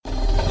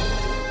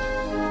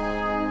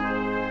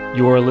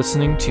You're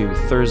listening to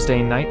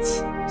Thursday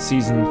Nights,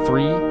 Season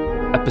 3,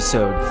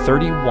 Episode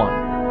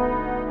 31.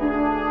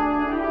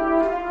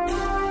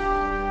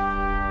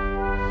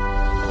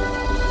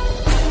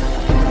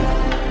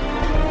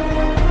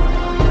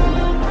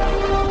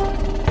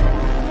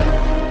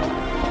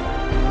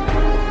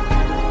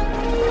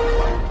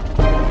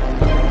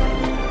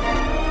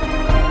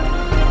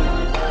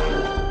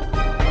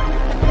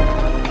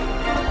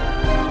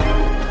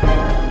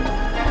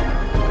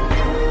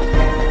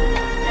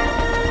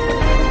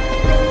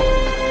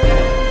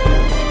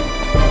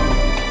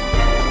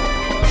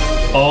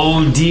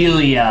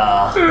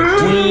 Odelia,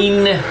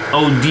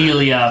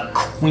 Odelia,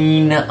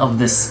 Queen of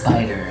the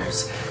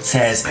Spiders,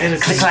 says,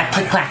 click, clack,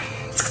 click, clack.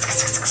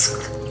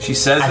 She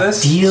says A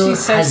this? deal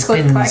says has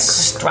click, been clack.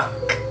 struck.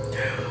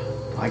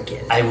 I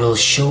get it. I will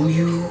show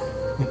you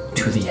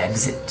to the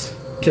exit.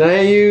 Can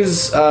I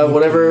use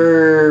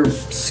whatever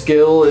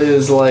skill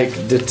is like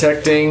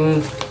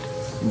detecting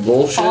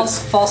bullshit?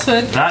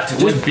 Falsehood. That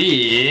would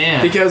be...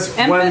 Because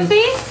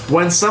Empathy?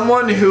 when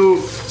someone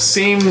who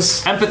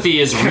seems Empathy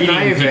is reading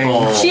conniving.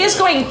 people. She is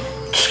going.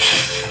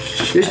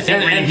 I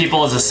think reading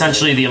people is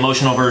essentially the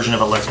emotional version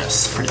of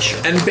alertness, pretty sure.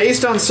 and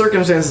based on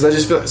circumstances, I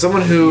just feel like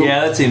someone who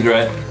Yeah, that seems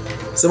right.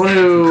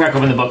 Crack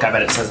open the book, I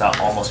bet it says that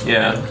almost.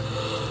 Yeah.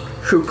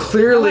 who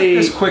clearly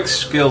This quick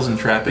skills and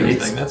trapping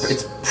It's, thing. That's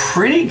it's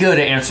pretty good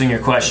at answering your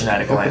question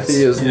at a glance.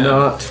 empathy is Yeah.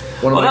 not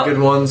one of Well, my that- good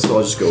ones, so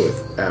I'll just go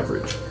with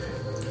average.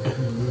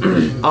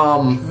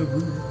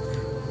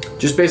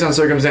 Just based on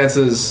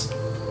circumstances,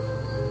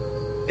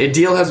 a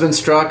deal has been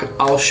struck.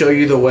 I'll show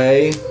you the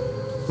way.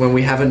 When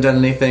we haven't done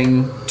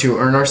anything to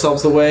earn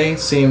ourselves the way,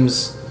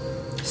 seems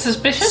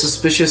Suspicious?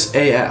 suspicious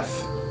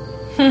AF.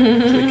 That's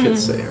what the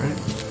kids say, right?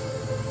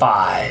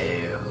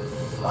 5.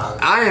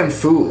 I am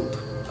fooled.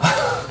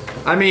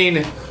 I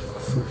mean,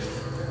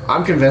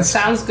 I'm convinced.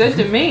 Sounds good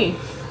to me.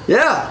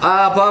 Yeah,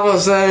 Pablo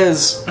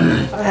says,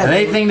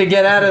 anything to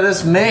get out of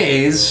this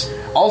maze.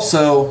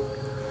 Also,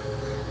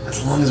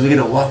 as long as we get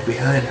to walk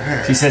behind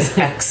her. She says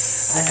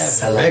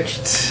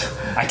excellent.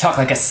 I talk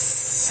like a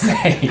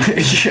snake.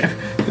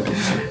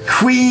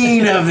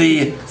 Queen of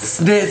the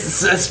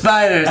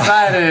spiders.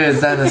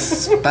 I'm a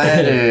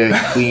spider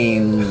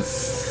queen.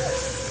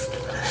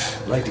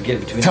 I'd like to get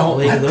between Don't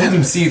all eight let of them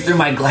those. see through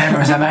my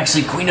glamours. I'm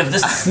actually queen of the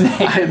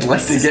snake. I'd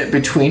like to get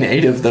between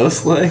 8 of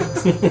those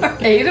legs.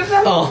 8 of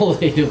them? All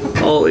eight of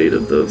them. All 8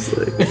 of those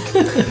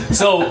legs.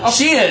 So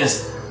she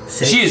is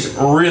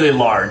really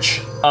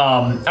large.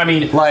 I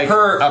mean, Like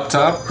her up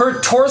top.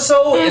 her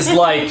torso is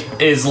like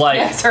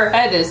Yes, her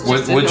head is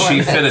just would she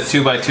enormous. fit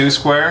a 2x2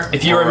 square?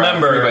 If you Or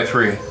remember- a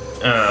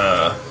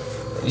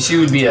 3x3. she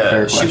would be a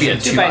Fair she'd be a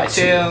 2 by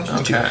 2 2.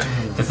 Okay.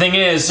 The thing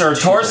is, her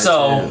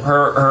torso,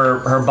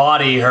 her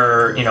body,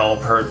 her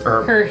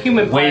Her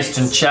human waist parts.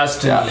 and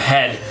chest and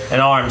head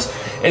and arms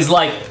is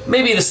like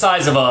maybe the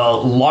size of a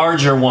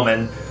larger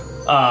woman,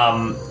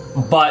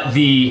 but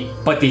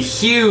the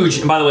huge.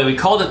 And by the way, we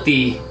called it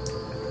the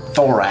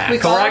Thorax. We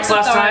call thorax it the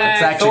last time. thorax.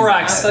 It's actually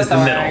Thorax The is the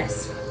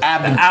thorax.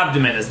 middle. The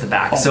abdomen is the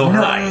back. So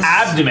her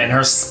abdomen,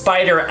 her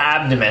spider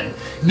abdomen,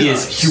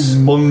 is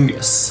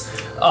humongous.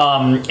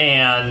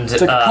 And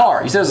It's like a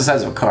car. You said it was the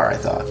size of a car, I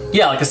thought.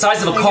 yeah, like the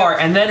size of a car,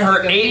 and then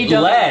her Like a 8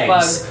 VW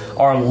legs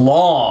are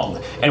long,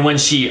 and when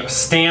she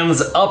stands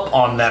up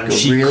on them,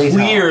 she really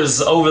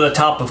clears over the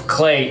top of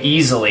clay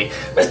easily.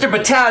 Mr.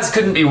 Bataz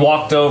couldn't be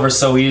walked over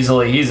so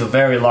easily. He's a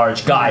very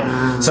large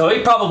guy, so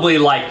he probably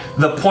like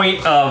the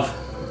point,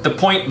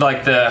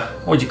 like the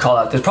what would you call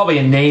that? There's probably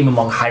a name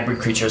among hybrid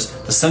creatures.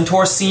 The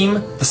centaur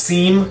seam, the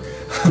seam.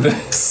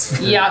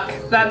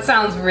 Yuck. That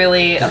sounds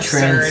really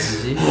absurd.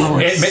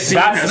 That's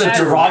the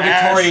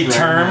derogatory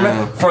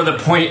term for the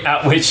point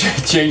at which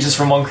it changes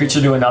from one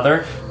creature to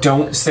another.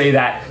 Don't say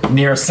that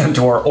near a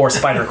centaur or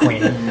spider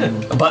queen.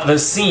 But the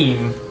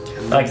seam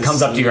like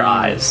comes up to your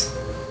eyes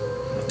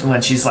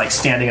when she's like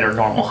standing at her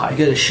normal You height.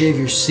 gotta shave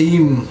your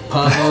seam,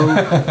 Pablo.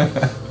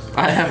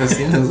 I haven't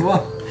seen this as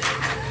well.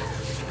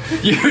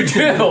 You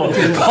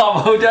do.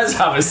 Pablo does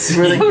have a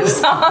seam.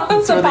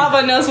 So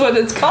Papa knows what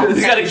it's called.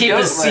 You gotta keep the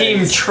Goat seam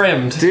legs.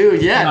 trimmed.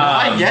 Dude, yeah, no,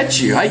 I get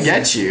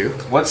you.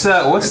 What's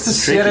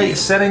the tricky.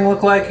 setting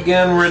look like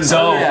again? We're in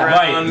So, around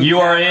right, you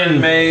are cavern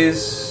in-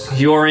 maze.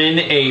 You're in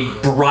a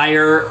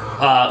briar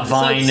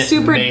vine So it's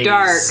super maze.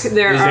 dark.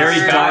 There It's are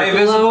very dark.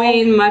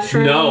 glowing No,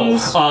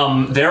 mushrooms.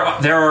 there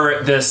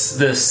are the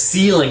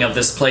ceiling of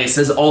this place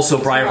is also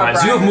briar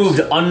vines. You have briars.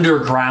 moved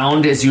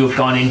underground as you have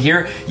gone in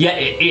here. Yet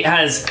it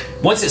has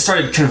once it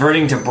started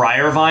converting to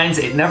briar vines,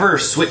 it never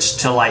switched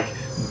to like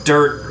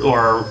dirt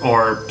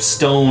or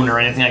stone or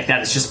anything like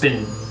that. It's just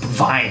been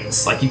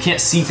vines. Like you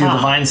can't see through the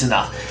vines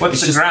enough. What's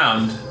It's the just,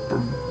 ground?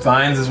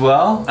 Vines as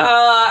well?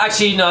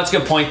 Actually, no, that's a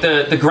good point.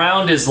 The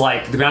ground is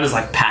like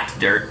packed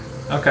dirt.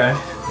 Okay.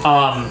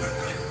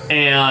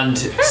 And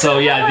so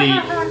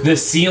yeah, the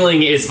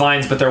ceiling is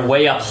vines, but they're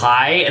way up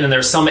high, and then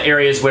there's some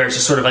areas where it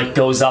just sort of like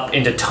goes up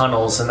into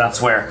tunnels, and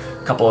that's where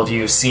a couple of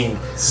you have seen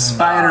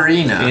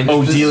Spiderina.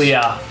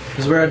 Odelia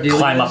Is where Odelia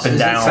climb is? up and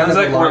Is it down. kind Sounds of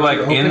a like we're larger like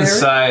open area?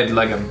 inside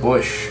like a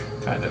bush,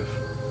 kind of.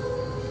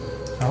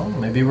 Oh,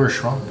 maybe we're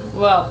shrunk.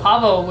 Well,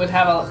 Pavo would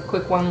have a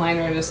quick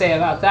one-liner to say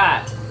about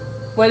that.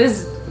 What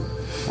is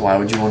Why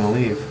would you want to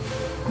leave?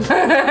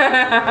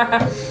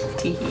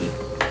 teehee?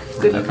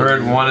 I've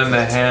heard one in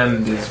the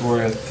hand is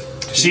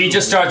worth. She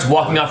just starts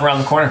walking off around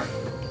the corner.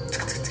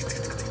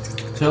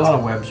 There are a lot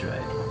of webs,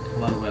 right? A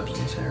lot of webs in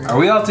this area. Are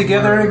we all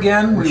together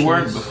again? We she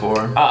weren't is.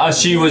 before.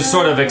 She was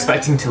sort of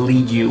expecting to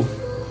lead you.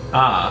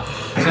 Ah,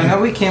 So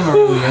how we came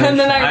around? And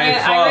then I I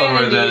ran follow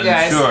her into you then.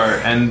 guys. Sure,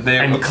 and they.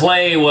 And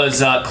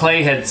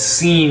Clay had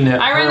seen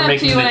I her ran up to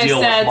making you the and I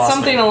deal said with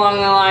something Mossman. along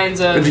the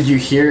lines of, Did you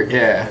hear?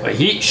 Yeah. But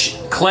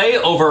Clay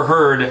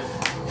overheard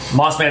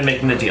Mossman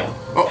making the deal.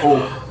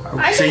 Uh-oh.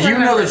 I So don't you know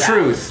remember the that.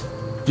 truth.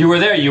 You were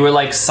there. You were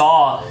like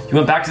you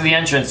went back to the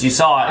entrance. You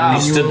saw it, and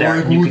you stood there,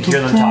 and you could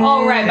hear them talk.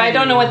 Oh, right, but I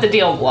don't know what the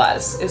deal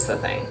was, is the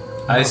thing.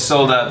 I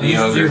sold out the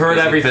yogurt. you heard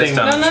 'cause he everything. pissed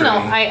on No, a no,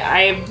 no.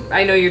 tree.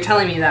 I know you're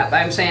telling me that, but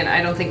I'm saying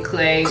I don't think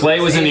Clay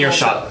Was in able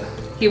earshot. to-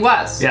 He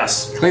was.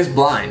 Yes. Clay's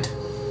blind.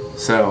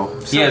 So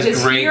He has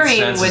his great hearing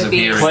senses would of be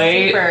hearing. super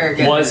Clay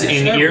good. was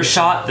in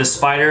earshot. The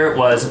spider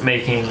was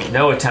making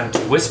no attempt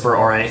to whisper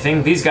or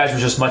anything. These guys were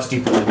just much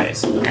deeper in the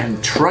maze.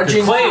 and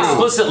trudging Clay through.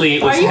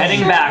 explicitly was Are you heading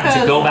sure? back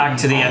to go back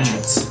to the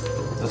entrance.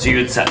 That's what you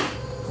had said.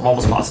 I'm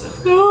almost positive.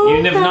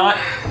 Even if not,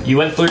 you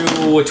went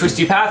through a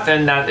twisty path,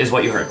 and that is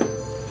what you heard.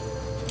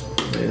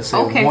 They say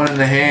Okay. one in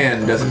the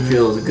hand doesn't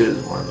feel as good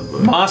as one in the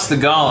book. Moss the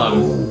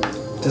Golem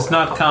does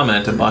not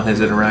comment upon his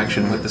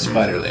interaction with the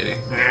spider lady.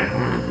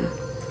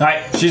 All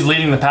right, she's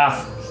leading the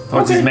path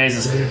towards these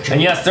mazes,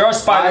 and yes, there are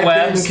spider I've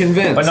webs, been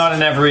convinced. but not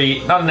in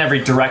every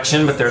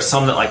direction. But there's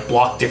some that like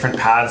block different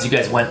paths. You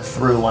guys went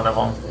through one of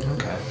them.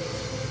 Okay.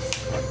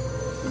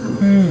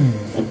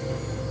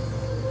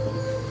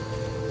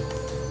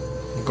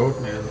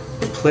 Goatman.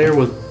 The player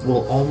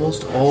will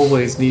almost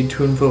always need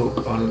to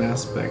invoke on an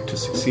aspect to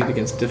succeed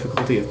against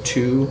difficulty of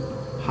 2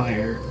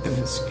 higher than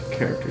his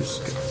character's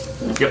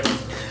skill. Yep.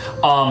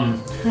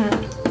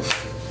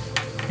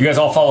 You guys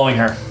all following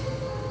her?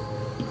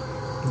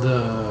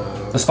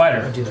 The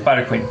Spider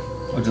Queen,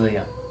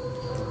 Odelia.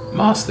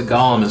 Moss the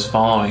Golem is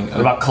following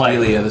about Clay?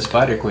 Odelia, the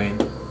Spider Queen.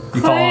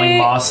 You following Clay-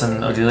 Moss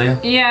and Odelia?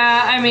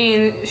 Yeah, I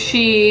mean,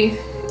 she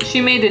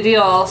made a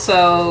deal,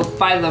 so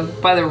by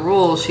the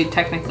rules, she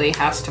technically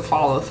has to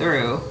follow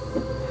through.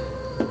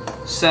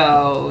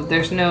 So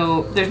there's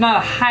not a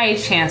high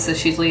chance that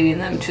she's leading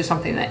them to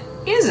something that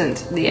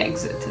isn't the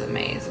exit to the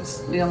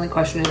maze. The only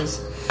question is,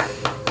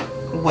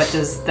 what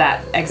does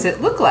that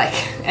exit look like,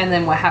 and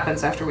then what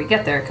happens after we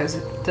get there? Because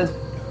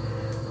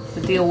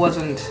the deal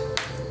wasn't.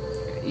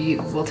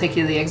 We'll take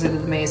you to the exit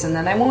of the maze, and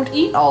then I won't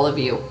eat all of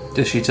you.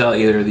 Does she tell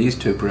either of these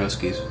two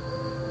broskies?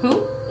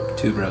 Who?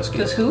 Two broskies.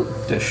 Does who?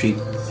 Does she?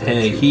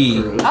 Hey,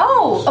 he.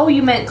 Oh,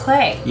 you meant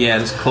Clay.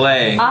 Yeah, it's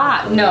Clay.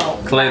 Ah, no.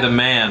 Clay the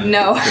man.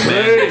 No. The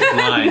man is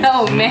blind.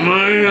 No,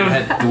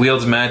 man. That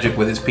wields magic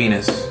with his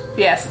penis.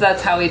 Yes,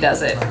 that's how he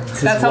does it.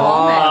 That's how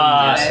all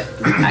men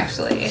do it,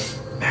 actually.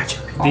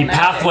 The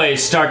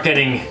pathways start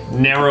getting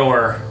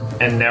narrower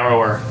and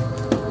narrower.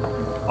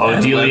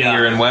 Webbier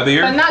Odelia. and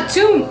webbier. But not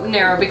too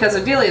narrow because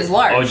Odelia is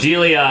large.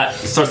 Odelia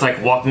starts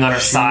like walking on her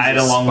side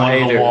a along one of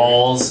the spider.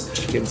 walls.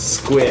 She can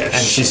squish.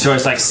 And she sort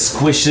of like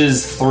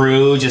squishes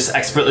through, just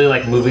expertly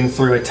like moving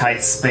through a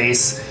tight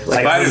space.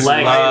 Like Spiders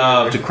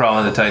love to crawl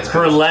into tight spaces.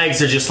 her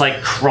legs are just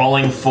like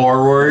crawling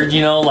forward,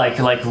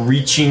 like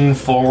reaching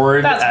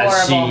forward That's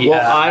as horrible. she.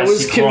 Well, I as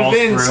was she crawls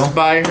convinced through.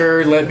 by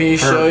her. Let me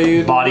show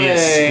you the body way.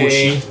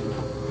 is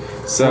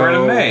squishy. So We're in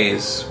a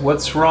maze.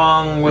 What's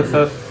wrong with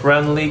a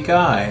friendly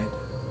guide?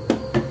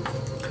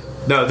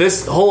 no,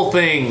 this whole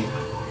thing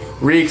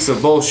reeks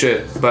of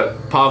bullshit.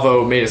 But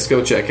Pavo made a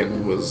skill check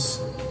and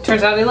was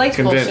Turns out he likes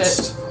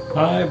convinced. bullshit.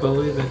 I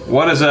believe it.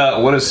 What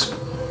does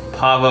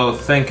Pavo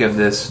think of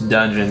this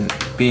dungeon,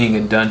 being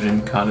a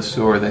dungeon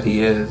connoisseur that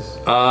he is?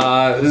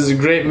 This is a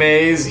great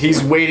maze.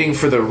 He's waiting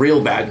for the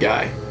real bad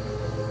guy.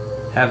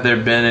 Have there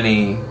been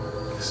any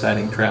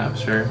exciting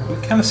traps? Or we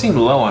kind of seem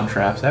low on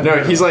traps. haven't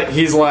No, we?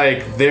 he's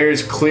like,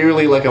 there's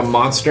clearly like a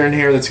monster in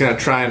here that's gonna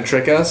try and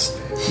trick us.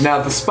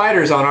 Now the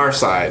spider's on our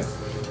side,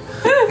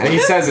 and he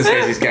says this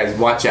to these guys,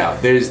 watch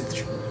out. There's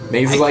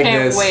mazes I like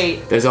can't this.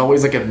 wait. There's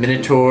always like a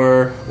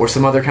minotaur or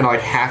some other kind of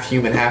like half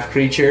human, half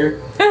creature.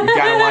 You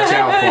gotta watch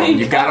out for them.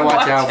 You gotta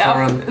watch out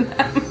for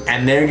them.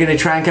 And they're gonna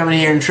try and come in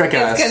here and trick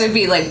us. It's gonna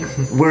be like,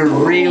 We're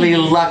really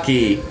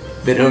lucky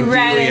that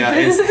Odelia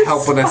is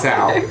helping us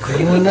out.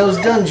 Anyone knows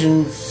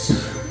dungeons?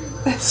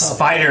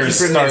 Spiders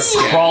Keep her start next,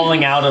 yeah.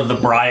 crawling out of the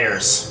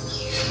briars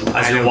as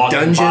I you're know walking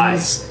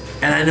dungeons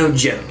and I know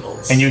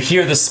genitals. by, and you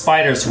hear the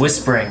spiders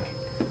whispering,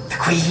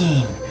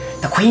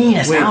 "The queen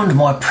has found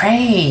more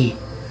prey.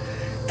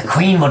 The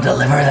queen will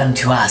deliver them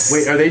to us."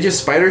 Wait, are they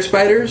just spiders?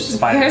 there's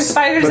spiders.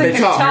 spiders But that they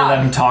can talk. Hear talk.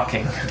 them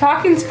talking.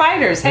 Talking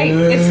spiders. Hey,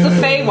 it's the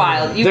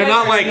Feywild. You They're guys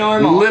not are like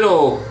normal.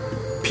 little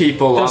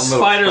people. Those on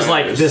little spiders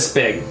like this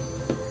big.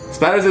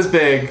 Spiders this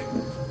big,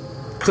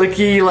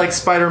 clicky like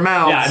spider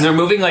mouths. Yeah, and they're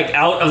moving like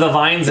out of the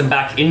vines and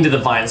back into the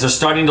vines. They're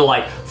starting to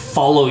like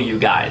follow you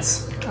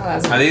guys. Oh,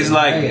 that's Are these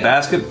like Yeah.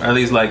 basket? Are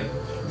these like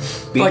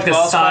beach Like the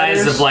ball size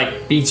spiders? of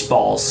like beach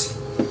balls.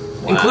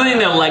 including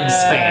their leg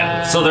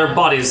span, so their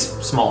body's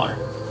smaller.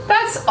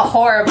 That's a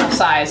horrible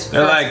size for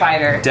They're a like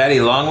spider. daddy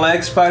long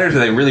leg spiders. Are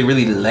they really,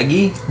 really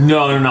leggy?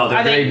 No, they're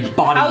Are very they?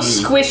 body. How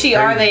squishy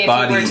are they if you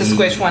were to body-y.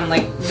 squish one?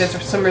 Like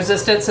there's some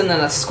resistance and then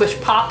a squish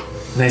pop.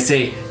 They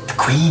say the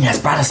queen has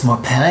brought us more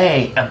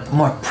prey,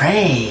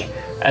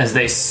 as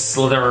they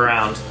slither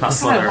around. Not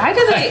slither. why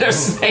do they- They're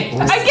snakes.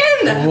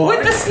 Again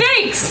with the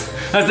snakes.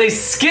 As they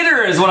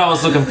skitter is what I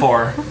was looking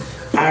for.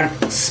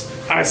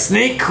 Our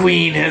snake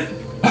queen has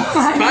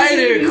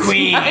spider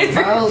queen.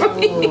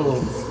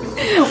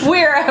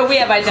 We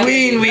have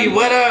identity. Queen,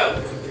 what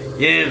up?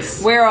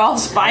 Yes. We're all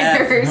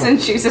spiders,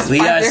 and she's a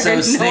spider. We are so and no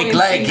one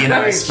snake-like can in our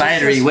cover. She's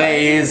spidery just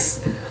ways.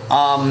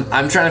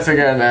 I'm trying to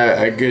figure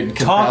out a good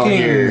compel Talking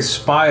here.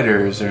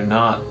 spiders are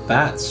not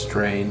that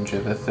strange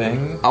of a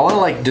thing. I want to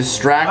like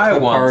distract I the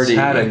once party.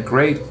 had a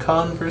great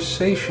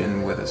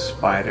conversation with a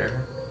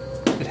spider.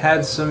 It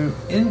had some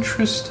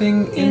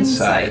interesting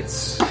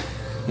insights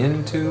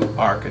into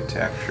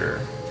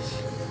architecture.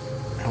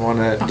 I want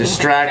to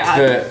distract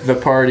God. the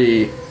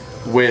party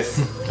with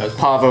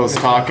Pavos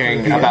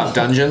talking about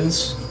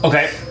dungeons.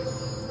 Okay.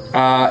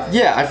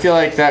 Yeah, I feel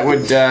like that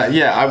would.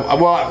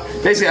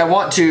 Basically, I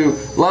want to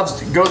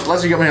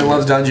Leslie Gilman who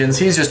loves dungeons.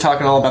 He's just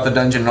talking all about the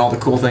dungeon and all the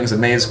cool things that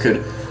Maze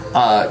could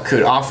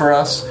offer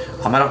us.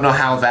 I don't know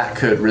how that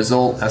could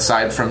result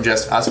aside from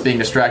just us being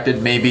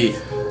distracted. Maybe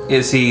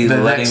Is he The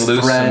letting next loose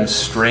some thread.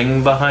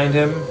 string behind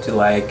him to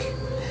like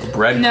No,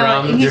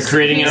 breadcrumbs? he's, You're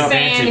creating he's an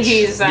saying advantage.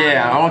 He's,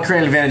 yeah, I want to create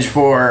an advantage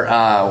for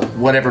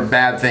whatever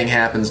bad thing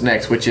happens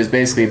next, which is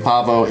basically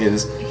Pavo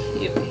is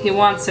he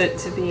wants it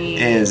to be.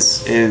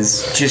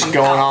 just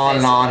going on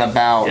and on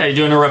about Yeah, you're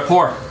doing a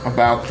rapport.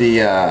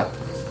 the. I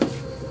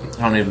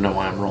don't even know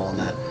why I'm rolling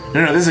that.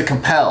 No, this is a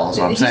compel. Is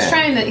what I'm saying.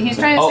 He's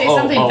trying to say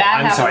something bad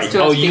I'm happens sorry.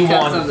 to us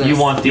because of this. You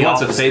want He the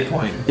wants a opposite. fate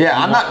point. Yeah,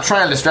 I'm not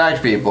trying to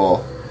distract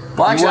people.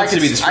 Well, actually, wants to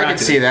be I could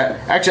distracted. see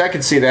that. Actually, I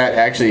could see that.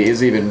 Actually,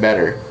 is even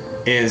better.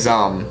 Is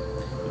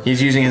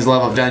he's using his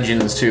love of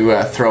dungeons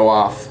to throw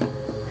off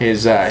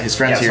his friends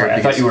Yeah, here. sorry, I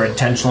thought because- you were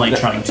intentionally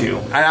trying to.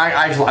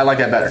 I like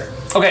that better.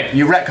 Okay.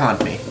 You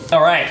retconned me.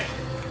 All right.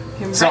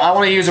 So I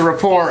want to use a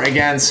rapport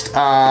against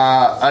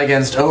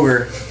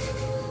Ogre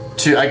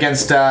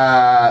against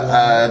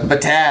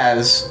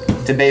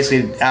Bataz to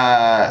basically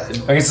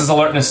Against his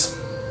alertness.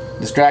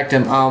 distract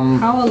him.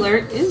 How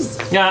alert is?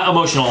 Yeah,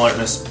 emotional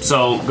alertness.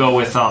 So go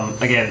with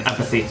again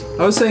empathy.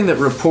 I was saying that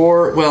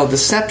rapport. Well,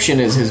 deception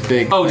is his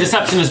big. Oh,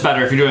 deception is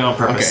better if you're doing it on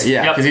purpose. Okay,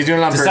 yeah, 'cause he's doing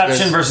it on deception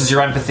purpose. versus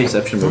your empathy.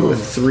 Deception, but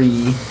with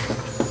 3. I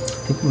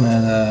think I'm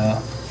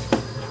at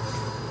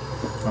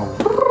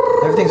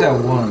everything's at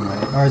 1,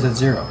 right? Or is it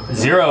 0?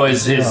 0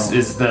 is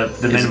the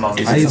minimum.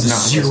 is- I It's use not.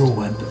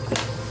 0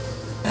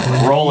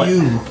 empathy. Roll it.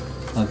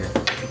 Okay.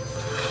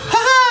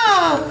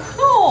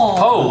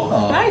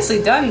 Oh,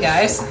 Nicely done,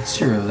 guys.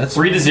 0. That's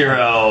 3 to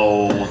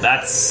 0.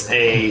 That's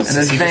a An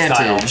succeeded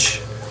advantage.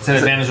 style. It's an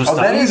advantage with Oh,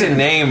 style. that That is is a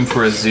name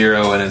for a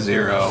 0 and a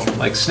 0.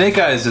 Like Snake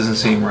Eyes doesn't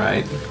seem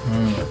right.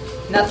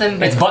 Nothing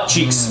but It's butt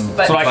cheeks.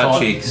 That's what I Butt call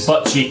cheeks. it.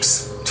 Butt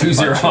cheeks. 2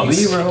 zeros.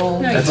 cheeks. 0.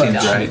 No, That you seems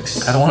don't.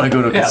 right. I don't want to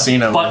go to a Yeah,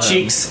 casino. butt with him.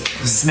 cheeks,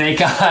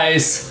 snake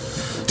eyes.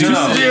 Two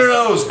No.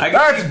 zeros. I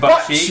can see butt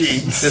butt cheeks.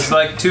 cheeks. It's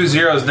like 2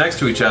 zeros next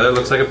to each other. It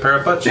looks like a pair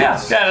of butt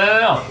cheeks. Yeah,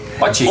 no.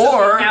 Butt cheeks.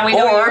 Now we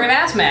know you're an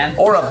ass man.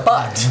 Or a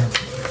butt.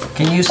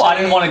 Can you say Well, I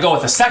didn't want to go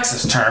with a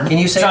sexist term. Can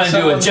you say trying to do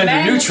a someone-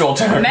 gender neutral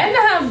term? Men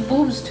have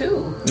boobs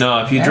too. No,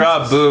 if you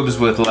draw boobs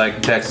with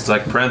like text, it's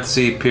like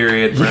parenthesis,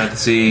 period,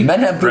 parenthesis. Men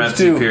have boobs parenthesis,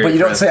 too, period, but you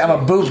don't say I'm a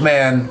parenthesis. boob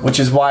man, which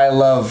is why I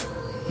love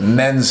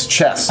men's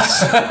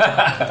chests.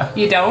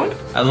 You don't?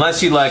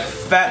 Unless you like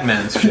fat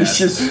men's It's chests.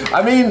 just,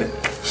 I mean,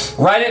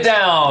 Write it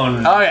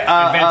down. all right,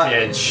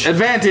 Advantage.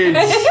 advantage.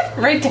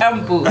 Write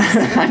down boobs.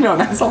 I know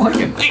that's all I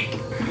can think.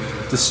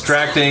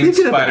 Distracting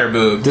spider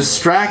boobs.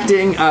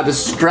 Distracting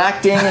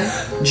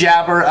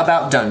jabber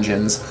about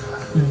dungeons.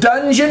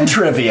 Dungeon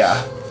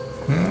trivia.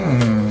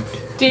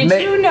 Did Ma-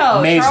 you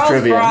know Maze Charles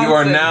trivia. Bronson? You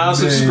are now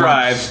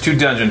subscribed to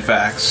Dungeon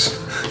Facts.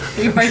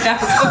 You are now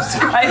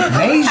subscribed.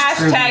 Maze Hashtag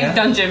trivia.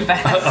 Dungeon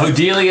Facts.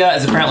 Odelia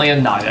is apparently a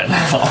nugget.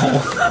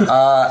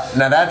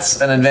 Now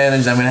that's an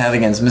advantage I'm going to have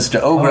against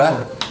Mr.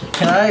 Ogre.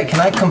 Can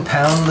I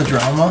compound the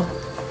drama?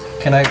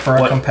 Can I for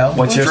a compel?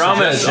 what's your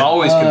Drama is suggestion?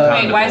 always Wait,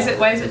 compoundable.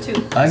 why is it 2?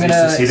 I'm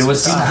gonna succeeded with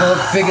he's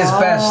the biggest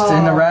best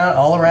in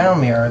all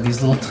around me are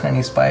these little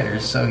tiny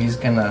spiders. So he's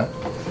gonna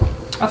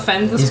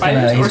Offend the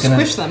spiders or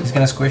squish them? He's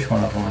gonna squish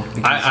one of them.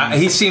 because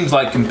He seems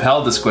like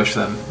compelled to squish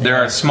them. There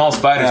are small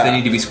spiders, they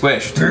need to be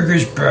squished.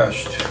 Burger's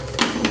best.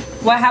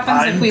 What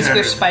happens if we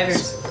squish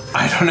spiders?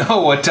 I don't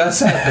know what does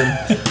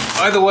happen.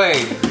 By the way,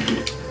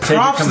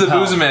 props to the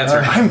compel.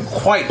 Boozomancer. I'm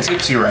quite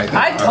tipsy right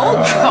now. I told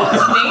you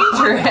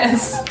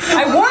it's dangerous.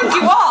 I warned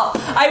you all.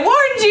 I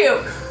warned you.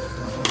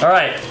 All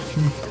right.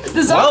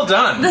 The Well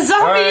done. The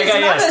zombie All right, is yeah,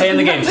 not stay in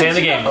the game. not Stay a in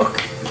the game.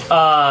 joke.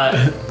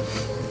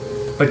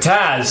 But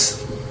Taz,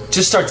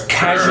 just starts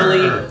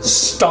casually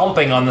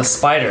stomping on the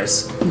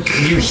spiders.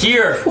 You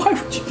hear. Why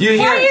is he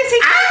killing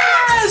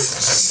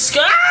us?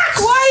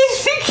 Why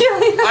is he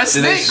killing us?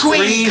 Do they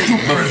scream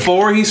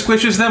before he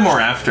squishes them or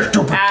after?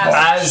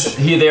 As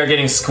they are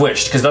getting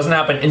squished, because it doesn't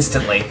happen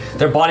instantly.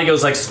 Their body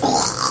goes like,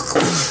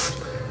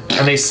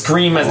 and they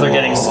scream as they're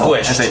getting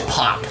squished. As they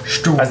pop.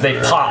 As they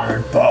pop.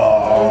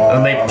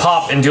 And they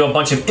pop into a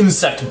bunch of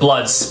insect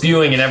blood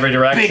spewing in every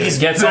direction. It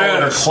gets all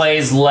over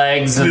Clay's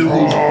legs and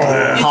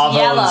Pavo's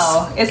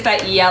Yellow. It's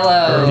that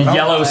yellow.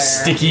 yellow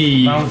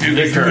sticky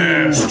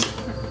liquor.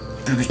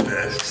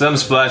 Some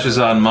splashes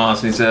on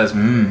Moss and he says,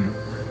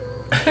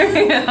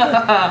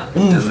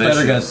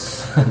 Spider guts.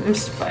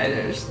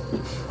 Spiders.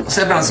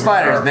 Stepping on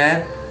spiders,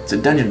 man. It's a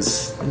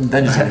dungeons.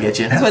 Dungeons gonna get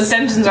you. That's what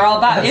dungeons are all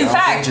about. In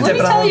fact, let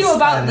me tell you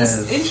about this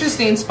Spiders.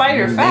 interesting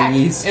spider fact I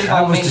was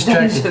involving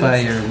distracted dungeons. by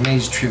your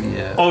maze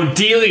trivia.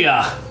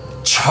 Odelia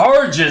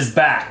charges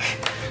back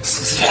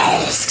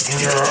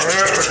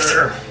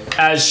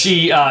as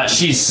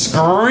she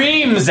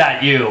screams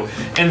at you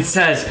and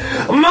says,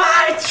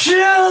 "My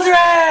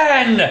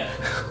children!"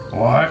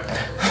 What?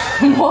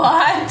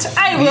 What?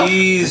 I will.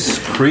 These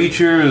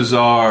creatures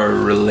are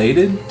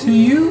related to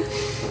you?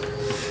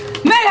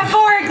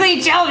 Metaphorically,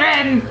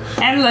 children!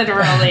 And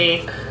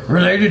literally.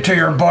 Related to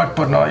your butt,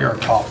 but not your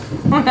top.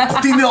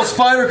 A female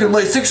spider can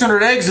lay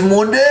 600 eggs in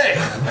one day.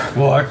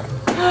 What?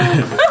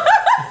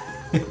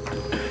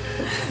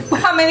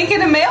 How many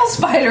can a male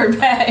spider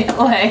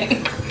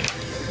lay?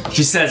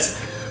 She says,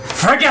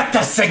 "Forget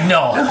the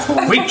signal!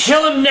 We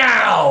kill him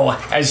now!"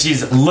 As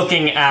she's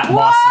looking at Mossman.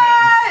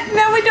 What?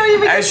 No, we don't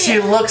even As see she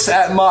it. looks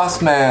at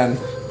Mossman,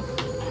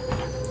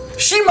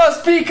 she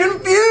must be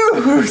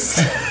confused.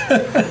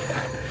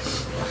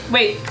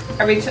 Wait,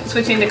 are we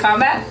switching to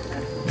combat?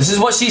 This is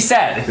what she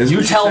said. This is You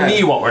what she tell said.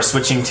 me what we're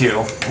switching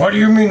to. What do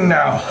you mean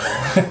now?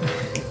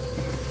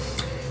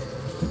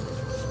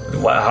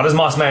 How does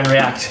Mossman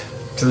react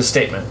to the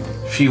statement?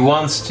 She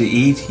wants to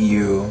eat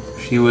you.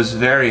 She was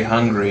very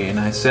hungry, and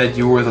I said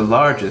you were the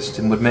largest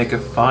and would make a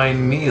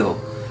fine meal.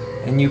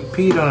 And you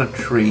peed on a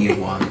tree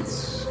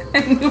once.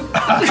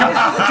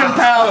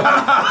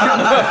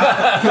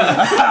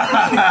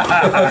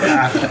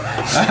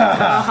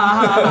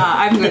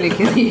 I'm going to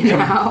kill you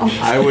now.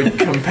 I would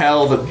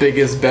compel the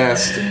biggest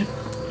best.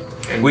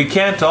 We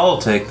can't all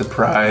take the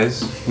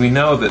prize. We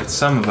know that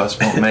some of us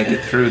won't make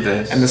it through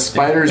this. And the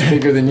spider is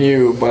bigger than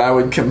you, but I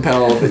would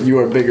compel that you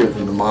are bigger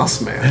than the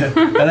Mossman.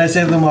 And I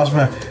say to the moss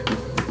man,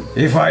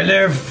 if I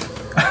live,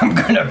 I'm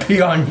gonna pee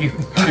on you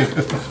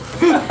too.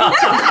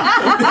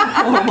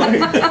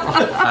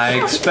 I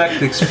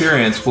expect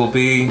experience will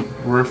be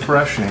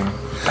refreshing.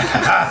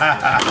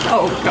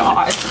 Oh,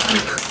 God.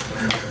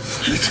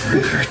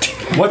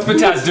 What's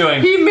Bataz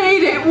doing? He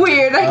made it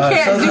weird. I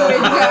can't do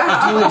it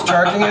now. Julie's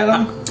charging at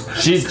him.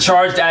 She's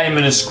charged at him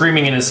and is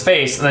screaming in his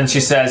face, and then she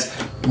says,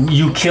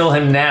 "You kill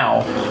him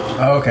now."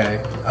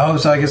 Okay. Oh,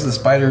 so I guess the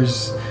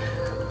spiders.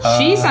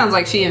 She sounds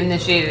like she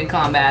initiated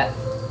combat.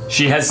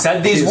 She has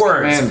said these She's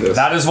words. commanded.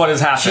 That is what has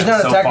happened She's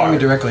not so attacking far. me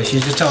directly.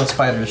 She's just telling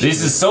spiders.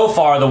 This is so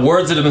far the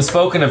words that have been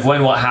spoken of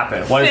when what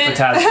happened. What is Finn.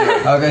 Bataz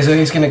doing? Okay, so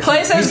he's gonna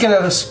Clay says- he's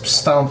gonna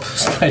stomp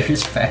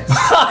spiders fast.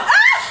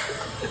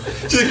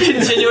 Just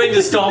continuing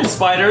to stomp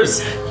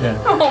spiders.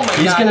 Oh, my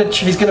God.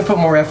 He's gonna put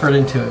more effort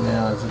into it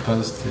now as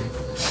opposed to.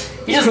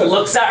 He just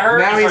looks at her.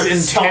 Now and he's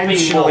starts stomping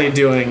intentionally more.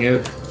 doing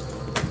it.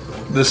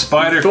 The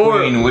Spider Thor-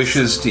 Queen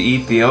wishes to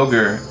eat the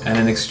ogre, and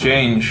in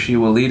exchange she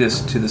will lead us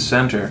to the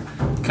center.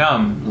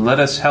 Come, let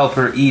us help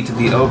her eat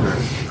the ogre.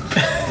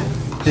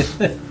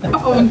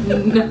 Oh,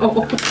 no.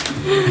 What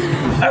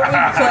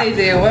would Clay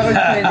do? What would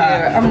Clay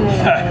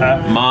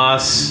do?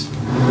 Moss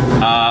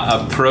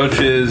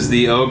approaches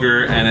the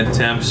ogre and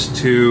attempts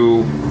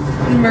to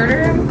Murder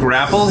him?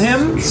 grapple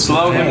him,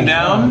 slow him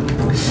down.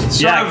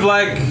 Sort Yeah. of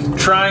like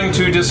trying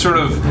to just sort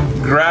of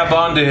grab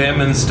onto him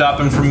and stop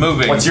him from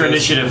moving. What's your So,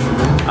 initiative?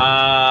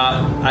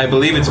 I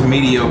believe it's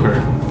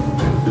mediocre.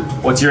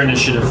 What's your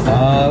initiative?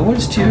 What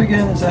is 2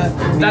 again? Is that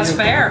That's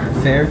fair.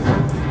 fair?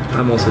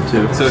 I'm also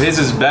 2. So his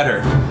is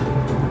better.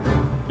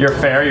 You're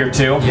fair. You're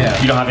 2. Yeah.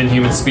 You don't have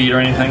inhuman speed or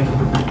anything.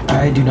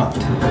 I do not.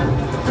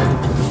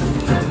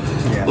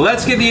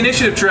 Let's get the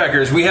initiative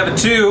trackers. We have a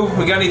 2.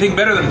 We got anything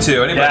better than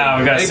 2? Anybody? Yeah,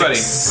 we got a Anybody?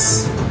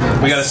 6.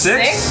 We got a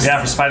 6? Six?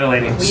 Yeah, for Spider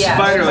Lady. Yeah,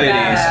 Spider she's lady.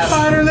 badass.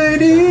 Spider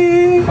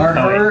lady. Are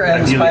Oh, wait, her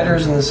and ideally.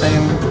 spiders in the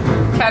same?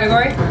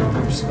 Category?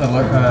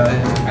 Are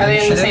Are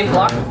they in the same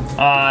block?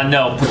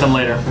 No, put them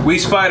later. We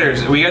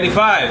spiders. We got any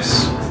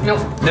 5s?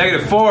 Nope.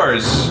 Negative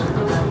 4s.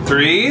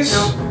 3s?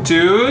 No.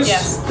 2s?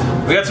 Yes.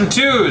 We got some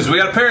 2s. We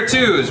got a pair of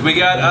 2s. We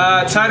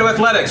got tie to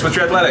athletics. What's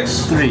your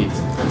athletics? 3.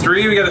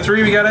 3. We got a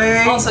 3. We got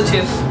a. Also 2.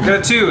 We got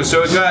a 2.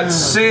 So we got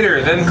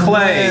Satyr, then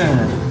Clay.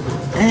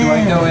 Do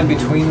I go in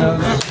between those?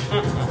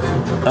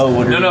 Oh,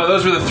 what are No,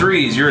 those were the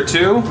 3s. You're a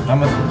 2?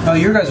 Oh,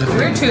 you guys are 3.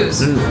 We're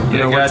 2s.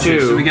 Yeah, we're got you.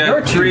 2. So we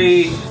You're got 2s.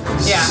 3. Yeah.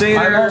 I'm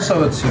Satyr.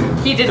 also a 2.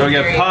 He did So we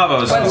got theory.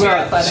 Pavos. What's We your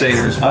got athletics?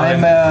 Satyrs.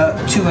 I'm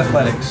 2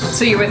 athletics.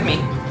 So you're with me.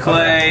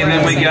 Clay, and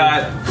then we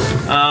got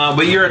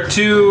But you're at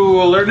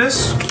 2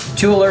 alertness.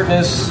 2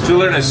 alertness. 2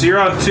 alertness. So you're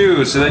on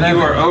 2. So then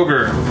you are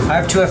ogre. I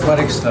have 2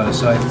 athletics though,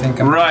 so I think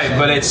I'm Right, saying-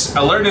 but it's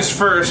alertness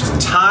first.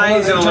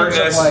 Ties Well, and in terms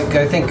of, alertness. like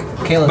I think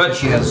Kayla But- said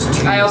she has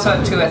 2. I also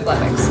have 2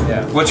 athletics.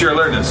 Yeah. What's your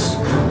alertness?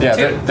 Yeah,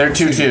 they're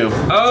 2-2.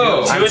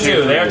 Oh, 2 and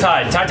 2. They are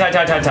tied. Tied.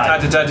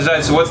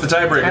 tied. So what's the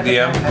tiebreaker,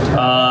 DM?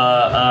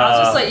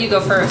 I'll just let you go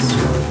first.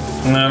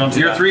 No, don't do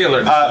You're that. 3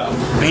 alertness.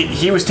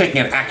 He was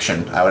taking an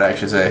action, I would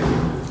actually say.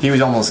 He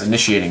was almost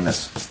initiating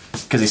this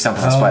because he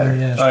stumped on the spider.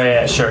 Yeah. Oh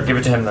yeah, sure. Give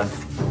it to him then.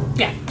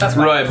 Yeah, that's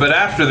fine. Right, but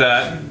after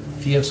that,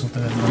 If you have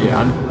something in mind.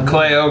 Yeah.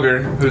 Clay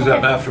Ogre, who's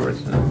up afterwards.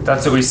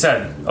 That's what we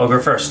said. Ogre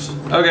first.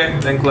 Okay,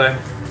 then Clay.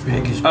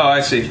 Oh,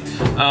 I see.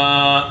 And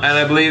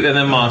I believe, and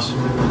then Moss.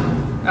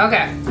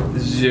 Okay.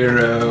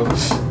 0.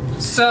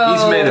 So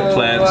He's made of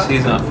plants.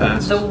 He's not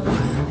fast.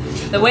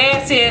 The way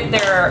I see it,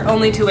 there are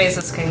only 2 ways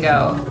this can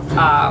go.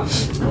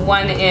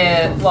 One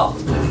is, well,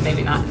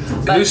 maybe not.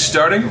 But Who's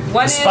starting?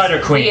 one The Spider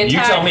is Queen. we You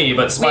attack- tell me,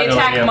 but Spider we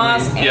attack Lady,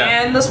 Moss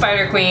yeah. and the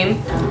Spider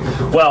Queen,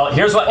 Well,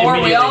 here's what or we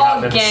immediately all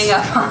happens. gang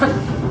up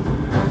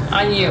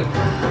on you,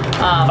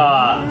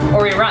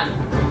 or we run.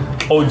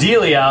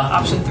 Odelia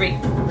Option 3.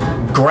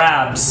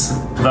 grabs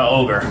the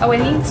ogre. Oh, it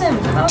needs him.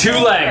 Oh, 2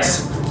 okay.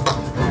 legs.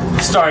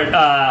 Start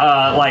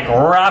like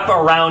wrap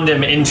around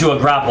him into a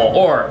grapple,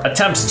 or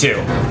attempts to.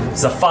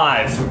 It's a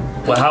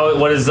 5.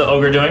 What is the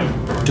ogre doing?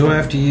 Do I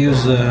have to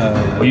use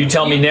Well, you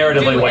tell me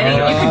narratively what you're You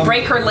doing. can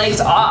break her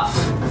legs off.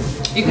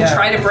 You can Yeah,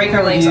 try to break her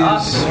I legs use-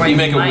 off. is what You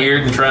make it might.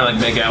 weird and try and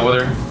like make out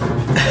with her.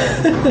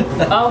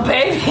 Oh,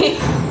 baby.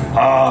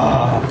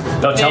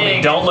 Don't tell me.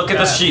 Big. Don't look at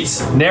the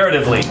sheets.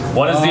 Narratively,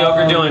 what is the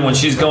ogre doing when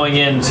she's going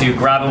in to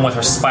grab him with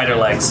her spider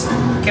legs?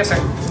 Kiss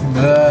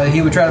her.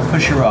 he would try to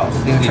push her off.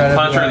 He would try to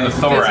Punch her in the like-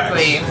 thorax.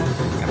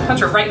 Physically. Punch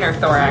her right in her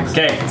thorax.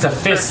 Okay, it's a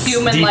fist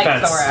Human-like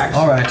defense. thorax.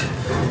 All right.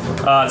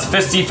 It's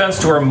fist defense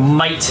to her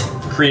might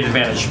create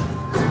advantage.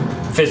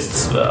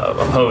 Fists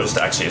opposed,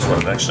 actually, is what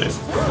it actually is.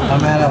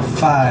 I'm at a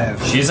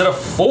 5. She's at a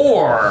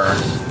 4.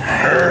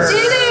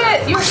 Did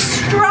it! You're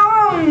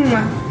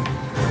strong!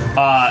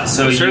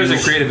 So Sure, you is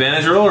it create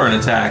advantage roll or an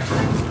attack?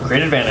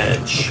 create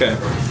advantage. Okay.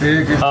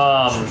 Very good.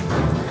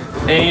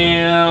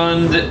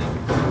 And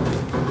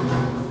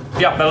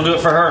yeah, that'll do it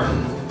for her.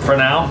 For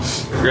now.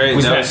 Great.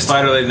 Who's Now next?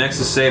 Spider Lady next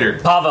to Satyr.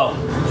 Pavo.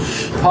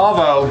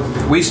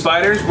 Pavo. We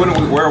spiders?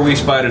 Where are we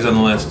spiders on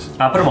the list?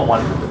 Put him at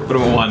 1. Put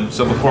him at 1.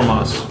 So before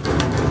Moss.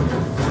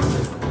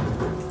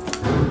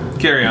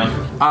 Carry on.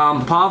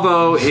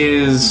 Pavo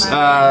is.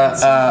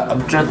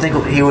 I'm trying to think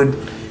what he would.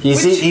 He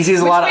sees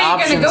a lot of Which way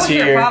options you gonna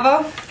go here,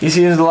 Pavo? He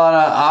sees a lot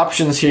of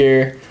options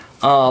here.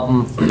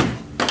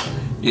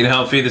 You gonna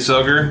help feed this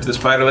ogre to the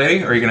Spider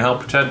Lady, or are you gonna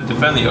help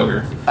defend the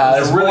ogre?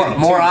 There's really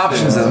more two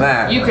options than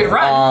that. You could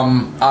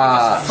run.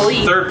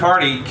 Flee. Third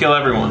party, kill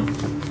everyone.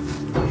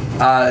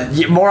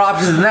 More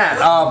options than that.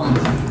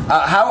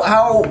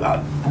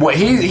 What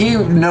he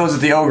knows that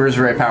the ogre is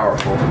very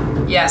powerful.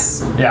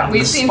 Yes. Yeah.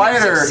 We've The seen him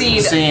spider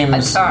succeed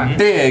seems a ton.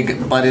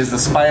 big, but is the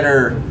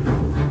spider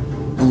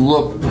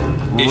look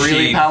Is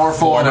really she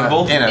powerful in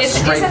formidable? a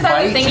straight Isn't that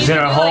a fight? thing you She's in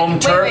can her do? home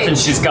Like, turf wait. and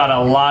she's got a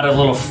lot of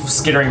little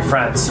skittering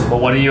friends. But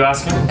what are you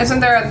asking?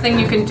 Isn't there a thing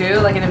you can do,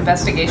 like an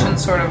investigation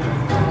sort of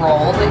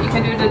roll that you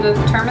can do to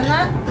determine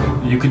that?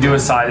 You could do a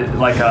size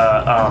like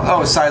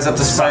a Size up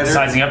the spider.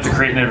 sizing up to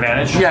create an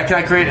advantage. Yeah, can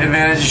I create an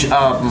advantage?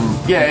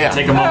 Yeah.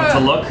 Take a moment to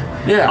look.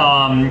 Yeah.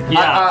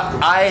 Yeah.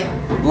 I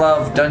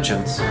love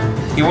dungeons.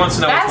 He wants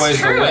to know which way That's is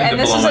the true, wind and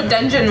this is a blowing.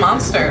 dungeon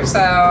monster, so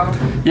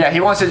Yeah,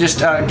 he wants to just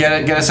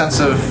get a sense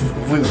of.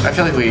 I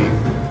feel like we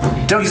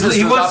don't. use this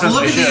He as wants to often as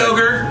look we at the should.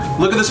 ogre,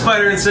 look at the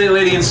spider and say,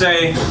 lady, and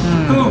say,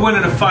 who would win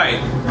in a fight?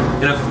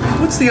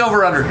 What's the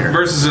over under here?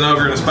 Versus an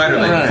ogre and a spider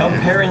lady. Right.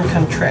 Compare and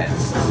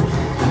contrast.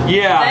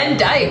 Yeah. Venn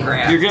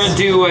diagram. You're gonna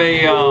do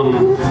a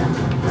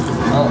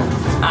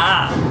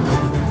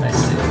I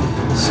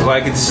see. So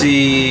I could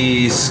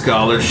see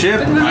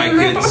scholarship, I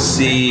could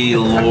see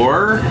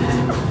lore,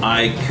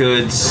 I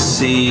could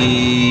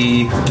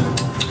see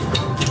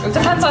It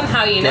depends on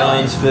how you know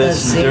balance, it.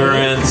 fist,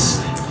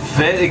 endurance.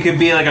 It could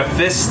be like a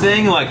fist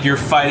thing, like your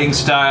fighting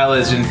style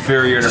is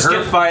inferior to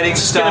her fighting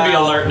It's style. gonna be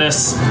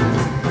alertness.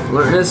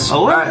 Alertness.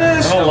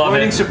 Alertness, I love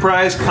avoiding it.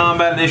 surprise,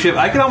 combat initiative.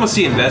 I could almost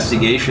see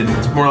investigation.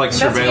 It's more like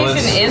surveillance.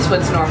 Investigation is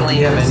what's normally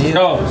Yeah, used. man. You,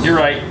 Oh, you're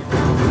right.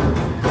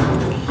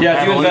 Yeah,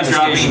 do Dropping,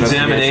 investigation.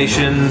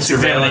 examination,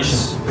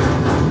 surveillance.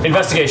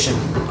 Investigation.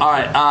 All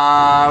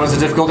right. What's the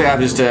difficulty? I'm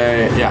just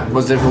yeah.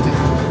 What's the difficulty?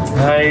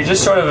 You're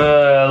just sort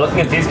of looking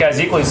at these guys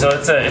equally, so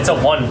it's a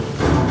 1.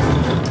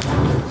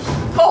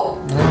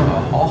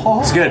 Oh,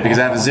 It's good because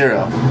I have a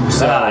 0.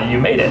 So You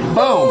made it. boom.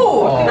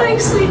 oh,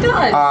 nicely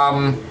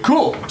done.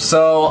 Cool.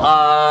 So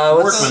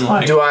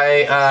Workmanlike. do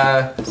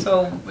I?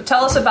 So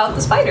tell us about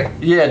the spider.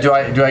 Yeah. Do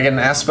I get an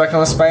aspect on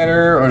the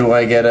spider or do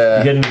I get a?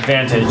 You get an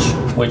advantage,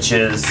 which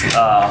is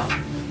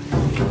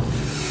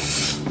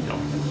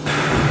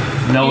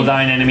know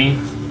thine enemy.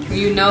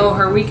 You know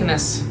her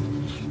weakness.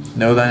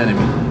 Know thine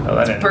enemy. Know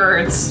thine enemy.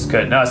 Birds.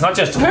 Good. No, it's not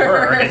just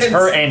her. It's Birds.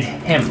 her and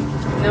him.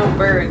 No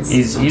birds.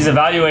 He's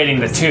evaluating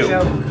the two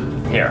Joke.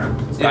 here.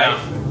 Yeah.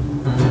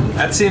 Right?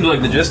 That seems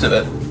like the gist of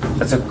it.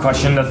 That's a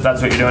question.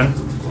 That's what you're doing.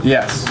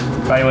 Yes.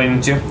 Evaluating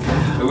two.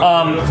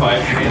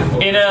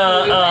 In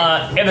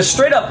a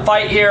straight up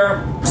fight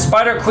here,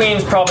 Spider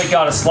Queen's probably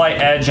got a slight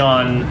edge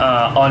on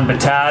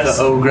Bataz,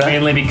 The ogre.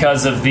 mainly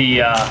because of the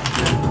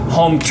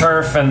home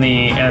turf and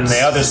the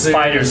other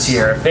spiders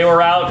here. If they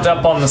were out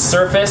up on the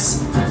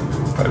surface,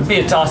 it'd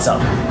be a toss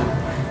up.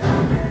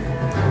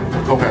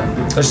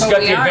 Okay. So she's But got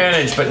we the aren't.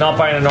 advantage, but not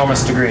by an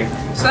enormous degree.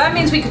 So that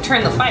means we could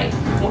turn the fight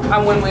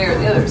on one way or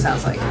the other.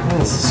 Sounds like.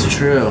 This is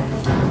true.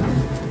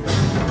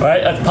 All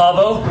right, that's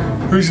Pavo.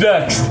 Who's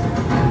next?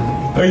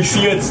 I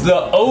see it's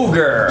the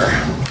ogre,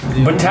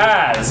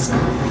 Bataz.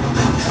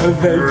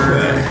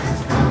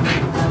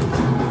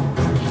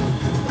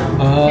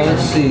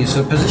 Let's see.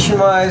 So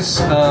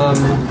position-wise,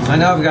 I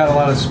know I've got a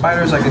lot of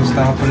spiders I can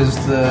stomp, but is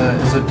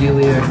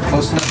Odelia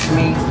close enough to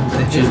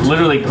me? She's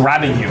literally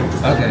grabbing you.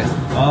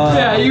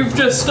 Okay. you've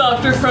just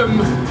stopped her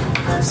from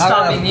I'm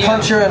stopping gonna you.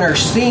 punch her in her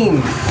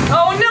seam.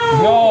 Oh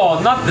no!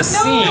 No, not the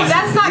seam. No,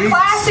 that's not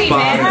classy,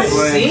 man.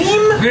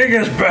 Seam?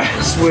 Biggest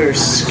best. That's where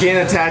skin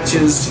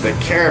attaches to the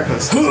carapace.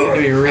 It's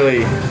gonna be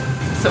really.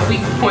 It's a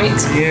weak point.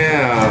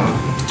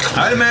 Yeah.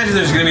 I'd imagine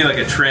there's going to be like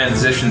a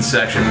transition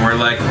section where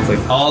like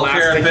all plasticky.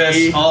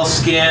 carapace, all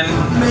skin,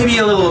 maybe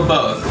a little of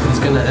both.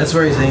 That's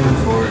where he's aiming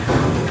for.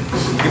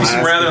 Maybe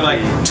some rather like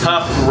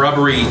tough,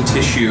 rubbery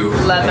tissue.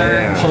 Leather.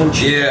 Yeah.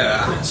 Punch.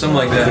 Yeah, something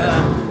like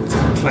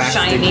that.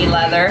 Plastic. Shiny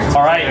leather.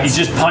 All right, he's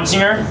just punching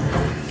her.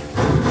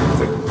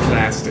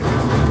 Plastic.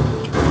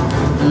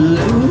 She's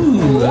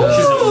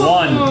at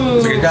 1.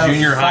 It's like Got a a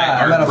junior high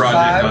five. I'm at art a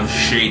project 5. on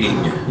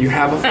shading. You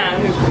have a.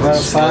 About a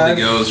Slowly 5.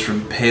 goes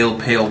from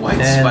pale white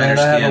And spider then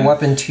I have skin a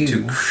weapon 2.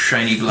 to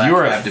shiny black You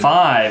are at abdomen.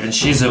 5, and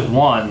she's at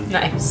 1.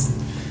 Nice.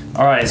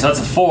 All right, so that's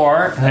a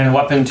 4 and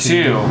weapon 2.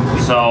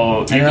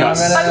 So you And got.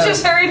 I'm gonna-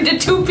 Punches her into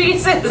 2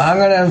 pieces. I'm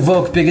gonna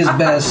invoke biggest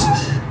best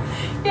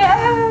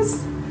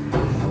Yes.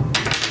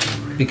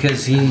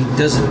 because he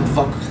doesn't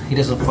fuck. He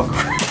doesn't fuck.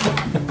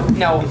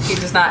 No, he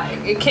does not.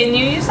 Can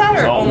you use that or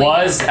So it only?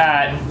 was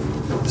at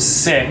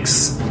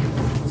 6,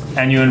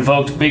 and you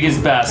invoked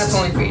biggest That's best.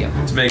 only for you.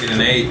 Let's make it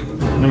an 8.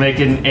 You make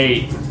it an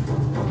 8.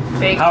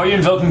 Big. How are you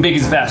invoking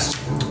biggest best?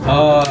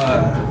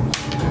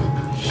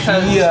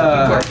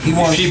 He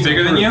wants. Is she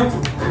bigger than you?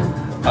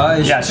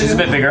 Is Yeah, she she's a bigger?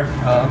 bit bigger.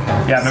 Oh,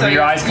 okay. Yeah, remember So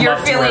your eyes come you're up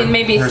to feeling her-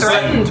 maybe her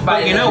threatened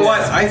by But you know this.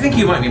 what? I think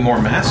you might be more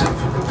massive.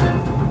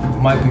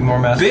 Might be more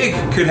massive. Big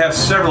could have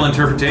several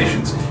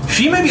interpretations.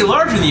 She may be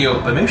larger than you,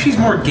 but maybe she's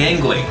more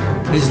gangly.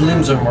 His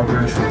limbs are more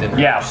girthy than.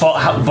 Yeah,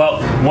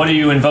 but what are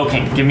you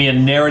invoking? Give me a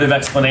narrative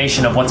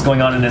explanation of what's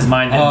going on in his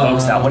mind that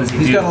invokes that. What does he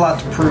He's do? got a lot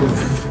to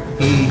prove.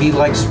 He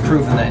likes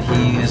proving that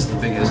he is the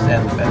biggest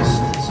and the best.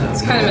 So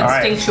It's kind of All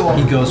right. instinctual.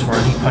 he goes for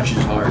it. He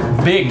punches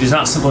hard. Big does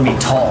not simply mean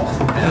tall.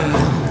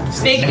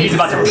 Big And he's is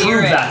about to prove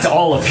spirit. that to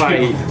all of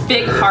you.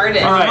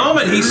 Big-hearted. All The right.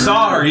 moment he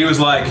saw her, he was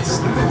like,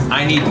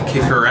 I need to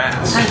kick her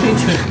ass.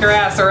 Kick her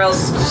ass, or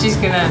else she's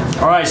gonna.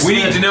 All right, We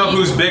need to know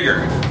who's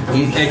bigger,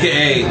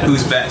 aka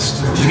who's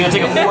best. She's gonna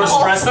take a 4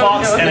 stress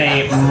box and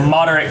a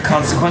moderate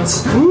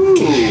consequence,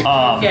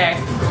 Okay.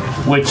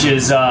 which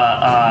is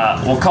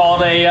we'll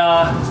call it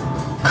a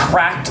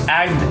cracked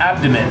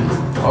abdomen.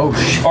 Oh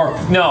shit. Or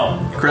no,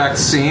 Cracked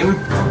seam.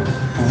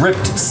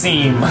 ripped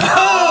seam.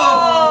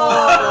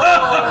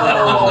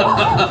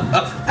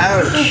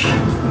 Ouch.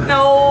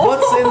 No.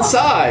 What's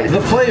inside?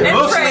 The player.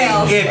 Entrails.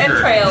 Mostly ichor.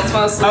 Entrails,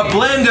 mostly. A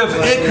blend of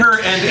ichor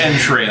and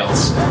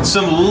entrails.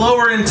 Some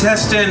lower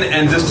intestine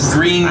and just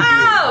green goo.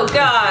 Oh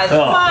God!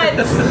 Oh.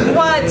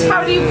 What?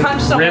 How do you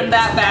punch someone Ripped.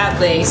 that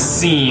badly?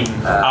 Seam.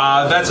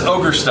 That's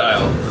ogre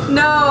style.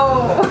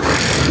 No,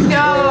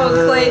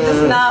 no. Clay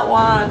does not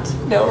want.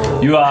 No.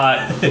 You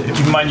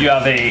keep in mind you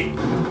have a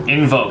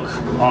invoke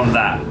on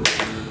that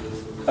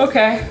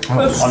Okay.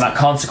 on that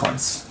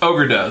consequence.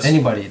 Ogre does.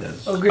 Anybody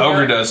does.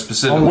 Ogre does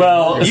specifically.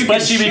 Well, You can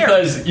especially share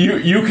because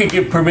you can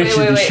give permission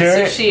Wait, to wait, share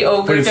so it, she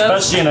ogre but does?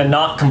 especially in a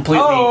not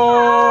completely.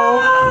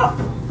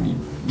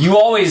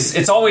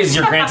 It's always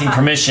you're granting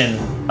permission.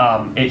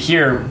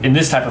 Here in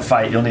this type of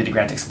fight, you'll need to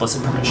grant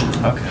explicit permission.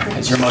 Okay.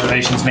 Because your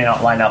motivations may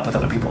not line up with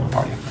other people in the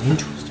party.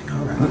 Interesting. All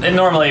right. And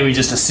normally we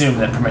just assume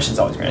that permission's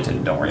always granted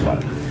and don't worry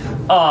about it.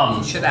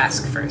 You should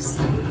ask first.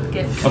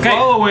 Get Okay.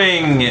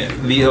 Following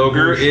the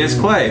ogre is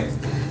Clay.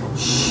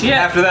 shit.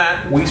 After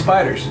that, we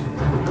spiders.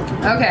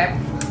 Okay.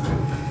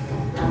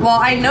 Well,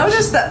 I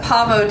noticed that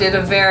Pavo did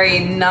a very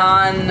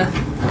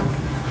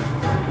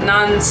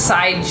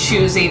non-side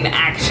choosing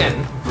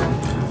action.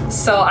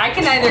 So I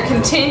can either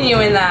continue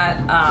in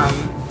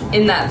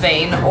that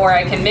vein, or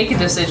I can make a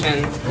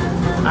decision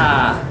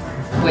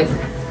with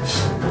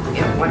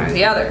one or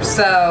the other.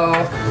 So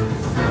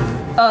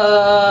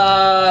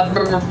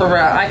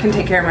I can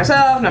take care of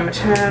myself. Number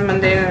 10,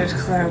 mundane, just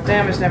clear up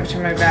damage. Never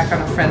turn my back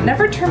on a friend.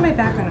 Never turn my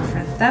back on a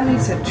friend. That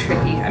makes it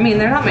tricky. I mean,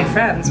 they're not my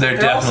friends. They're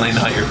but also-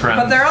 definitely not your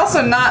friends. But they're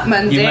also not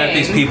mundane. You met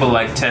these people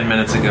like 10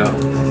 minutes ago.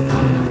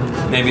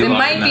 Maybe It longer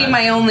might than be that.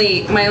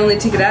 my only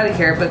ticket out of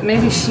here, but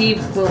maybe she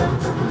will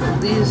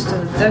lead us to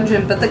the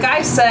dungeon. But the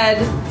guy said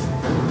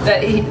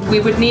that we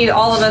would need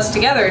all of us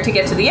together to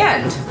get to the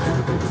end.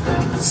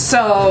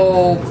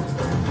 So,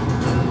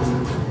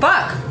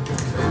 fuck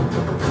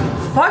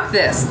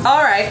this.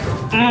 All right.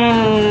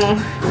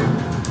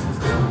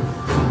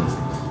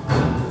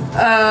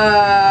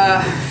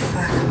 Fuck.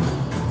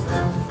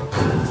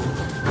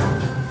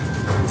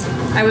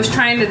 I was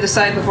trying to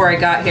decide before I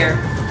got here.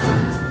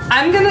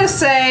 I'm gonna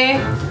say.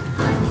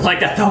 Like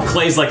that though,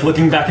 Clay's like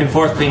looking back and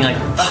forth, being like,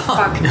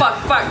 Fuck.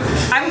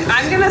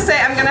 I'm gonna say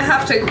I'm gonna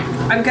have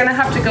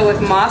to go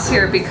with Moss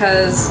here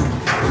because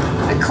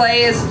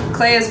Clay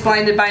is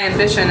blinded by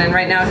ambition, and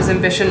right now his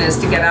ambition is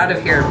to get out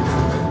of here,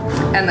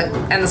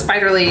 and the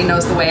Spider Lady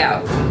knows the way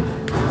out,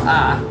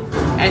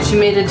 and she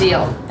made a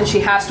deal, and she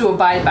has to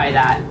abide by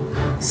that.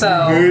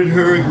 So made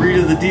her agree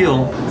to the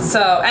deal.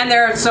 So and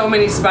there are so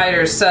many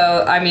spiders.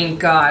 So I mean,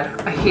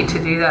 God, I hate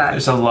to do that.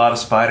 There's a lot of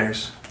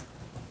spiders.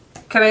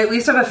 Can I at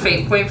least have a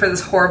fate point for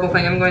this horrible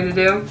thing I'm going to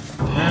do?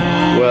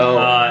 Well,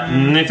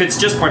 If it's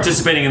just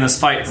participating in this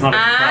fight, it's not a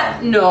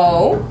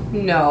compel.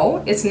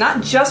 No, it's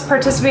not just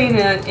participating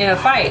in a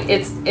fight.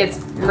 It's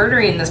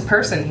murdering this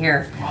person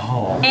here.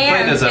 Oh.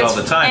 And does that all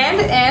the time.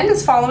 And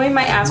it's following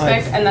my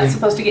aspect, and that's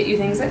supposed to get you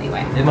things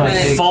anyway.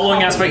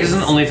 Following aspect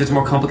isn't only if it's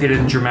more complicated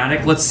and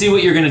dramatic. Let's see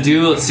what you're gonna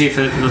do. Let's see if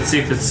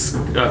it's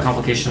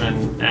complication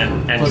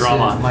and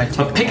drama.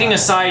 But picking a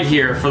side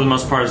here for the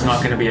most part is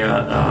not gonna be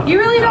a. You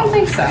really don't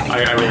think so?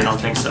 I really don't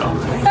think so.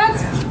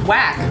 That's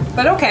whack.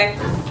 But okay.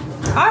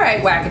 All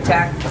right, whack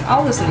attack.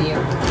 I'll listen to you.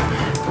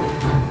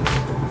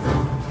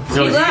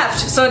 So He left,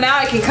 so now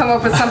I can come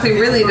up with something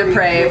really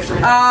depraved.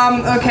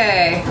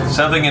 Okay.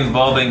 Something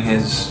involving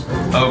his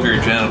ogre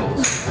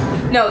genitals.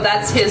 No,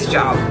 that's his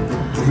job.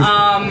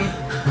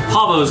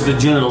 Pablo's the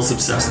genitals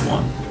obsessed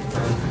one.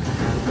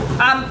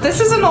 This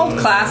is an old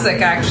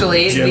classic,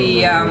 actually.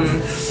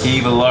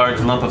 Heave a large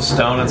lump of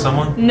stone at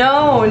someone.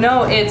 No,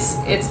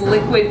 it's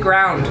liquid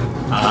ground,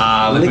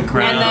 Liquid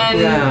ground.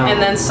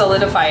 and then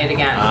solidify it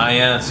again.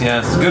 Yes.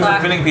 It's good for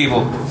pinning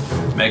people,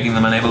 making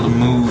them unable to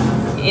move.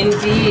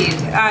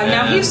 Indeed.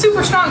 Now he's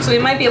super strong, so he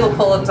might be able to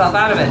pull himself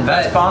out of it.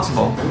 That's But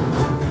possible.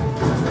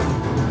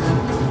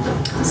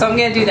 so I'm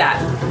gonna do that.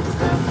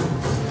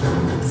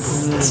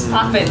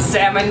 Stop it,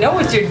 Sam. I know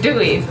what you're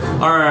doing.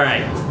 All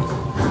right.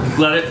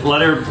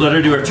 Let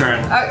her do her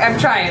turn. I'm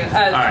trying.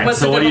 right, What's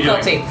so the what are you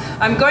difficulty?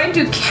 I'm going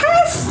to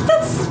cast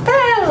the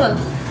spell.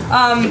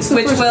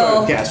 Which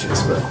will. casting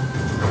spell.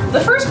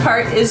 The first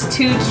part is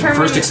to determine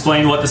First,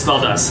 explain what the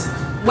spell does.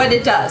 what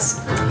it does,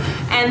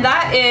 and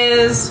that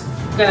is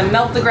going to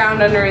melt the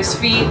ground under his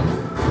feet,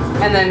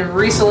 and then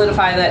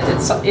re-solidify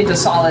that into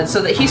solid,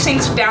 so that he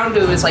sinks down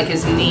to his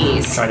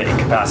knees. Try to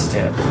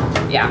incapacitate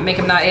it. Yeah, make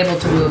him not able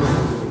to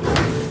move.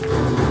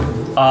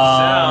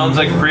 Sounds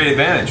like a great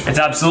advantage. It's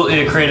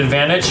absolutely a great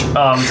advantage.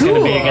 It's going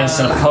to be against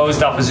an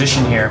opposed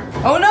opposition here.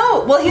 Oh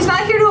no! Well, he's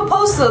not here to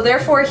oppose, though.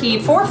 Therefore, he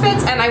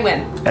forfeits, and I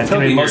win. And it's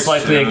going to be most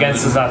likely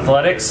against his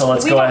athletics, so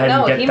let's We go don't ahead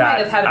know. and He get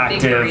might that have had a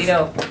big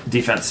burrito. active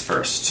defense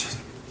first.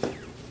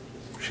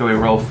 Shall we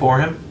roll for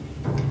him?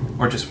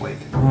 Or just wait?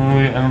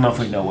 I don't know if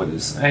we know what it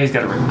is. He's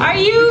got a ring. Are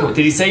you?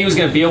 Did he say he was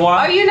going to be a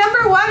while? Are you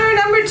number 1 or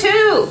number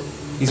 2?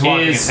 He's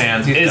washing his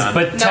hands. He's done. No,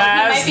 he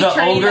Bataz might be the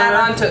turning that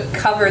on ogre? to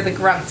cover the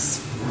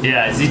grunts.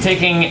 Yeah, is he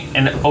taking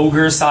an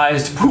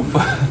ogre-sized poop?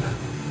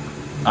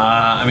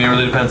 It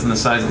really depends on the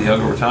size of the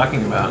ogre we're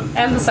talking about.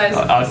 And the size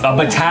of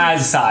A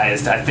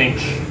Bataz-sized, I think.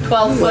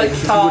 12 foot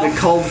He tall. would have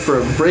called for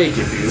a break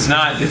if he was. It's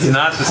not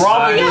the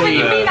Probably- Yeah, but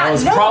you may size. not That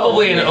was know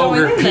probably when an you're going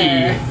ogre in pee.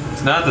 there.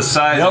 It's not the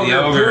size The of the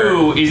ogre ogre.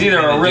 poo is either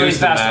and a the really deuce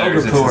that fast matters. ogre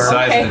It's the pooer.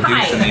 size Okay, of the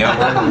deuce and the hi. ogre.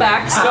 Welcome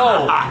back.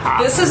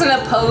 So, This is an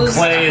opposed.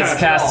 Clay is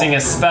casting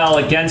a spell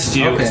against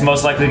you. Okay. It's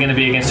most likely going to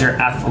be against your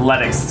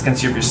athletics. It's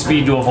against your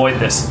speed to avoid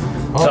this.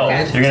 So,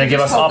 Okay. you're going to give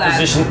just us hold that.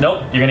 opposition.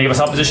 Nope, you're going to give us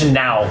opposition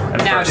now.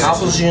 At Now, first.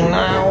 just- Opposition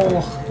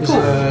now is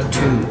a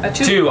 2. A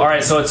 2. 2.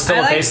 Alright, so it's still I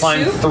a like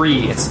baseline 2.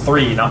 3. It's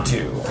 3, not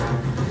 2.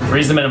 3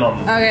 is the minimum.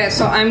 Okay,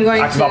 so I'm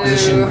going Active to.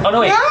 opposition. Oh no,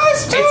 wait.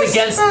 Yes, It's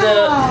against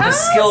the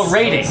skill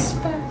rating.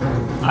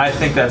 I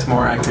think that's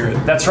more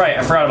accurate. That's right,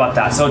 I forgot about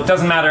that. So it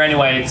doesn't matter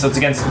anyway, so it's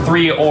against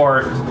 3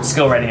 or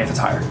skill rating if it's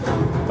higher.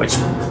 Which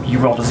you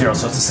rolled a 0,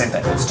 so it's the same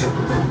thing. It's 2.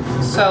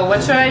 So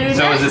what should I do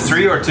So next? is it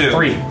 3 or 2?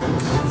 3.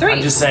 3.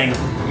 I'm just saying,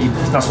 you're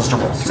not supposed to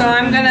roll. So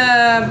I'm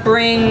gonna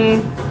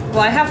bring.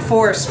 Well, I have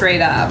 4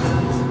 straight up.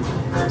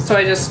 So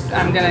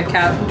I'm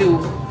gonna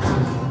do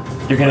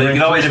You're going to You bring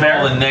can always 3 to bear.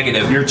 roll a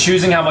negative. You're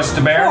choosing how much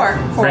to bear. 4.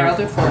 4. I'll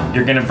do 4.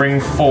 You're going to bring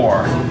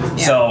 4.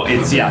 Yeah. So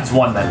it's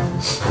 1 then.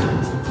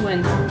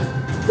 Win.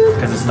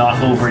 Because it's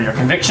not over your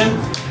conviction.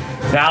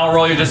 Now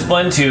roll your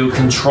discipline to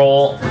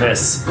control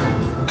this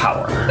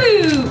power.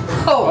 Ooh.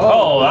 Oh.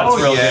 Oh,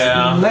 that's real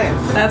yeah.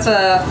 That's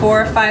a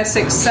 4, 5,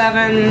 6,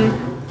 7.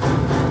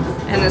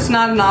 And it's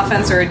not an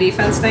offense or a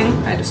defense thing.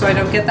 So I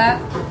don't get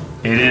that. good.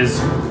 It is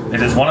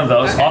It is one of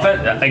those.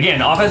 Okay.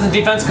 Again, offense and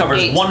defense covers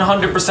 8.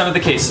 100% of the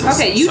cases.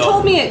 Okay, you So-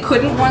 told me it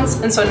couldn't once,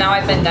 and so now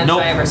I've been done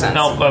Nope. shy ever since.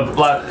 No,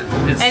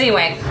 it's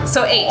Anyway,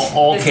 so 8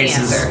 All is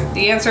cases. the answer.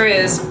 The answer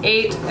is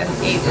 8, and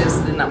 8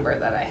 is the number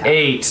that I have.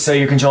 8. So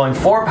you're controlling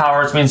 4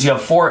 powers, means you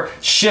have 4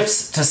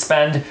 shifts to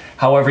spend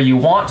however you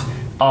want.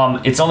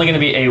 It's only going to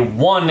be a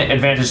 1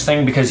 advantage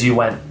thing because you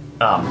went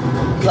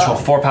control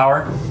 4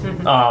 power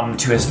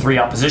to his 3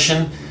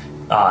 opposition.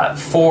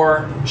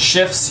 4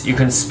 shifts, you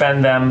can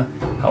spend them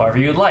however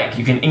you'd like.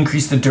 You can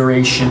increase the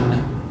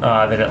duration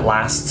that it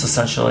lasts,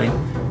 essentially.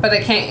 But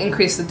I can't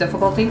increase the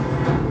difficulty.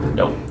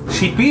 Nope.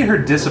 She beat her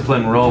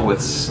discipline roll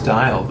with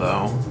style,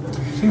 though.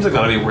 Seems like it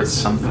ought to be worth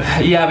something.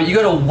 Yeah, but you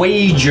got to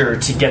wager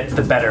to get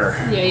the better.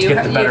 Yeah, to you get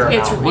ha- the better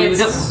it's- amount.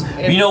 it's-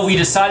 You know, we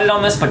decided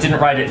on this, but didn't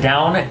write it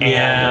down and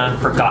Yeah.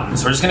 forgotten.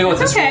 So we're just gonna go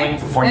with It's this okay. ruling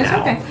for It's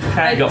now.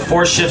 okay. You got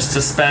 4 shifts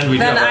to spend. We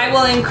do Then have I a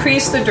will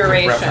increase the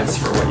duration. reference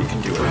for what you can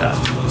do with that.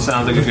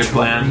 Sounds like a good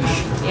plan.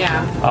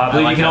 Yeah. I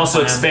believe like you can that also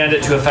plan. expand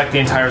it to affect the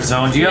entire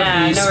zone. Do you Yeah,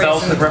 have the no spell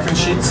reason. quick reference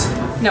sheets?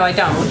 No, I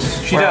don't.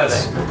 She Where are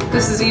does.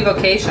 This is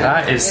evocation.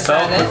 That is spell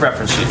that quick it?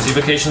 reference sheets.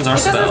 Evocations are It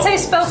spell. doesn't say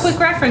spell quick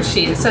reference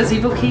sheet. It says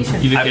evocation. I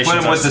Evocations put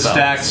him are with the spell.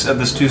 stacks of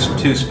the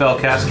two spell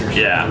casters.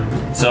 Yeah.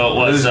 So it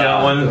was Who's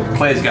got one?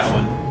 Clay's got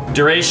one.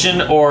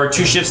 duration or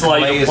 2 shifts allow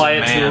you Clay to is apply a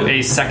it to man.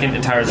 a second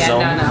entire Yeah,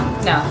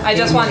 zone. no. I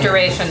just want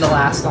duration to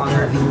last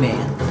longer. Man.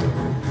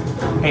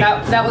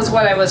 That was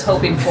what I was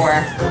hoping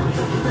for.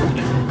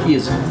 He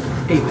is a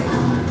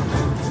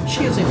man.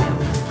 She is a man.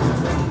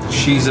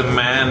 She's a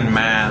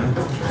man.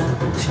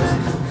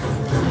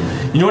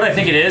 You know what I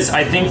think it is?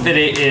 I think that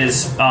it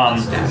is.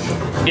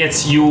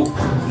 It's you.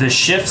 The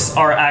shifts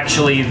are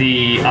actually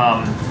the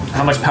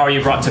how much power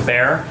you brought to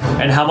bear,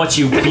 and how much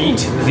you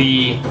beat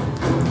the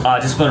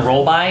discipline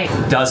roll by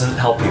doesn't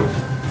help you.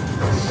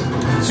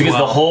 Because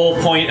the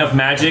whole point of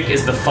magic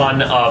is the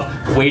fun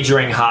of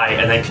wagering high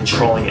and then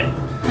controlling it,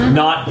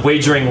 not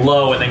wagering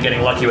low and then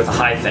getting lucky with a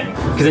high thing.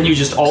 Because then you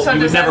just you would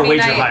does that never mean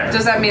wager higher.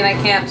 Does that mean I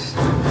can't?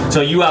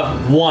 So you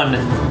have 1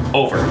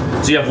 over.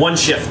 So you have 1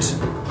 shift.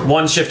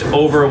 1 shift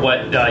over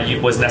what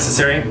was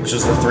necessary, which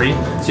was the 3.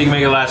 So you can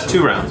make it last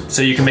 2 rounds.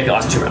 So you can make it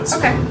last 2 rounds.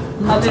 Okay,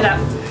 I'll do that.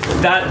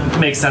 That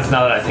makes sense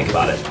now that I think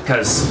about it,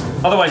 because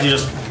otherwise you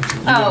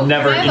Oh, would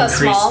never can I have a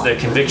increase small- the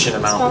conviction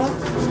amount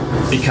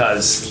Smaller?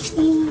 because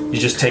you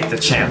just take the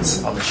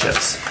chance on the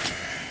shifts.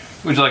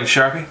 Would you like a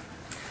Sharpie?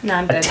 No,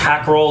 I'm good.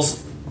 Attack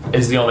rolls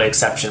is the only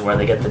exception where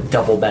they get the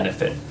double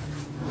benefit.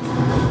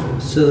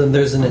 So then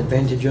there's an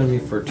advantage on me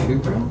for 2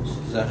 rounds?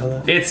 Is that how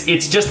that?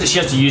 It's just that she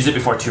has to use it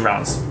before 2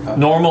 rounds.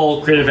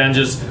 Normal creative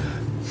advantages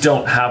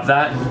don't have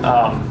that.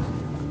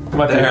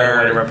 Might be a better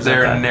way to represent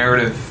They're that.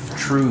 narrative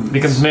truths.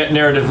 Becomes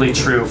narratively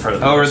true for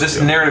the Or this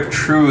narrative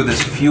truth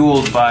is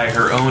fueled by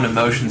her own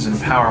emotions and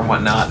power and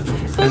whatnot.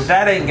 And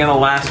that ain't gonna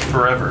last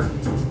forever.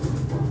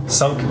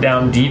 sunk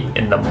down deep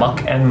in the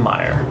muck and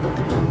mire.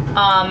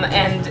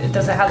 And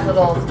does it have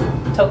little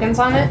tokens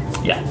on it?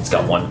 Yeah, it's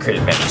got 1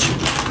 creative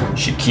advantage.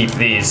 Should keep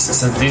these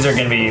since these are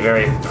going to be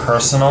very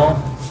personal.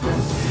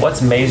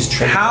 What's May's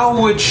trick?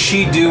 How would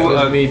she do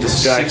a me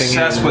distracting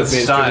success him with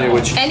with style?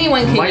 which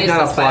Anyone can might use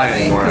not this, apply by the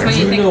way, anymore, 'cause when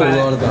you You think know a about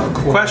lot it, about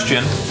Quinn.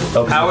 Question.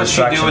 How would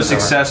she do a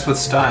success with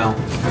style?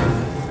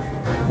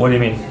 What do you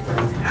mean?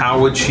 How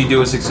would she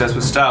do a success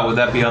with style? Would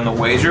that be on the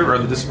wager or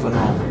the discipline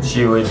roll?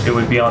 It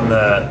would be on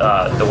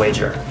the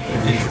wager.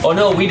 Oh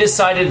no, we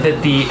decided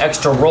that the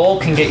extra roll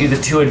can get you the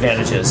 2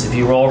 advantages if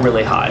you roll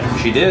really high.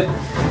 She did.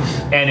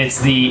 And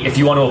it's if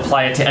you want to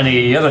apply it to any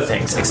of the other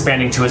things,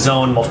 expanding to a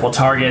zone, multiple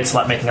targets,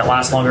 making it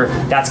last longer,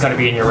 that's got to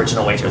be in your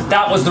original wager.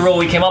 That was the rule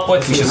we came up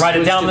with. We should write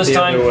it down this the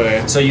time. other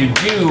way. So you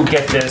do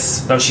get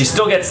this, though she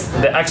still gets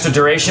the extra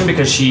duration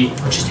because she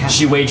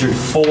wagered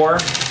 4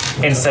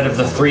 instead of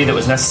the 3 that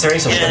was necessary,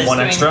 so she got 1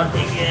 extra.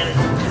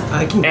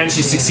 I can. And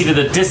she succeeded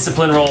the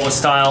discipline roll with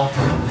style.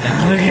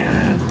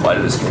 Why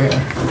did this go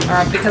here?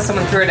 because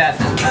someone threw it at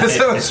me. Because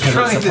I was It's because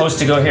trying it's to supposed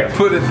to go here.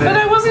 put it But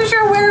there. I wasn't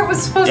sure where it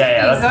was supposed to be.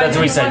 Yeah, so that's I what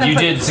we didn't said. wanna You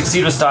put- did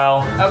succeed with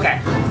style. Okay.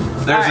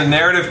 There's a Alright.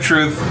 narrative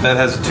truth that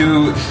has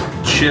 2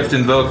 shift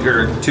invoke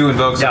or 2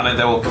 invokes on Yeah. it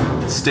that will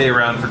stay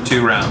around for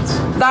 2 rounds.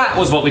 That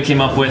was what we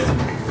came up with.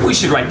 We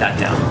should write that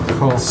down.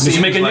 Cool. We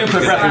should make a Seems new like a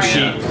quick good reference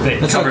idea. sheet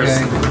that That's covers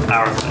okay.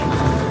 our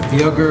thing.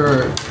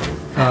 Yogurt,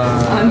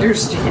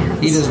 Understands.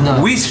 he does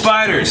not. We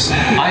spiders.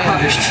 I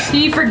understand.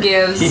 He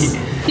forgives.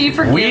 He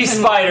forgives. We and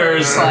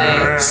spiders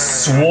Clay.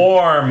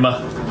 swarm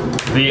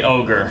the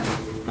ogre,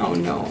 Oh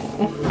no.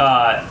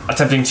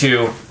 attempting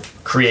to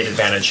create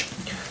advantage.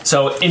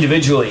 So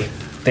individually,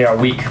 they are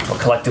weak, but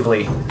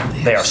collectively,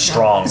 they are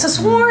strong. It's a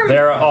swarm.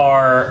 There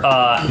are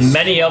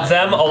many of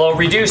them, although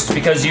reduced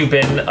because you've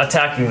been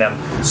attacking them.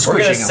 We're going to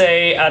Squishing them.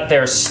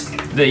 say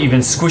that you've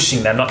been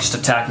squishing them, not just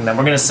attacking them.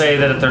 We're going to say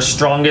that at their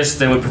strongest,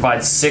 they would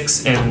provide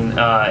 6 in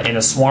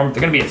a swarm.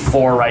 They're going to be at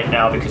 4 right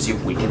now because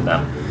you've weakened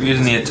them.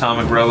 Using the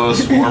atomic robo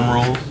swarm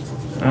rule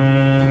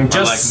Just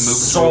like Mook's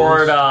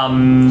sort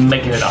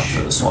making it up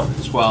for this one.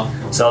 as well.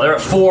 So they're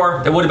at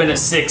 4. They would have been at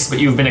 6, but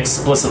you've been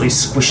explicitly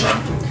squishing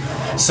them.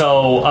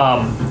 So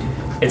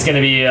it's going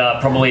to be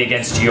probably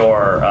against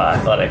your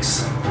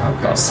athletics.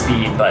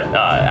 speed. But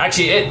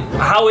actually,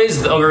 how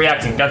is the ogre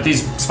reacting? Got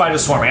these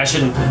spiders swarming. I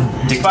shouldn't.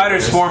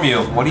 Spiders swarm you.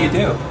 What do you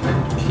do?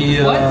 What do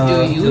you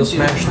he'll do?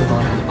 smash them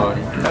on his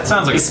body. That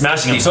sounds like He's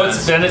smashing them. So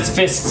it's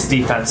fists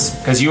defense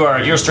because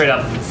you're straight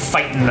up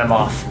fighting them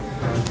off.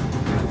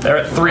 They're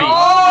at 3.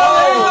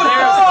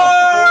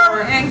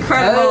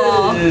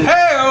 Incredible.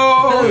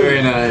 Hey-oh!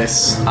 Very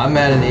nice. I'm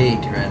at an 8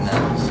 right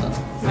now.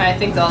 So. I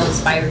think all the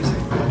spiders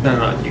are.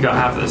 No. You got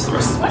half of this. The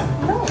rest is What?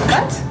 No,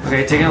 what?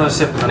 okay. Take another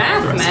sip.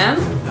 Math, man.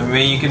 I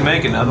mean, you can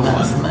make another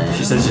one.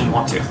 She said she didn't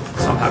want to,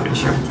 so I'm happy to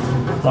share.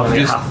 As long as you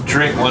Just half.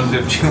 drink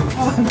 150.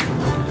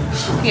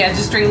 Yeah,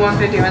 just drink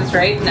 150 once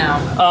right now.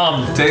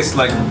 Tastes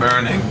like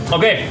burning.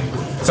 Okay.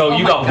 So Oh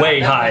you my got God, way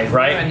that high, might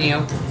right? ruin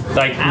you.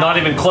 Like not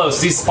even close.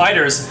 These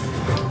spiders,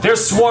 they're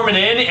swarming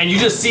in, and you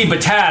just see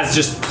Bataz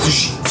just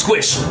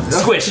squish.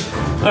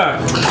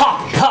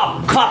 Pop,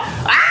 pop, pop.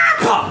 Ah,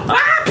 pop,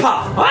 ah,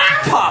 pop,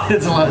 ah, pop.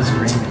 It's a lot of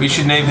screaming. We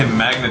should name him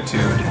Magnitude.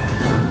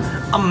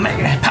 Pop,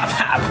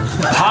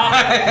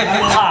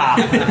 pop.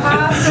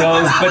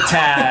 Goes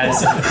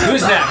Bataz.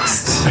 Who's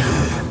next?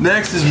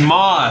 Next is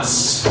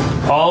Moss.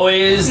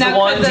 Always Now, the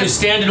one could the- to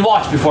stand and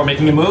watch before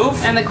making a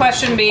move. And the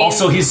question being,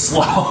 Also, he's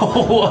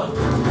slow.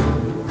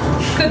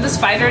 could the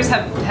spiders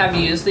have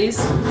used these?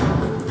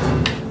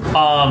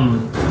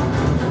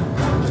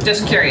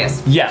 Just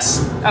curious.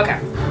 Yes, Okay.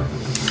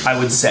 I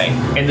would say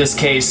in this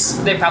case.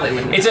 They probably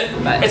wouldn't. It's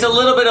a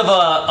little bit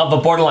of a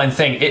borderline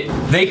thing.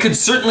 They could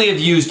certainly have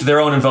used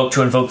their own invoke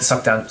to invoke the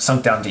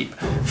sunk down deep.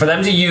 For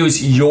them to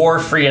use your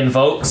free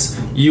invokes,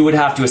 you would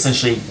have to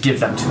essentially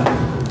give them to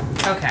them.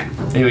 Okay.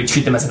 They would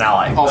treat them as an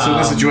ally. Also, in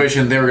this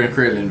situation, they were going to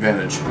create an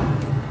advantage,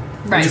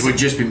 Right. which would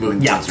just be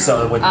moving. Yeah, closer.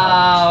 so it would.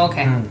 Oh,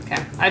 okay.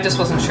 Okay. I just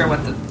wasn't sure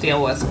what the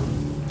deal was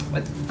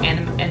with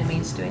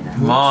enemies doing that.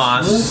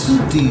 Moss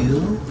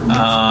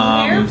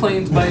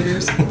Airplane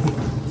spiders.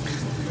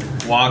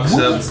 walks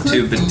up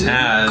to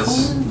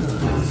Bataz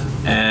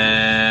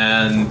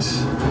and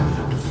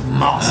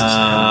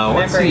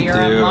what's Remember, he you're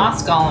do? a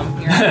moss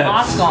golem. You're a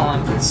moss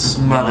golem.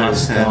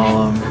 Smothers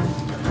him.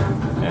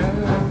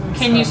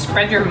 Can you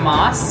spread your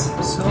moss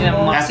in a At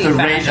mossy the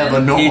rate fashion? of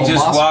a normal He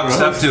just moss walks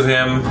growth. up to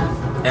him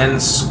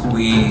and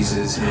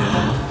squeezes him.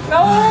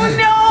 Oh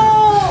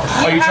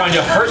no! Are you trying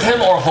to hurt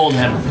him or hold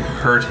him?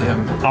 Hurt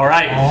him. All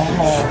right.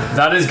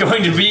 That is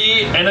going to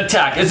be an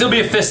attack. It'll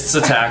be a fists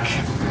attack.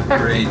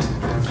 Great.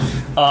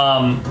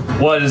 How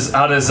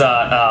does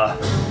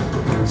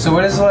So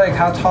what is like?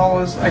 How tall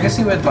is? I guess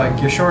he would like.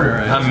 You're shorter,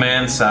 right? I'm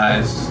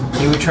man-sized.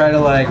 He would try to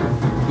like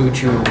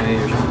boot you away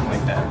or something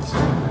like that. So,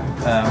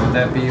 would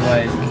that be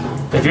like?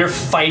 if you're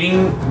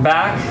fighting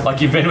back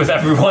like you've been with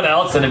everyone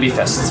else, then it'd be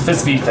fists.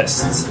 Fists be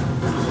fists.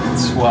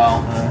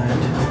 Swell.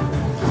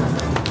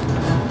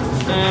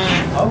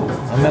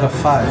 Oh, I'm at a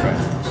 5 right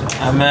now. So.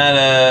 I'm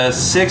at a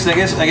 6. I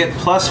guess I get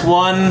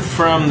 +1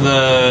 from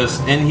the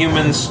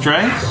inhuman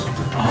strength.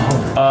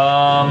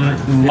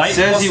 Might It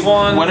says plus you,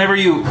 one. whenever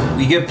you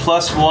get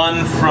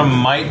 +1 from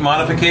might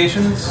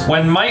modifications.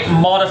 When might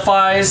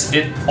modifies,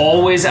 it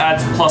always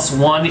adds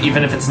 +1,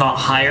 even if it's not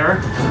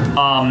higher.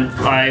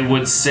 I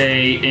would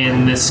say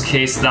in this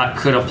case that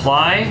could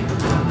apply,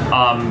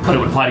 but it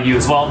would apply to you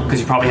as well because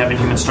you probably have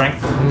inhuman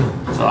strength.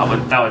 So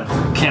that would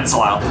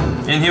cancel out.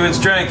 Inhuman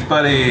strength,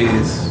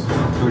 buddies.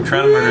 We're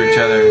trying to murder each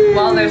other.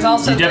 Well, there's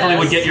also You definitely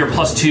would this. get your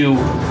 +2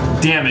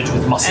 damage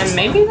with muscles. And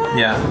maybe that?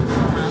 Yeah.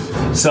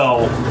 So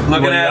Looking what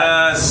do you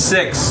got? at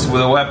 6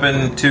 with a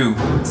weapon 2.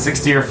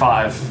 60 or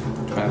 5.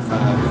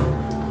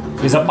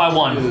 He's up by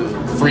 1.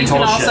 3 You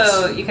total can shifts.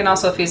 also you can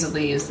also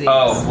feasibly use these.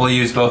 Oh, we'll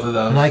use both of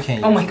those. I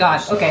can't. Oh my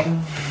god. Okay.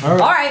 All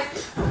right.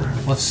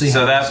 Let's see.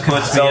 So that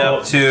puts me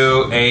up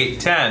to 8,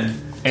 10.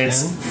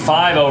 It's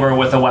 5 over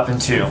with a weapon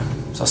 2.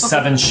 So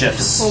 7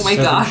 shifts. Oh my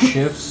 7 god.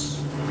 shifts.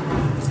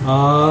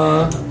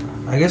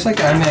 I guess I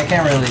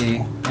can't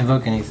really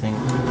invoke anything.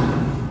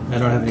 I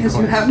don't have any Because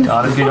you points. have no.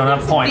 Not if you don't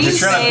have points. These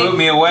You're trying to boot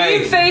me away.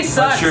 Deep face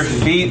But sucks. your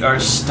feet are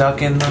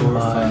stuck in the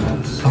mud.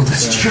 Oh,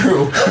 that's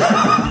true.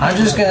 I'm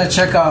just gonna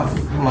check off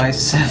my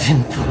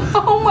 7.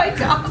 Oh my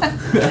god.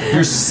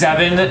 Your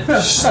 7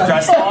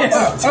 stress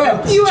logs.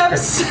 You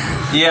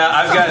have. Yeah,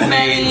 I've got an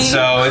Many. 8,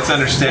 so it's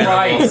understandable.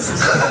 Christ.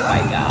 Oh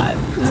my god.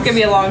 This is gonna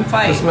be a long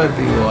fight. This might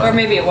be one. Or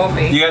maybe it won't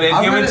be. You got I'm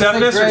inhuman gonna say,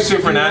 toughness Greg, or if you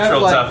supernatural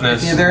have, like,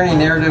 toughness? Is there any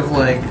narrative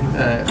like?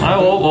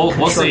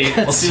 We'll see.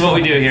 We'll see what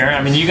we do here.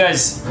 I mean, you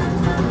guys.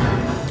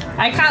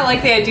 I kind of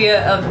like the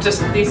idea of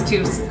just these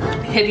two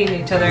hitting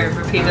each other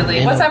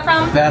repeatedly. What's that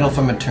from? Battle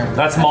from Eternity.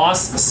 That's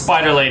Moss,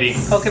 Spider Lady.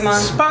 Pokemon.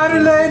 Spider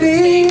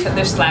lady!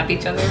 They slap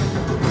each other. At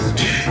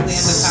the end of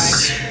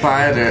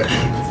Spider.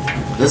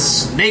 The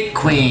Snake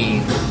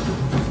Queen.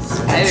 time.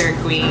 Spider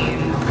Queen,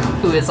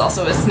 who is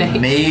also a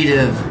snake. Made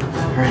of.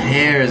 Her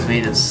hair is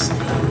made of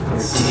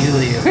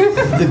Delia.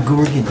 The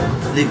Gorgon.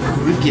 The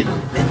Gorgon.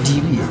 And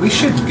Delia. We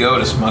should go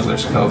to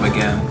Smuggler's Cove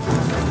again.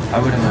 I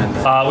wouldn't mind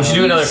that. We should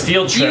do another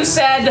field trip. You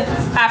said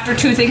after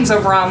 2 things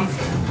of rum.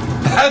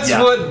 That's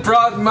Yeah. what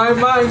brought my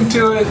mind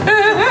to it.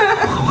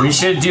 We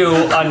should do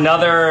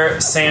another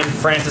San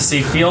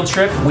Fantasy field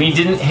trip. We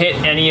didn't hit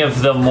any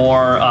of the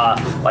more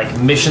like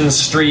Mission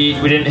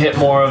Street. We didn't hit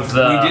more of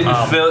the. We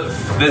didn't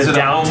visit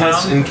a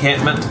homeless downtown?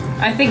 encampment.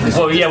 I think we should.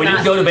 Well, yeah, we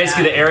didn't go to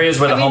basically the areas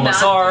where the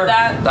homeless are.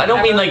 I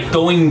don't mean like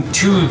going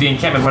to the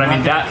encampment, but I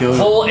mean that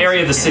whole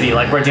area of the city,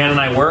 like where Dan and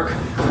I work.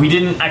 We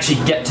didn't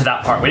actually get to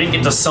that part. We didn't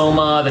get to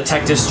Soma, the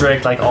Tech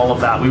District, like all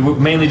of that. We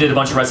mainly did a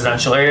bunch of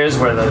residential areas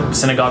where the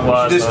synagogue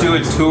was. Just do a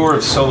tour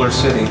of Solar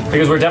City.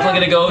 Because we're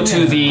definitely going to go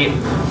to the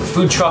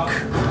food truck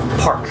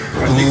park.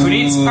 Food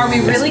eats. Are we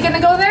really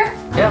gonna go there?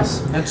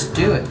 Yes. Let's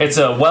do it. It's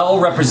a well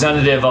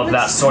representative of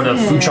that sort of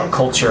food truck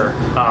culture.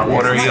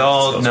 What are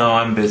y'all? No,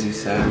 I'm busy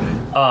Saturday.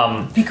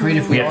 Be great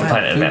if We we have all to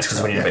plan it in food advance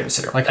because we need a truck.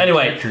 babysitter. Like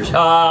Anyway, characters.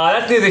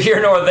 that's neither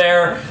here nor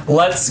there.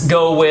 Let's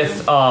go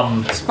with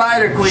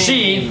Spider Queen.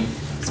 she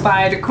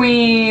Spider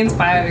Queen,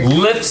 Spider.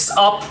 lifts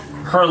up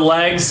her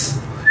legs,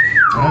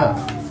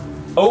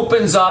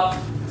 opens up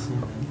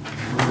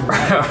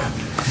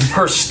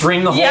her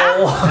string Yeah.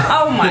 hole.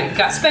 Oh my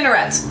god,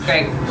 spinnerets.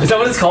 Great. Is that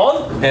what it's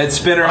called? Head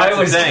spinner. I That's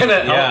was the thing.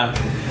 gonna- Yeah.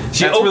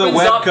 She That's where the opens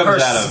web up comes her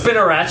out of.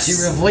 spinnerets. She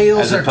reveals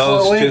As her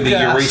opposed to the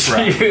cloaca.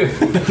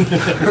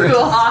 urethra.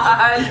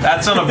 God.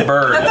 That's on a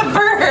bird. That's a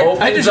bird.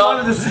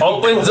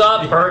 Opens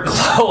up her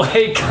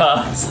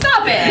cloaca.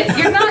 Stop it.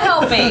 You're not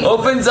helping.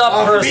 Opens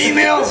up her.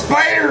 Female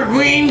Spider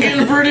Queen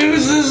can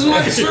produce as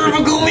much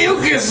cervical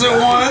mucus at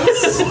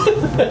once.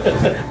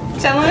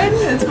 Gentlemen,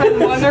 it's been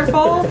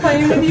wonderful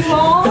playing with you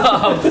all.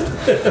 Enough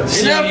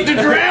to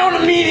drown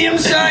a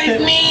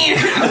medium-sized man.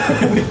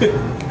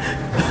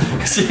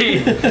 She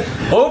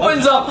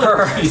opens up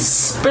her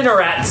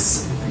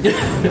spinnerets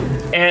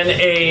and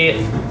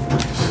a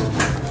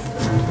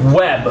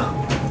web,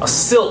 a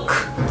silk,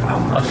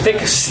 a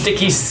thick,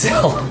 sticky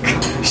silk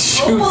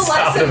shoots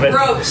out of it.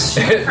 ropes.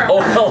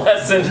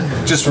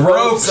 Opalescent Just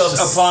ropes ropes of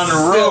upon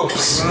silk.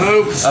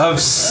 ropes of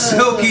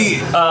silky,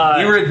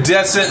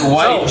 iridescent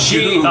white So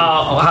she, goo.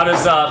 how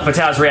does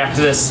Bataz react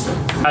to this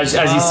as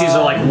he sees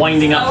her like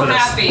winding up So for this?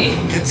 happy.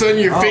 It's on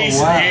your face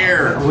wow. and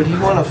hair. Would he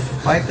want to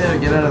fight that or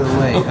get out of the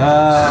way?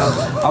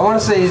 I want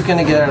to say he's going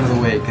to get out of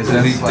the way because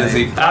Does that's he? like, Does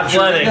he?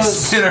 Athletics.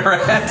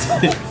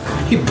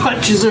 Spinneret. he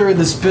punches her in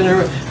the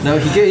spinner. No,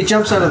 he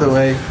jumps out of the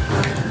way.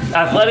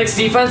 Athletics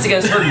defense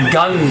against her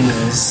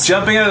guns.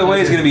 Jumping out of the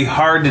way is going to be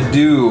hard to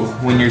do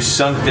when you're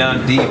sunk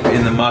down deep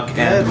in the muck and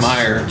That's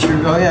mire.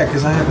 True. Oh yeah,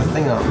 because I have a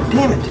thing on.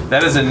 Damn it!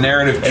 That is a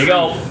narrative. There you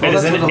go. It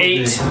is that's an what I'll 8.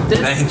 do. This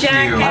Thank you.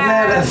 I'm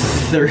at a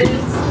jackass.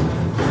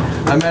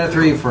 3. I'm at a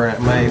 3 for it.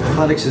 My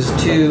athletics is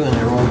 2, and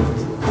I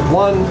rolled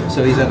 1,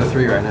 so he's at a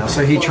 3 right now.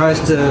 So he tries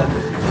to.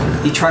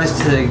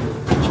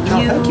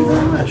 Oh, thank you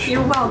very much.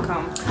 You're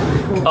welcome.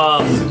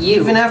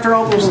 Even after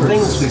all those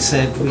things we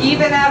said,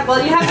 Even at,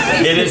 well, you have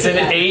to. It is an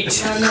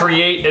 8.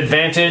 Create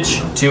advantage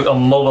to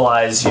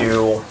immobilize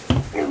you.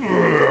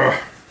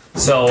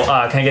 So,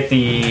 can I get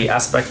the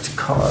aspect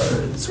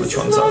cards? Which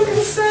ones are they?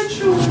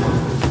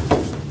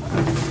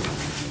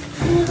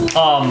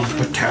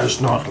 but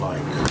Taz not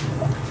like.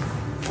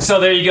 So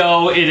there you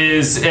go. It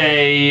is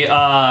a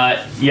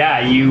yeah.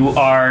 You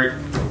are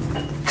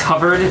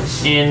covered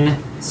in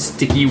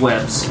sticky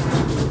webs.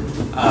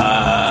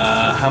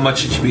 How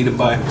much did she beat it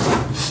by?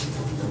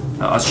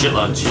 A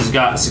shitload. She's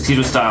got succeed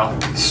with style.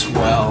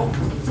 Swell.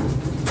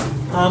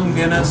 I'm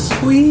gonna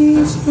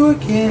squeeze you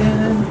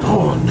again.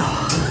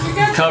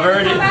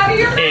 Covered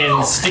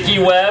in sticky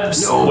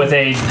webs with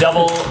a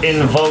double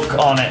invoke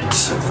on it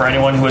for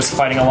anyone who is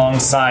fighting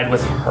alongside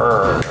with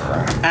her.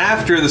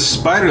 After the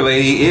spider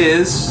lady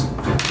is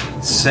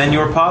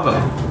Senor Pavo.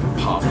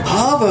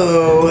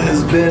 Pavo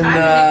has been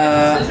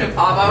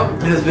Pavo.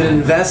 has been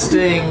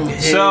investing.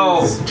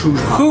 So,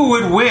 who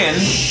would win?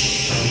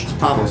 It's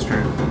Pavo's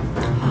turn.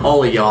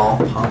 All of y'all.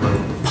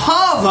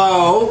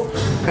 Pavo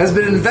has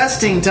been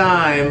investing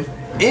time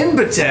in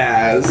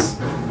Bataz.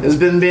 Has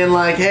been being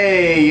like,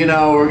 hey,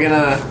 we're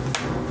gonna,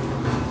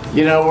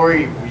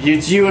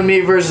 it's you and me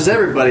versus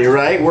everybody,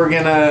 right? You're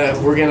gonna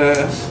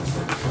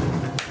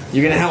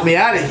help me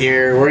out of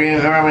here.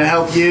 I'm gonna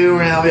help you. We're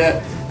gonna help you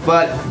out.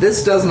 But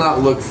this does not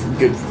look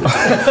good for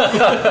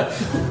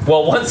Bataz.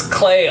 Well, once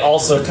Clay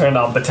also turned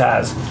on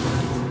Bataz.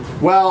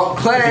 Well,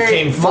 Clay,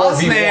 became 4v1.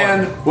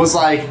 Mossman was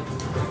like,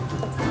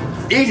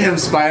 eat him,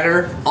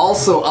 Spider.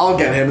 Also, I'll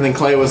get him. And then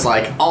Clay was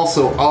like,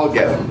 also, I'll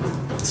get him.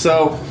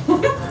 So,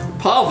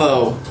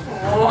 Pavo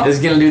is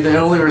going to do the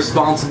only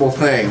responsible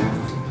thing.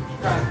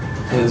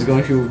 And is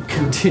going to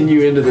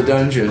continue into the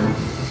dungeon.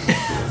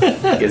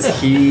 Because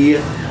he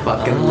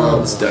fucking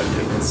loves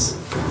dungeons.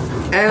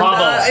 And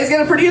Pavo. he's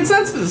got a pretty good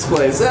sense for this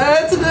place.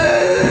 It's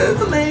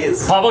a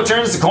maze. Pablo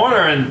turns the corner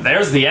and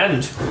there's the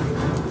end.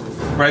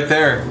 Right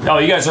there. Oh,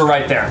 you guys are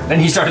right there. Then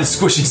he started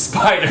squishing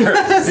spiders.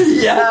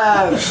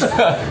 Yes!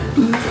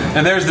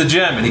 And there's the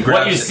gem, and he grabs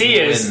What you it see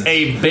and is wins.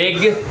 a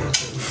big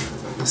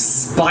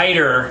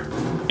spider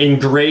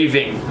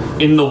engraving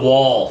in the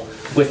wall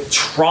with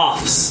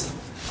troughs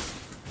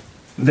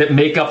that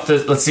make up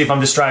the. Let's see if I'm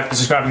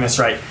describing this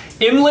right.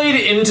 Inlaid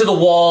into the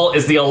wall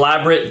is the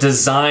elaborate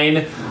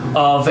design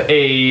of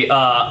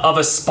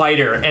a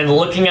spider, and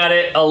looking at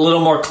it a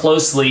little more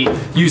closely,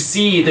 you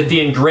see that the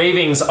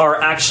engravings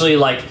are actually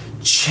like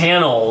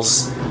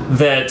channels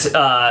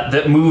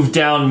that move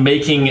down,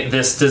 making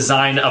this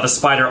design of a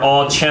spider,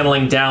 all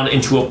channeling down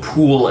into a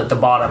pool at the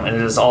bottom, and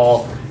it is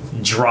all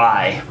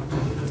dry.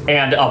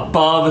 And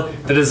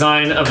above the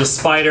design of the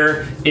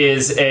spider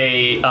is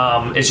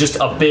is just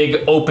a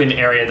big open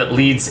area that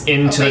leads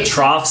into the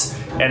troughs,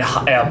 and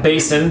a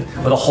basin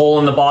with a hole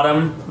in the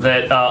bottom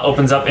that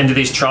opens up into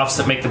these troughs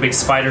that make the big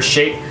spider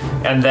shape.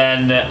 And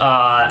then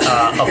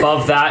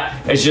above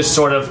that is just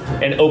sort of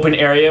an open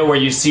area where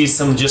you see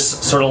some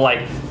just sort of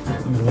like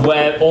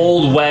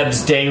old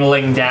webs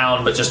dangling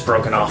down, but just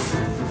broken off.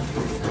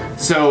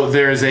 So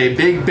there's a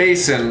big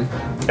basin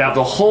with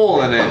a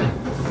hole in it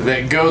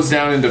that goes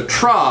down into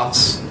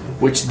troughs,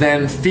 which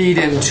then feed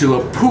into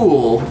a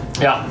pool.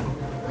 Yeah.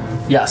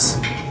 Yes.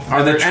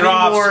 Are there any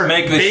troughs more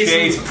make the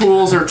basins, shape?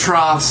 pools, or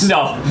troughs?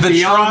 No.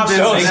 The troughs this?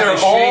 make Those the are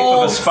shape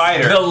all of a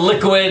spider. the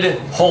liquid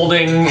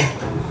holding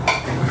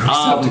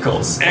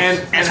receptacles. And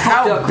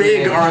how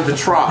big are the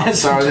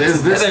troughs?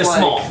 Is this They're like,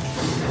 small.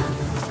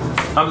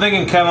 I'm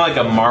thinking kind of like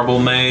a marble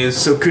maze.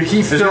 So could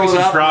he There's fill gonna be it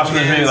some up? troughs, and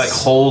with there's maybe like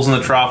his- holes in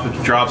the trough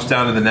which drops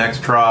down to the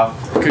next trough.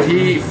 Could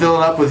he fill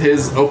it up with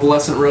his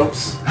opalescent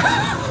ropes?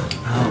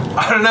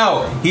 I don't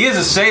know. He is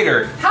a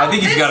satyr. How I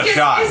think he's got a viscous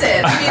shot. Is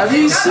it? I mean, Have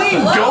you it's got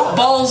seen blood. goat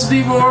balls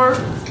before?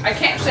 I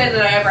can't say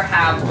that I ever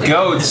have. Like,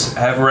 Goats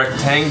have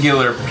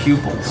rectangular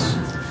pupils.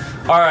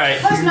 All right.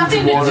 has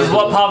nothing to do This is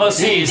what Pavo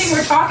anything sees.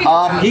 we're talking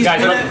about. He's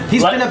Guys,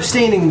 been, let- been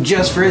abstaining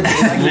just for it.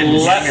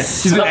 Let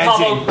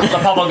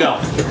Pavo go.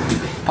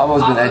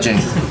 Pavo's been edging.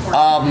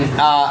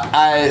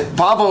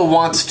 Pavo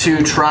wants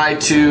to try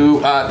to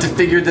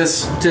figure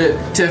this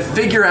to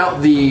figure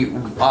out the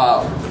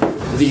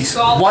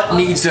what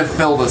needs to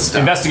fill this stuff.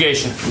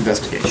 Investigation.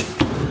 Investigation.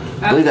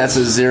 I believe that's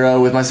a 0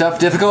 with my stuff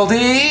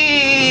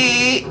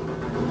difficulty.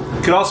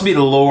 Could also be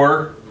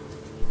lore,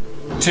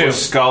 2.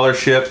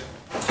 scholarship.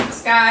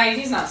 This guy,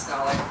 he's not a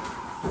scholar.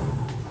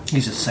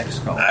 He's a sex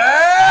scholar. He's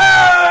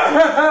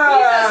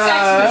a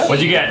sex machine.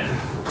 What'd you get?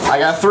 I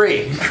got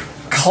 3.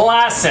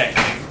 Classic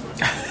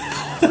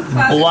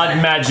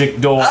blood magic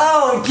door.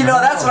 Oh, you know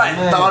that's what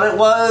I thought it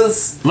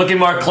was. Looking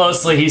more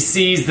closely, he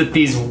sees that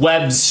these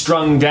webs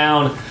strung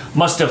down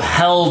must have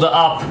held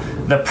up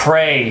the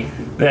prey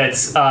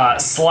that's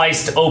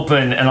sliced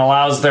open and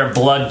allows their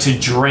blood to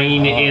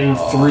drain in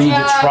through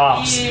the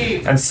troughs,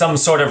 and some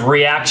sort of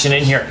reaction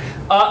in here.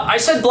 I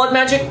said blood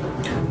magic.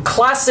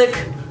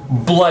 Classic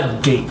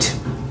blood gate.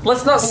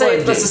 Let's not say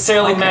it's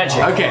necessarily magic.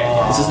 Okay,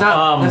 this is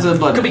not. This is a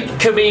blood.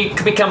 Could be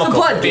chemical. It's a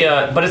blood Could be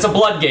but it's a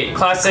blood gate.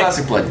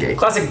 Classic blood gate.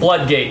 Classic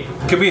blood gate.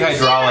 Could be All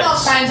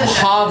hydraulics. kinds of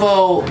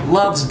Pavo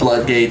loves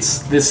blood gates.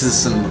 This is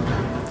some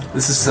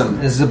This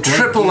is the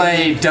blood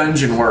AAA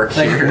dungeon work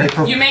here.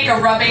 You make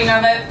a rubbing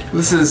of it.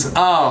 This is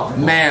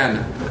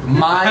man.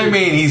 I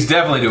mean, he's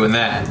definitely doing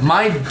that.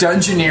 My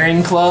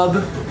dungeoneering club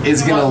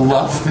is gonna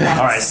love this.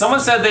 All right. Someone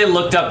said they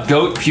looked up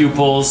goat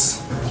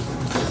pupils,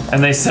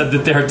 and they said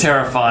that they're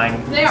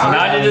terrifying. They So are. now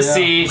I need to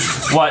see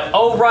what.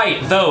 Oh,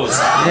 right, those.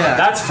 Yeah.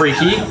 That's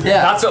freaky.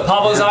 Yeah. That's what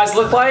Pavo's eyes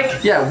look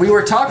like. Yeah, we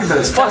were talking about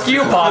this. Fuck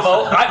you,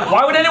 Pavo.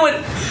 Why would anyone?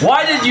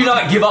 Why did you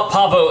not give up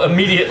Pavo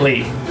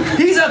immediately?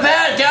 He's a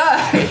bad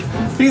guy.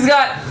 He's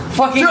got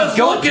fucking Just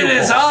goat look at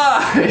his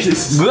pupils.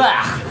 eyes.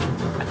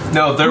 Blah.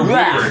 No, they're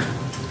Blah. weird.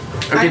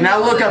 Okay, now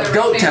look up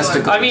goat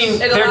testicles. I mean, It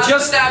they're allows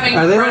just us to have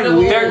Are they like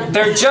incredible- weird?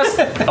 they're just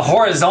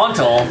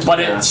horizontal,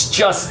 but it's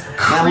just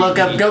Now look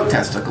up creepy. goat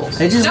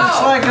testicles. It just No.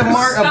 looks like a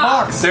Stop.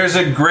 box. There's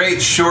a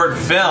great short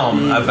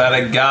film about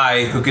a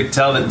guy who could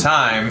tell the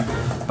time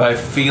by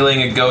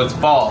feeling a goat's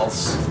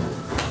balls.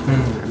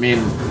 I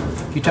mean,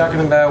 You talking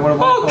about what a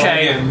wonderful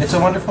Okay. life? It's a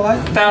wonderful life.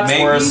 That's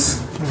Maybe.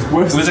 worse. It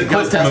was a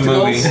goat clip from a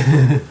movie.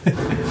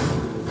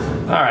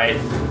 All right.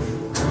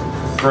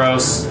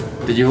 Gross.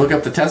 did you look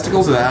up the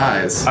testicles or the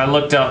eyes? I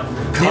looked up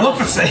They look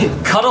the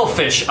same.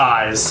 cuttlefish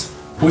eyes,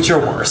 which are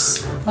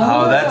worse.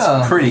 Oh,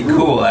 that's pretty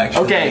cool,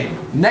 actually. Okay,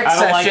 next I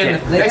don't like session.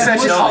 it. Next They have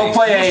session, I'll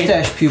play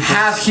mustache a pupils.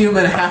 half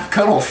human, half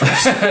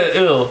cuttlefish.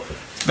 Ew.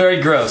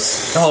 Very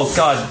gross. Oh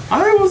god.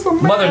 I was a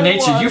man Mother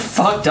Nature, once. you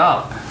fucked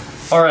up.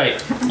 All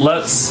right,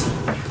 let's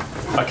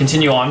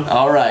continue on.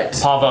 All right.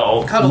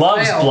 Pavo Cuddle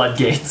loves fail. blood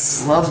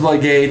gates. Loves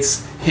Blood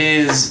Gates.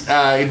 His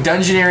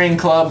dungeoneering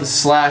club /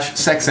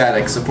 sex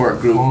addict support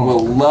group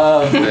will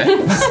love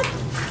this.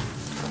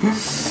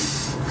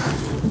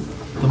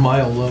 The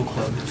Mile Low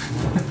Club.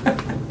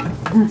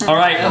 All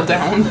right,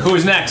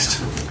 who's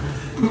next?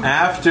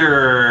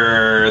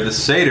 After the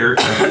satyr,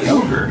 the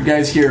ogre. You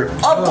guys hear a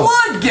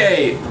blood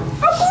gate.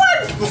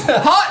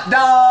 Hot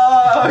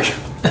dog.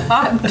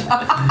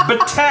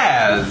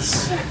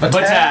 Bataz.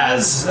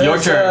 Bataz, your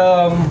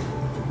turn.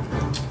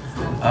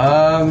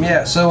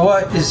 Yeah. So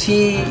what is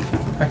he?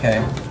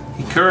 Okay.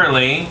 He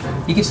currently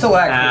He can still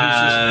act,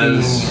 but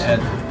he's As- just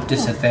being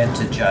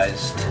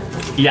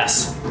disadvantaged.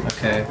 Yes.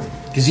 Okay.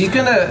 Because he's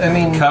gonna. I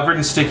mean, covered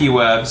in sticky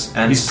webs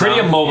and He's pretty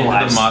sunk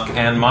immobilized. into the muck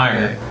and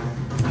mire.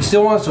 he's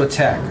still wants to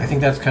attack. I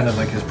think that's kind of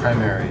like his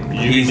primary.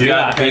 He's do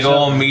got that. big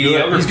old meaty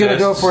ogre He's gonna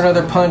go fists. for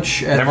another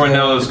punch. At Everyone the-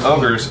 knows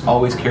ogres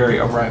always carry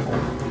a rifle.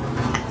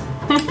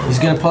 He's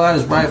gonna pull out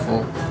his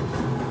rifle,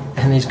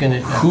 and he's gonna.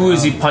 Who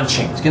is he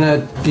punching?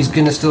 He's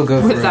gonna still go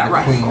With for that the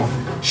rifle.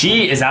 queen.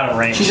 She is out of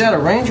range. She's out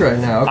of range right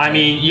now. Okay. I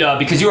mean, yeah,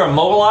 because you were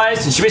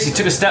immobilized, and she basically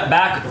took a step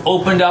back,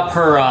 opened up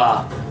her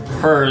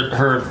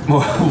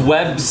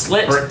web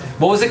slit.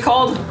 What was it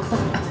called?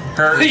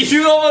 Her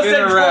You almost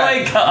said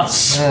spinneret. cloaca.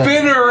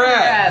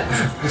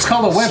 Spinneret. it's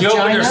called a web She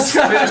opened her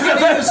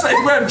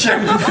gina. Web check.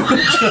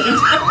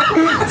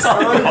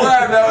 I'm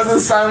glad that was a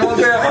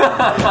simultaneous.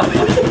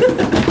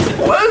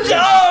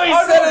 Oh, he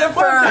said it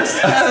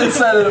first. I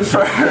said it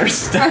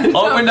first.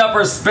 Opened up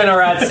her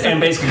spinnerets,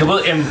 and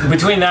basically, in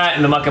between that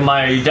and the muck and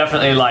mire, you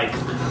definitely like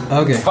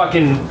Okay.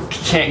 fucking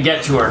can't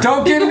get to her.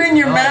 Don't get it in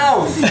your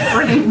mouth.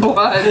 Bring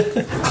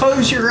blood.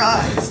 Close your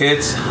eyes.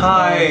 It's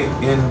high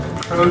in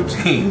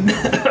protein.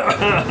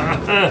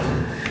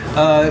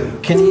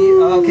 Can he?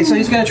 Okay, so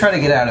he's gonna try to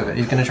get out of it.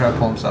 He's gonna try to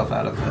pull himself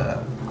out of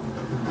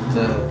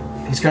the.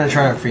 He's gonna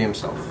try and free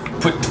himself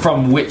Put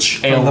from which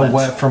from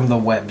ailment? from the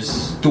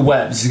webs. The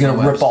webs. He's gonna The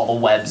webs. rip all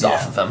the webs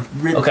off of them.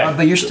 Okay.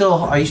 But you're still.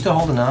 Are you still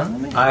holding on to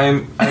me? I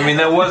mean,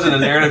 that wasn't a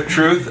narrative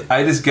truth.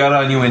 I just got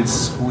on you and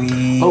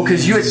squeezed. Oh,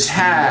 because you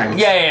attacked.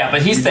 Yeah,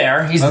 but he's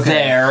there. He's Okay.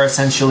 there,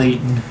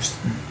 essentially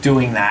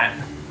doing that.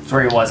 That's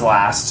where he was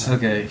last.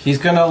 Okay, he's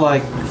gonna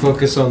like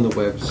focus on the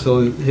webs,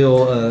 so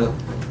he'll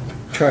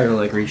try to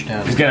like reach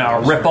down. He's gonna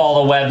rip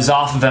all the webs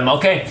off of him.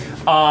 Okay.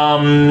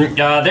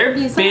 They're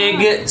He's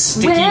big, a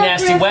sticky, web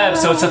nasty ripper.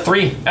 webs, so it's a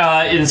 3.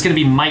 And it's gonna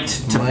be might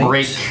to Might.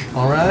 break.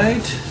 All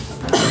right,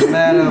 I'm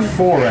at a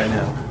 4 right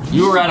now.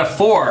 You were at a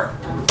 4.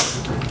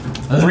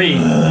 3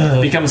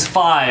 becomes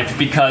 5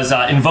 because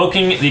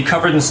invoking the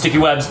covered in sticky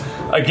webs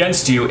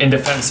against you in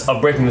defense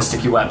of breaking the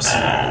sticky webs.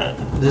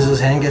 Does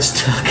his hand get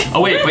stuck? Oh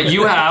wait, but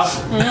you have,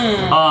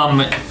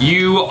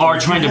 you are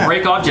trying to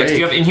break objects. Do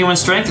you have inhuman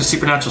strength or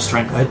supernatural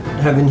strength? I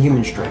have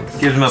inhuman strength.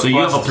 Gives him a So you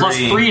have a plus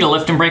 3 to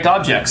lift and break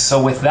objects.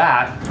 So with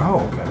that,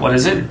 Oh, okay. what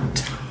is it?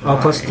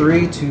 Plus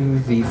 3 to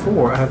the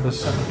 4. I have a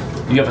 7.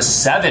 You have a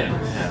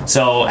 7.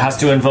 So it has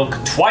to invoke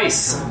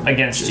twice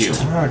against you.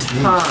 Oh,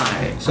 geez.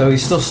 Hi. So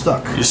he's still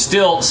stuck. You're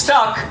still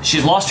stuck.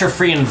 She's lost her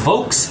free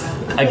invokes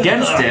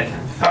against it.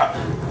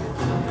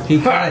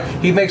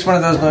 He makes one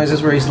of those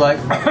noises where he's like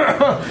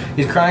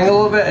he's crying a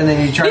little bit, and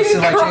then he tries to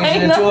like change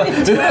it into a.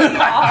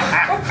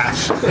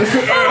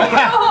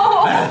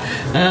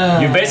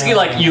 You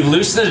basically you've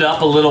loosened it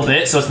up a little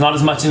bit, so it's not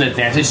as much an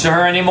advantage to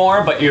her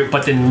anymore. But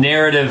the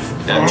narrative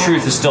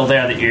truth is still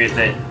there that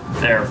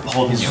they're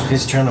holding you.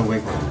 He's trying to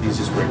wiggle. He's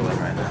just wiggling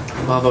right now.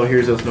 Although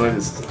here's those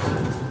noises.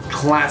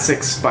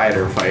 Classic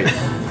spider fight.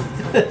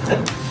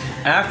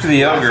 After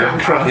the ogre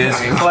is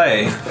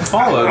Clay,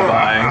 followed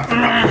by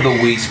the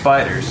wee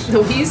spiders.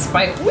 The wee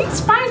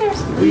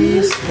spiders.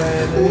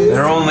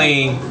 They're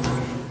only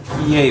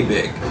yay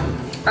big.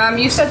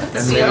 You said that the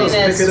ceiling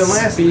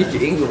is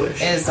Speak English.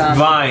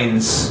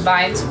 Vines.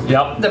 vines.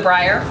 Yep. The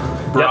briar.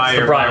 Yep,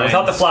 the briar.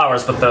 Without the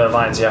flowers, but the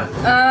vines, yeah.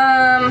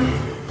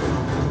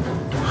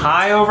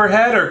 High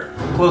overhead or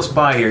close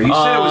by here? You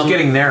said it was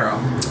getting narrow.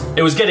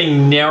 It was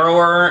getting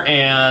narrower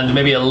and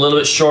maybe a little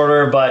bit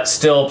shorter, but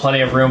still plenty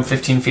of room,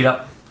 15 feet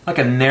up. Like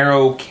a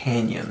narrow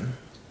canyon.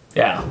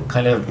 Yeah,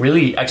 kind of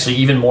really, actually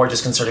even more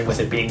disconcerting with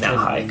it being that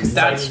high. Because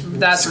That's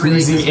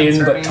squeezing really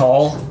in but disconcerting.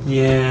 tall.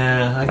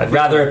 Yeah. I'd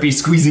rather it be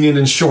squeezing in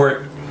and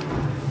short,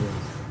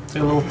 a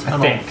little I tunnel.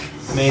 think.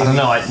 Maybe. I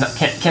don't know,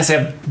 can't say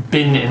I've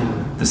been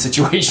in the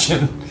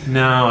situation.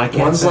 No, I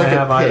can't One's say like I a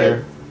have pit.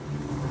 either.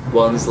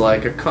 One's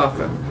like a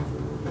coffin.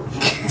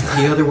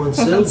 The other one's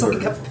silver.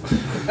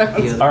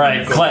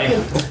 Alright, Clay.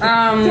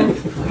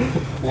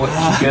 What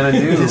you gonna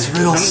do?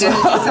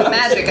 Some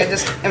magic.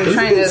 I'm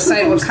trying to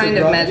decide what kind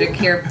of magic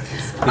here.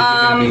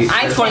 I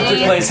It's going through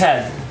think Clay's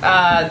head.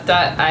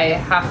 that I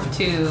have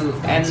to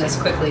end this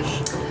quickly.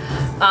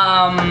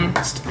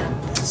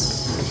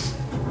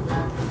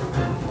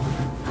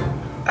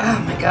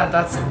 Oh my god,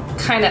 that's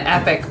kind of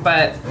epic,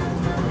 but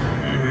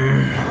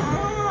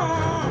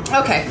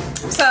okay.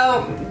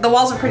 So the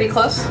walls are pretty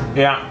close.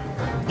 Yeah.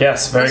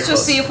 Yes, very Let's close.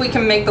 just see if we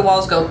can make the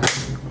walls go.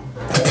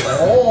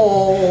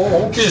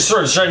 You're just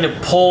sort of trying to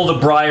pull the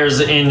briars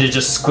in to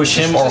just squish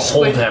him or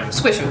hold him.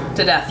 Squish him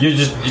to death. You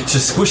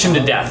just squish him to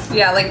death.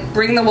 Yeah, like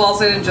bring the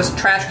walls in and just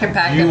trash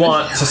compact You him.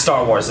 want to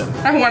Star Wars him.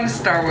 I want to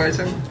Star Wars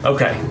him.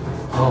 Okay.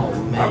 Oh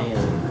man.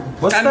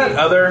 What's that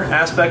other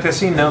aspect I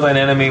see? Know thine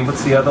enemy.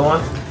 What's the other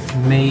one?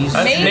 Maze.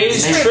 That's Maze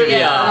Maze trivia. trivia.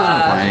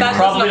 That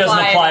Probably doesn't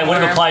apply. Would have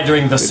anymore. applied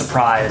during the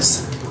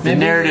surprise. The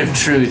narrative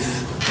truth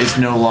is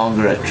no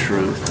longer a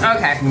truth.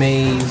 Okay.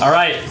 Maze. All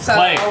right, So-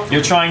 Clay,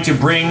 you're trying to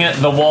bring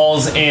the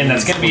walls in.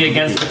 That's going to be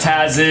against the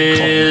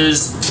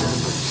Taz's.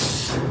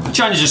 I'm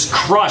trying to just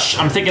crush.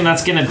 I'm thinking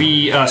that's going to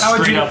be How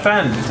would straight you up.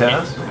 defend,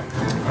 Taz?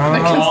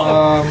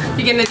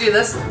 You gonna do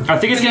this? I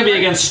think it's going to be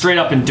against straight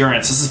up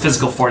endurance. This is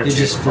physical fortitude. You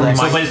just flex.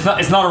 So, but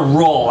it's not a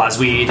roll, as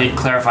we did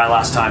clarify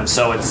last time.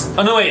 So it's.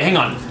 Oh no, wait, hang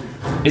on.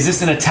 Is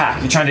this an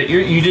attack?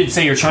 You did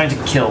say you're trying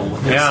to kill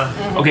with this.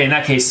 Yeah. Okay, in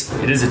that case,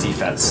 it is a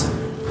defense.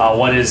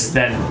 What is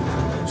then?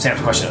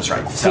 Sam's question is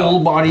right. Full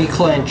body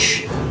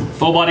clench.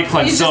 Full body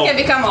clench. You just So can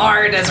become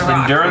hard as a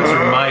rock. Endurance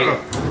or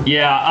might?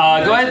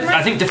 yeah, go ahead.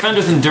 I think defend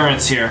with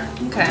endurance here.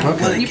 Okay.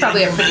 You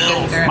probably have pretty good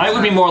endurance. Might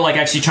would be more like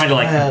actually trying to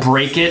like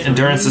break it.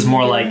 Endurance is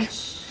more like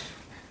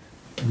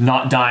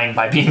not dying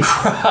by being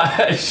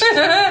crushed.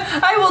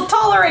 I will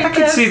tolerate I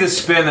could this. see the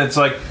spin that's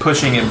like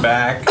pushing it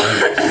back.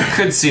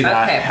 Could see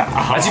that.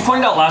 Okay. As you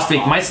pointed out last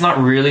week, might's not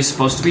really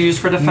supposed to be used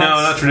for defense. No,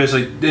 not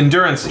traditionally.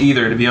 Endurance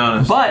either, to be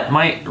honest. But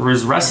might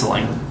is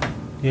wrestling,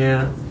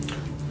 Yeah.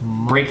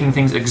 breaking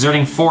things,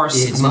 exerting force.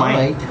 It is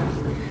might.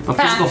 But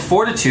physical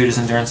fortitude is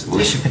endurance.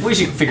 We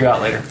should figure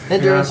out later.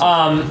 Endurance.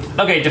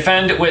 Okay,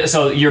 defend.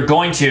 So you're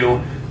going to,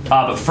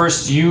 but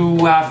first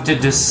you have to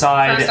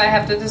decide First, I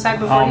have to decide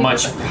before how you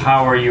much flip it.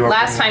 power you are.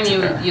 Last time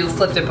bringing to bear. you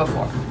flipped it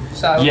before.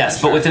 So I wasn't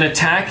Yes, but sure. with an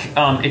attack,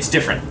 it's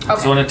different.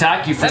 Okay. So an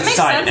attack, you That first makes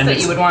decide, sense and that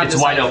it's, you would want to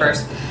it's wide decide open.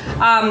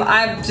 first.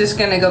 I'm just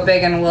gonna go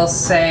big and we'll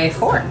say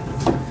 4.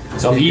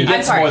 So if he I'm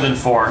gets sorry. more than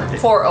 4,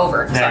 4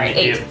 over. then Sorry,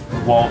 8. it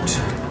won't.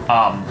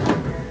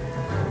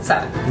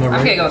 7. I'm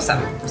gonna go with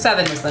 7.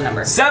 7 is the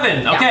number.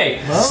 7.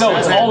 Okay, Well, so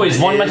it's 7 always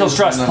 1 mental is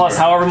stress the plus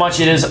number. however much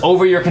it is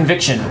over your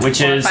conviction, which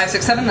 4, is 5,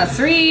 6, 7. That's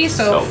 3.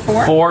 So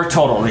 4. 4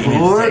 total. That you need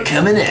to We're take.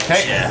 coming at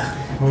Okay.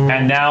 ya.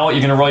 And now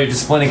you're gonna roll your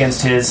discipline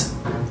against his.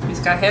 He's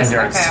got his.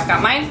 Endurance. Okay, I've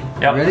got mine.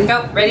 Yep. Ready?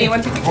 Go. Ready?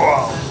 1, 2, 3.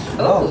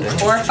 Oh,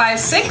 4, 5,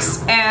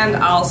 6, and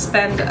I'll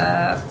spend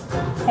a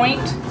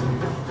point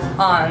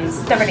on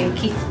stubborn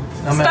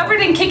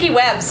and kicky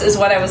webs is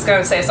what I was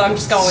going to say. So I'm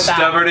just going with that.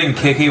 Stubborn and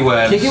kicky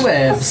webs. Kicky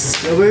webs.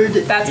 Stubborn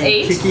That's and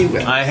 8. kicky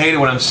webs. I hate it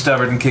when I'm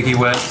stubborn and kicky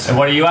webs. And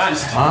what are you at?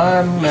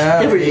 I'm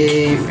at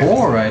a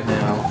 4 right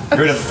now.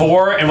 You're at a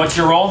 4, and what's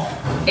your roll?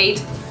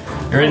 8.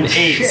 You're in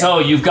 8. So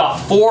you've got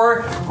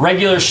 4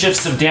 regular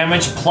shifts of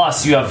damage,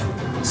 plus you have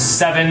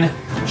 7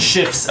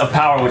 shifts of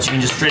power, which you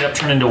can just straight up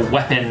turn into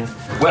weapon.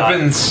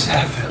 Weapons.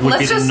 Would be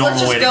Let's the just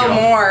normal way to go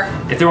more.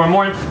 If there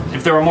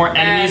were more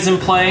enemies in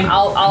play,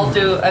 I'll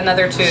do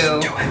another 2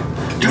 you do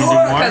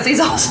more. because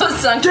he's also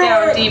sunk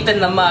down deep in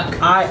the muck.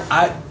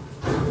 I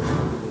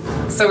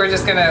So we're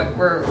just gonna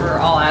we're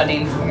all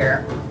outing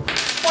here.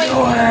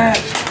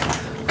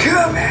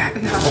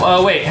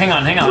 Wait, hang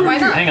on. Why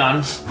not? Hang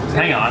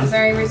on. Is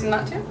there any reason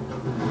not to?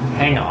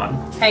 Hang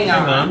on. Hang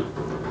on.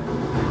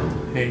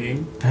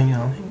 Hang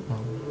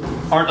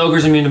on. Aren't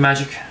ogres immune to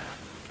magic?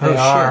 They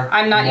are.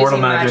 I'm not Mortal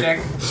using magic.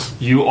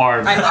 You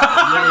are I'm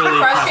literally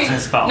casting a crushing.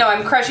 spell. No,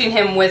 I'm crushing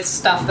him with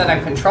stuff that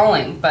I'm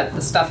controlling, but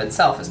the stuff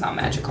itself is not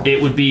magical.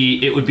 It would be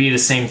the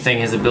same thing.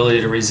 His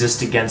ability to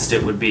resist against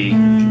it would be.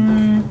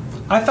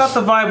 I thought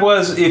the vibe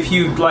was if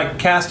you like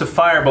cast a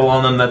fireball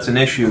on them, that's an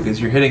issue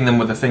because you're hitting them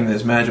with a thing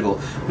that's magical.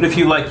 But if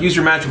you like use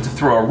your magic to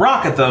throw a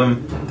rock at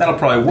them, that'll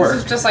probably This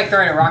is work. just like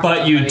throwing a rock. at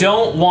But you somebody.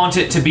 don't want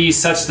it to be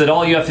such that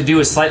all you have to do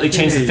is slightly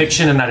change the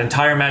fiction, and that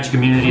entire magic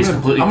immunity is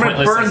completely I'm gonna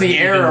pointless. burn as the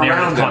an air even narrative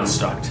around them.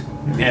 construct.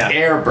 Yeah.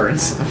 Air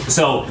burns.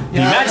 So the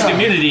magic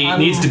immunity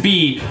needs to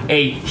be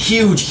a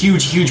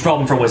huge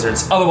problem for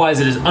wizards.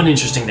 Otherwise, it is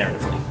uninteresting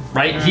narratively.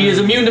 Right? He is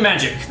immune to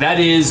magic. That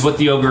is what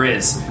the ogre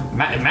is.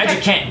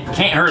 Magic can't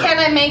hurt him.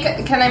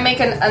 Can I make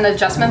an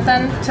adjustment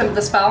then to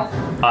the spell?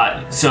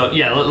 So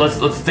yeah,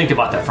 let's think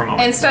about that for a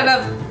moment. Instead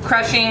of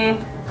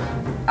crushing,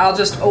 I'll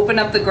just open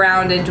up the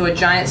ground into a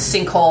giant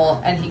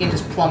sinkhole, and he can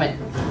just plummet.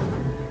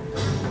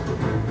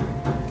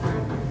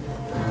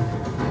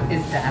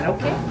 Is that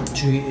okay?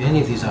 To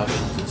any of these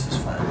options, this is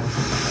fine.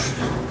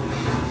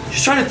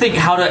 Just trying to think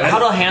how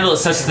to handle it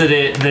such that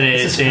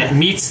it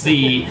meets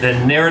the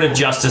narrative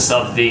justice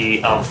of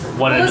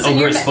what an Listen, ogre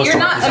you're, is supposed you're to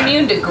not represent.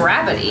 immune to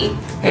gravity.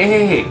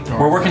 Hey,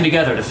 we're working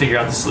together to figure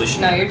out the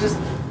solution. No, you're just.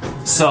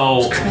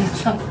 So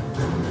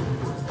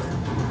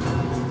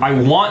I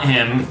want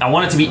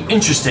it to be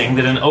interesting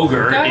that an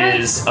ogre Go ahead.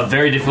 is a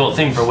very difficult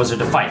thing for a wizard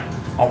to fight.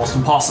 Almost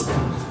impossible.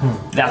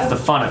 That's the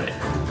fun of it.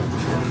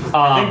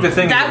 I think the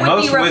thing That is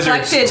would be most wizards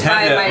reflected tend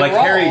by to, my like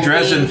roll Harry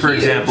Dresden, being for huge.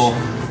 example.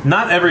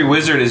 Not every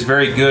wizard is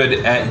very good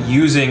at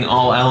using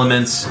all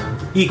elements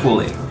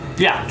equally.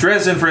 Yeah.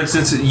 Dresden, for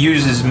instance,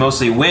 uses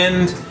mostly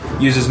wind,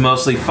 uses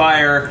mostly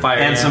fire, and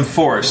yeah. some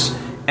force.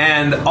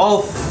 And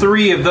all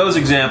 3 of those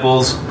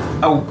examples,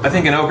 I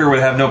think an ogre would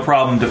have no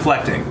problem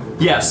deflecting.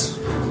 Yes.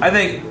 I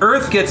think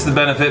Earth gets the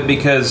benefit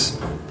because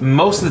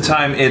most of the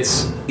time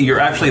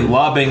you're actually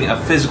lobbing a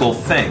physical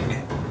thing.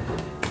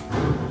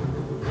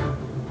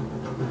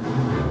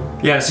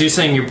 Yeah, so you're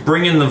saying you're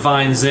bringing the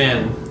vines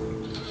in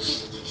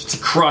to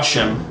crush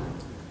him,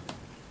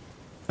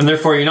 and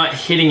therefore you're not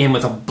hitting him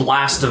with a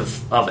blast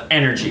of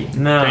energy.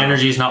 No. The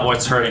energy is not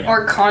what's hurting him.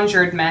 Or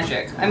conjured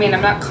magic. I mean,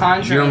 I'm not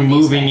conjuring. You're these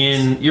moving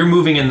things. you're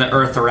moving in the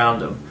earth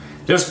around him.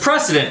 There's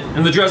precedent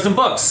in the Dresden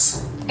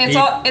books.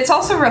 It's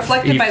also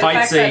reflected He by the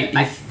fights fact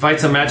that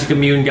fights a magic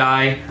immune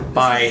guy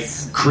by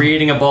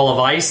creating a ball of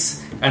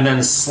ice and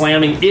then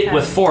slamming it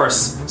with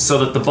force so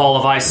that the ball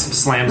of ice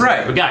slams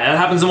Right. the guy. That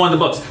happens in one of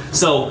the books.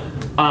 So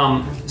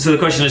So the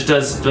question is, should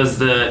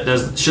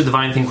the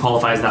divine thing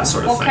qualify as that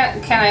sort of Well,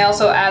 thing? can I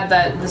also add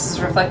that this is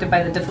reflected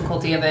by the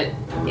difficulty of it?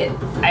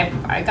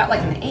 I got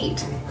like an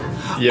 8.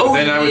 Yeah, but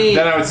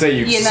then I would say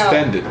you You know.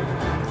 spend it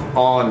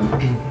on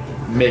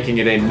making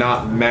it a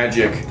not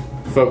magic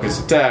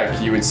focused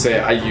attack. You would say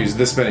I use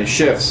this many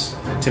shifts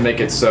to make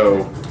it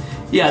so.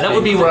 Yeah, that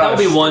would be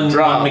one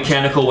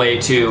mechanical way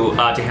to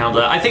handle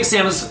that. I think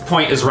Sam's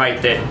point is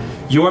right that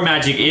your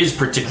magic is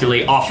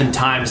particularly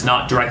oftentimes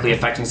not directly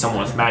affecting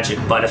someone with magic,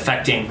 but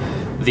affecting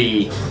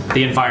the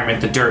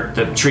environment, the dirt,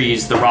 the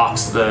trees, the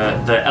rocks,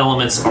 the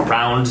elements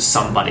around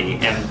somebody,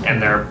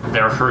 and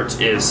their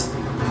hurt is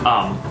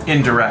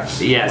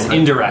Indirect. yes,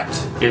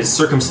 indirect, is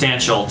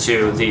circumstantial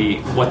to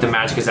what the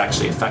magic is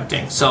actually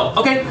affecting. So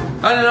okay,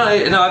 I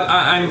don't know, no,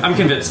 I'm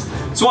convinced.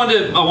 So I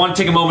want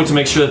to take a moment to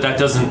make sure that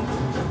doesn't.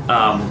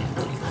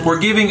 We're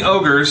giving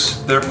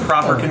ogres their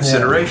proper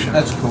consideration.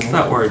 That's cool.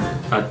 That word,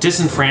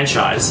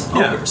 disenfranchise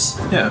Yeah. ogres.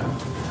 Yeah.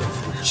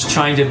 Just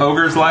trying to.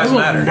 Ogres' lives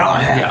matter.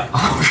 Yeah.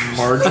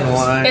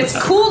 Marginalized. It's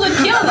cool to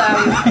kill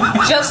them,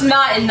 just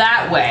not in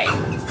that way.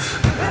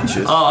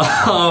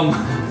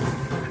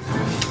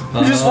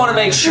 You just want to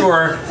make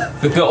sure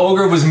that the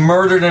ogre was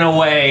murdered in a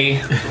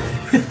way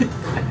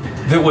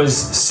that was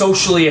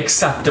socially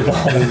acceptable.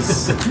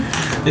 Is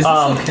this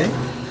okay?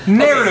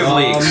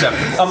 Narratively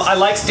acceptable. I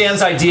like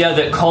Stan's idea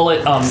that call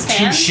it 2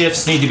 Stan?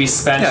 shifts need to be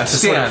spent Yeah, to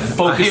sort Stan. of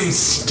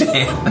focus. I'm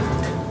Stan.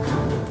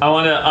 I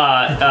want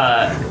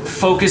to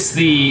focus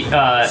the.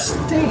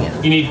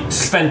 You need to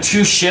spend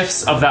 2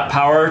 shifts of that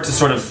power to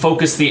sort of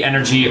focus the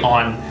energy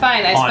on.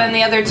 Fine, I spend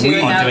the other 2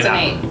 and now it's an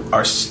 8.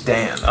 Our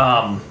Stan.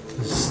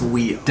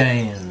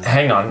 Damn.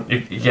 Hang on, you're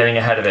getting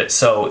ahead of it.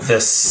 So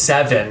the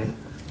 7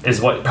 is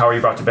what power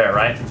you brought to bear,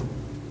 right?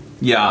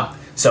 Yeah.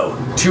 So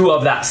 2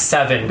 of that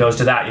 7 goes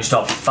to that. You still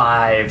have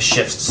 5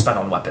 shifts to spend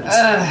on weapons.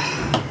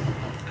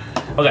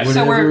 Okay.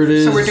 So Whatever it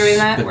is, we're doing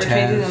that? We're Bataz,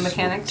 changing the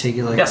mechanics? Take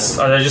it like Yes,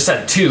 that. I just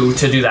said 2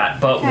 to do that.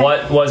 But Okay.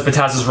 what was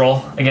Bataz's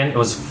roll again? It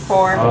was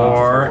 4.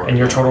 4, and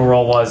your total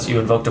roll was you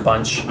invoked a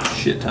bunch.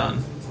 Shit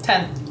ton.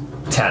 10.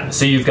 10.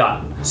 So you've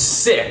got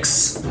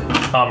 6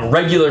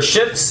 regular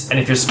shifts, and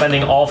if you're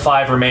spending all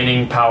 5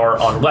 remaining power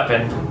on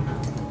weapon,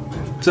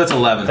 So that's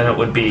 11. then it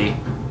would be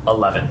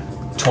 11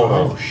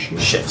 total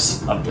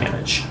shifts of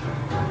damage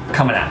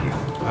coming at you.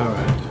 All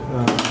right.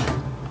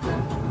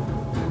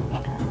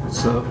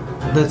 So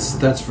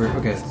that's for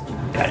okay.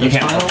 Yeah, you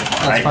can't. final?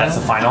 Right, that's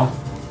the final.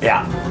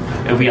 Yeah,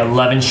 it would be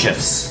 11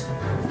 shifts.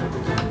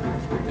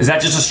 Is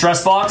that just a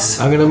stress box?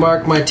 I'm gonna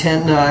mark my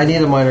 10. I need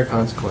a minor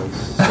consequence.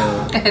 So.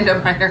 And a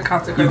minor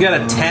consequence. You got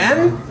a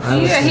 10?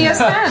 Yeah, he has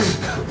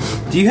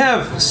 10. Do you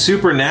have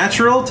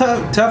supernatural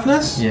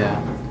toughness?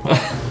 Yeah.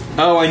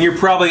 Oh, and you're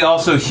probably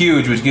also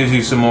huge, which gives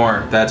you some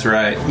more. That's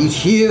right. He's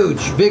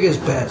huge, big as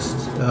best.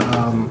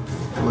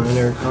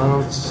 Minor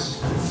cons.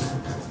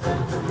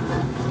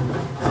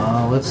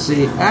 Let's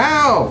see.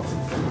 Ow!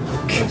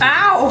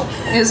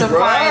 Ow! Is a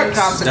fine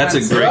consequence. That's a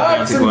great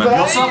consequence. You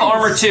also have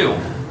armor too.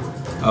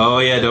 Oh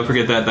yeah, don't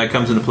forget that. That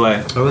comes into play.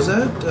 What was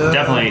that?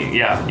 Definitely,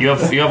 yeah. You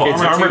have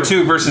It's armor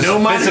 2 versus No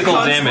minor physical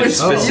damage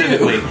consequence.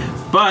 specifically.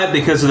 But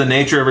because of the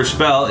nature of her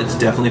spell, it's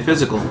definitely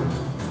physical.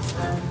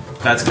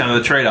 That's kind of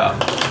the trade-off.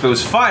 If it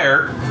was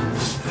fire,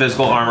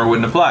 physical armor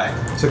wouldn't apply.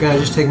 So can I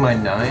just take my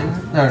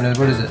 9? No,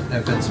 what is it?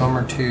 If it's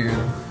armor 2,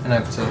 and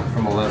I've said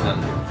from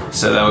 11.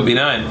 So that would be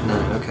 9.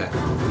 9. Okay.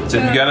 So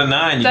if you got a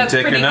 9, you can That's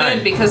take your pretty 9.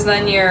 good because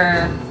then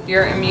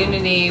your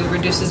immunity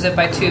reduces it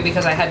by 2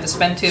 because I had to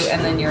spend 2,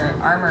 and then your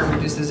armor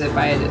reduces it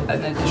by an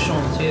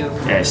additional 2.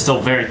 Yeah, it's still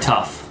very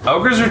tough.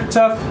 Ogres are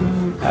tough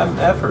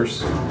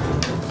effers.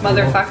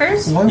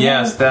 Motherfuckers.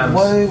 Yes, them.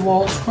 Why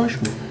walls crush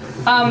me?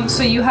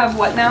 So you have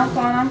what now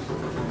going on?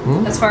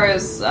 As far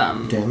as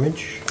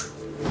Damage.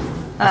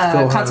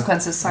 Still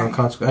consequences, sorry. I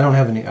don't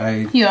have any.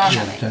 You don't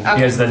have any. 10. Okay.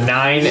 He has the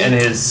 9 and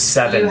his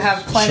 7. You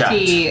have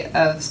plenty checked.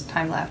 of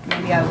time left.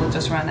 Maybe I will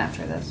just run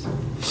after this.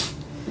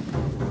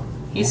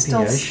 He's still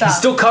Maybe I should- stuck. He's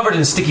still covered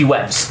in sticky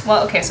webs.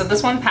 Well, okay, so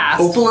this one passed.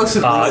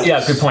 Opalescent ropes.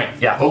 Yeah, good point.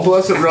 Yeah.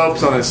 Opalescent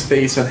ropes on his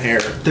face and hair.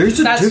 There's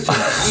a That's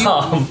difference.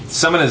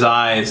 Some in his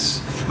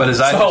eyes, but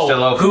his eyes are still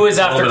So, open. who is It's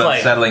a after little bit Clay?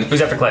 unsettling.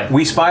 Who's after Clay?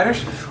 We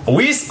spiders?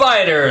 We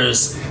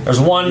spiders. There's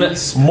one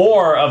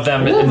more of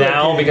them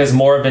now because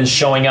more have been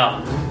showing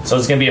up. So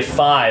it's going to be a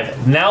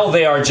 5. Now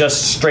they are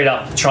just straight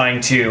up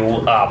trying to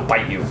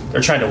bite you.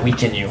 They're trying to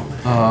weaken you.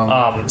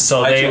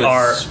 So they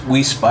are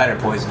We spider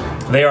poison.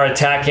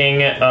 attacking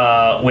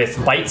with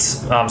bites.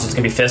 So it's going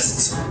to be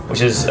fists,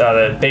 which is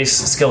the base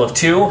skill of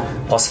 2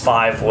 plus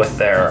 5 with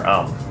their.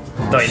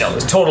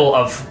 It's total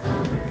of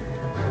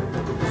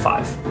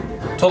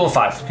 5. Total of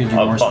 5. Could do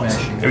more bugs.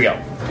 smashing. Here we go.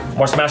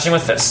 More smashing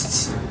with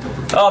fists.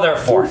 Oh, they're at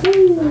 4.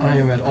 I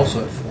am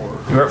also at 4.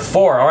 You're at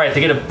 4. All right, they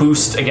get a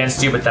boost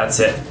against you, but that's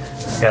it.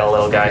 Got a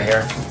little guy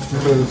here.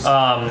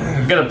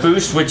 Got a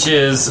boost, which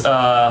is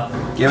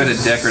Give it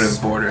a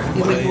decorative border.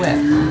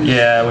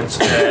 yeah. Which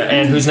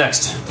and who's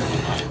next?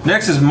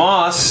 Next is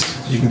Moss.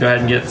 You can go ahead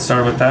and get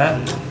started with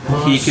that.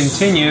 He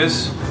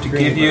continues to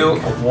give you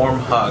a warm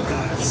hug.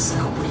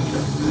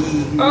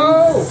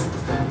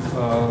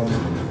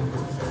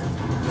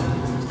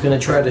 Gonna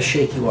try to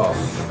shake you off.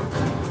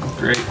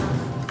 Great.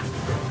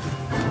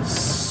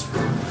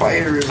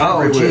 Spiders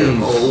Oh, everywhere. jeez.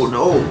 Oh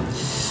no.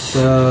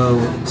 So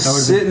that would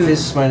Sitting- be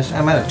fists minus.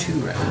 I'm at a 2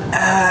 right now.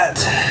 At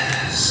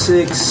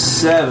 6,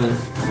 7.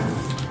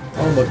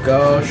 Oh my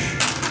gosh.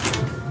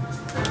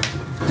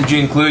 Did you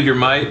include your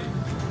might?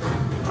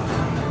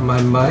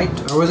 My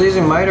might? Or was I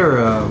using might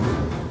or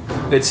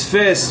It's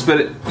fists,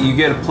 but you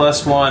get a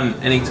 +1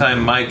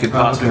 anytime might could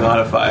possibly okay.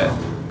 modify it.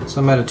 So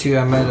I'm at a 2.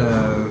 I'm at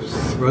a.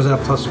 Was that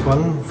a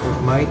 +1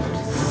 for might?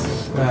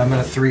 I'm at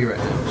a 3 right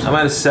now. I'm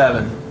at a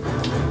 7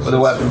 with a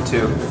weapon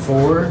 2.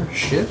 4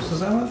 shifts? Is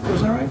that what?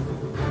 Was that right?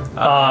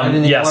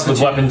 didn't Yes, get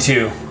with weapon weapon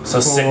 2. So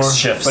 6 4.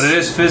 shifts. But it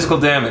is physical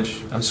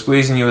damage. I'm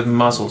squeezing you with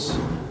muscles.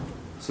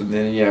 So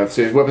then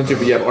so weapon 2,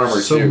 but you have armor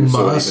So too. So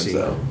it mossy.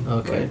 evens out.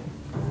 Okay. Right.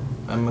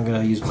 I'm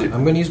gonna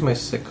use my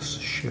 6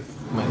 shift.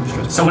 My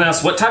stress. Someone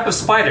asked, what type of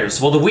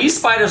spiders? Well, the wee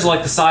spiders are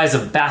like the size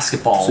of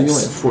basketballs. So you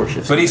only have 4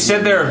 shifts. But he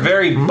said they're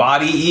very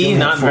body-y,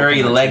 not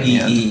very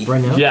leggy-y.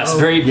 Right now? Yes, Oh,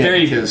 very, Yeah,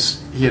 very.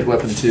 because he had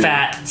weapon 2.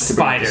 fat to bring it to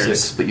spiders.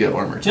 6, but you have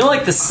armor. Do you know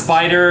like the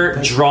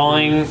spider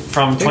drawing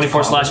from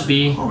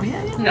 24/B? Oh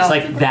yeah. No. It's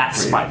like that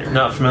spider.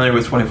 Not familiar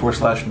with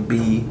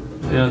 24/B.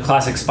 You know, the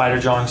classic spider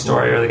drawing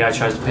story where the guy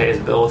tries to pay his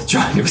bill with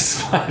drawing of a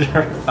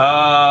spider.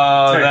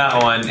 Oh, Sorry.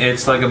 that one.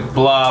 It's like a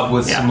blob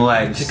with some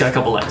legs. She's got a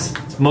couple legs.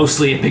 It's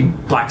mostly a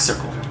big black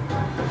circle.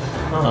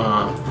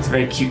 It's a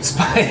very cute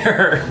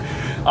spider.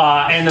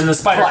 And then the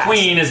spider Class.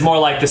 queen is more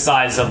like the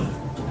size of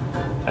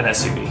an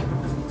SUV.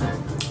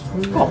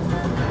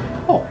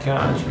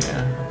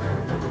 Gotcha.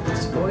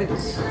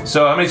 Spoilers.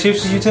 So how many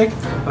shifts did you take?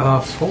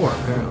 4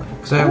 apparently.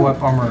 Because I have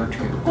weapon armor 2.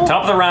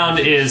 Top of the round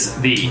is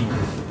the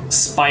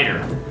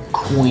spider.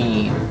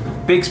 Queen.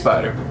 Big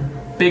spider.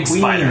 Big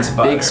spider. Queen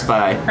spider. Big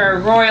spy. Her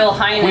Royal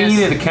Highness.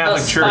 Queen of the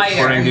Catholic Church, spider.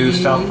 according to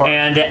South Park.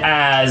 And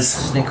as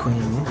Snake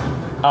Queen.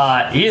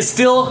 he is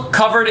still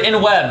covered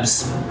in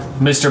webs,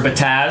 Mr.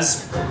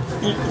 Bataz.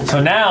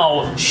 So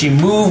now she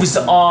moves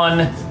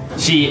on.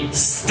 She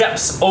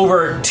steps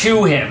over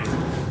to him,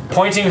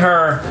 pointing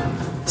her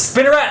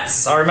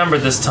spinnerets. I remember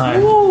this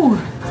time.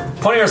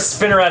 Pointing her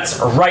spinnerets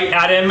right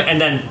at him,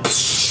 and then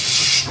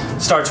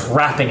starts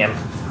wrapping him.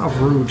 How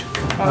rude.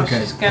 Oh, Okay.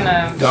 she's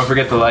gonna. Don't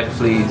forget the light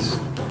fleas.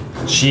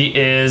 She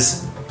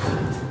is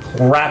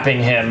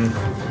wrapping him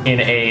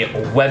in a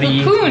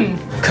webby Cocoon.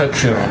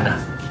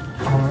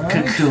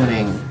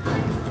 Cocooning.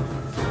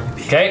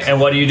 Okay,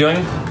 and what are you doing?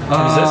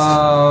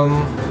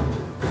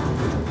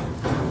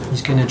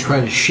 He's gonna try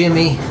to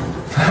shimmy.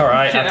 All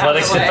right, Get out of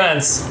athletics the way.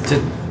 defense.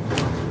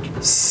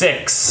 To,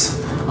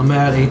 6. I'm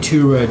at a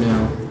 2 right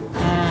now.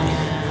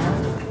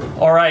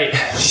 All right,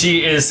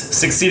 she is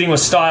succeeding with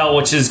style,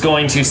 which is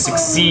going to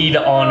succeed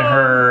on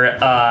her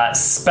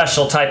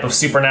special type of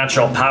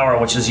supernatural power,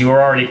 which is you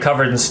are already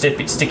covered in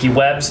sticky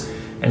webs,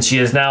 and she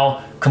has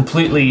now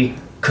completely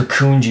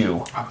cocooned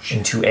you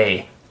into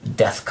a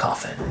death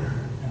coffin.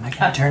 Am I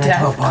gonna turn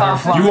Death into a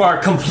butterfly? You are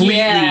completely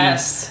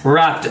Yes.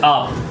 wrapped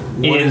up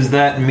in does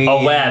that mean?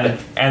 a web,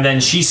 and then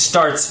she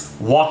starts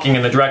walking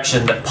in the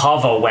direction that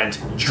Pava went,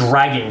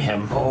 dragging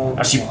him.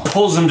 As she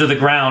pulls him to the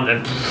ground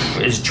and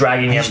is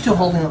dragging him still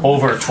holding him?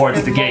 over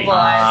towards the gate.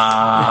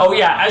 Immobilized. Oh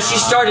yeah, as she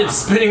started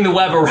spinning the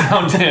web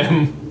around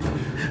him.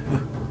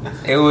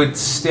 It would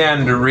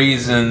stand to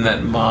reason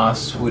that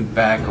Moss would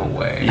back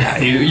away. Yeah,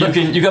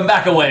 you can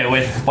back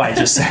away by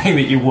just saying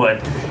that you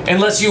would,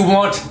 unless you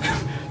want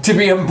to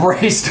be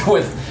embraced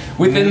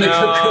within the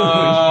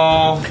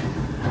cocoon.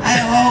 I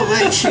won't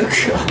let you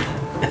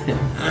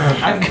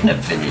go. I'm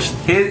gonna finish.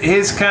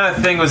 His kind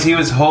of thing was he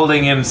was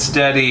holding him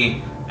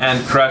steady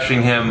and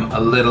crushing him a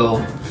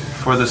little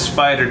for the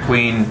Spider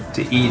Queen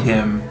to eat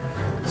him.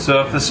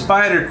 So if the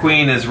Spider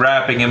Queen is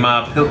wrapping him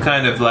up, he'll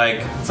kind of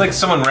it's like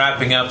someone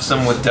wrapping up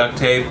someone with duct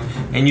tape,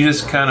 and you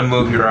just kind of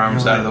move your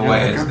arms out of the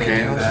way as they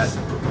do that.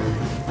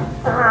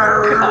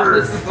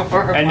 This is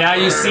horrible. And now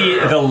you see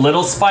the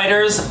little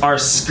spiders are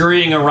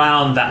scurrying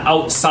around the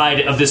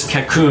outside of this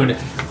cocoon,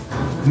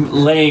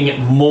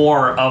 laying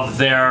more of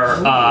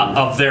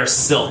their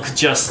silk,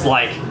 just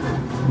like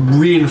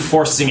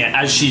reinforcing it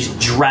as she's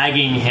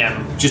dragging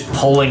him, just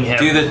pulling him.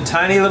 Do the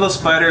tiny little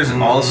spiders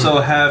also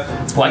have?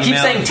 Well, I keep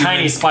female saying tiny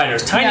human-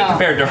 spiders, tiny No,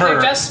 compared to her.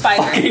 They're just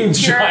spider. Fucking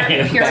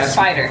giant. Pure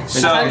spider.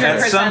 So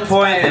at some 100%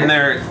 point spider. in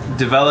their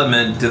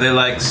development, do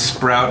they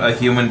sprout a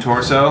human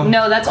torso?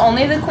 No, that's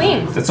only the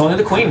queen. That's only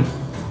the queen.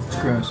 It's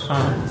gross.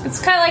 It's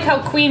kind of like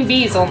how queen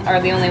bees are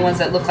the only ones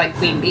that look like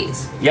queen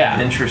bees. Yeah.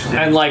 Interesting.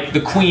 And like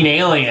the queen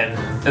alien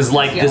is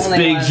like The this only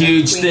big, one that's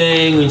huge queen.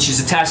 thing. When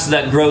she's attached to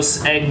that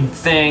gross egg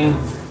thing,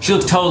 she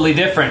looks totally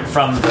different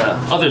from the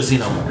other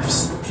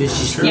xenomorphs.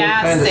 She's really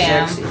Yeah, kind of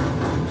Sam. sexy.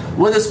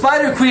 When the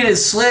Spider Queen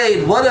is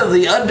slain, one of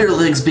the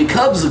underlings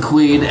becomes the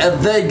queen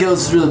and then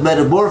goes through the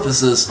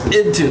metamorphosis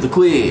into the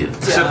queen.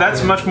 So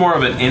that's much more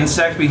of an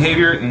insect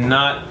behavior,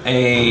 not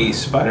a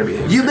spider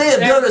behavior. You may have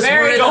They're noticed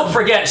very- we're in Don't a-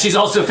 forget, she's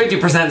also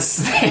 50%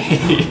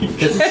 snake.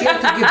 Doesn't she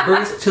have to give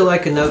birth to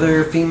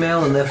another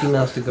female, and that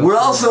female has to go? we're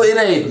also in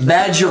a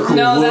magical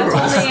No, world.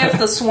 that's only if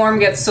the swarm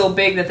gets so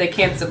big that they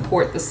can't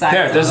support the size.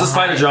 There's a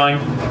spider drawing.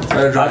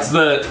 That's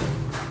the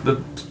The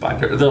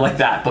spider. They're like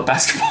that, but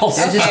basketballs.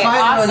 There's a Okay,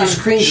 spider on your awesome.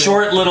 screen.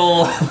 Short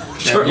little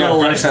Brush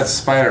legs. that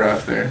spider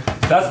off there.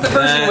 That's the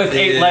version That with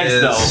 8 legs,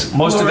 is though.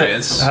 Most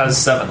glorious. of it has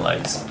 7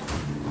 legs.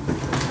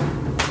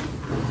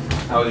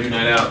 How was your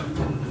night out?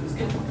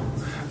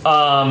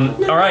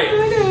 All right.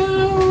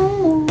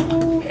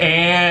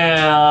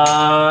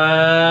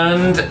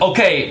 And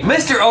okay,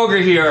 Mr. Ogre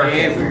here.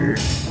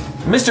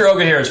 Mr.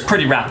 Ogre here is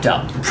pretty wrapped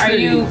up. Are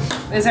you?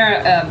 Is there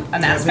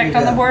an aspect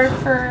on the board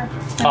for?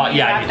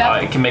 Yeah,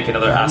 I can make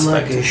another I'm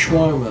like aspect. a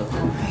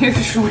shawarma. You're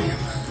sure.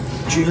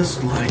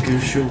 Just like a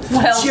show.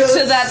 Well,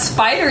 to that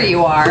spider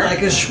you are.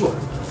 Like a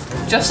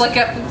shawarma. Just like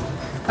a.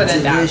 Put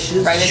it down.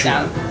 Delicious Write it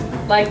down.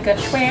 Like a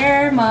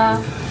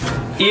shawarma.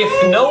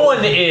 If no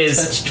one is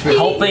Touched me.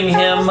 helping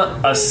him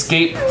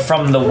escape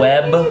from the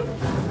web,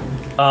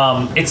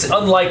 it's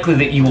unlikely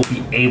that you will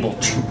be able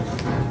to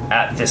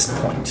at this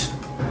point.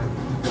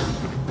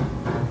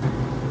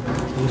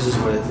 This is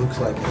what it looks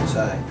like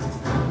inside.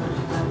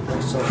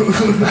 So,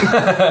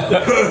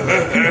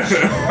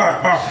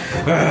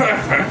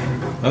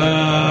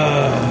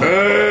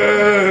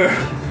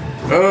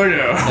 Oh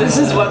no. This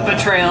is what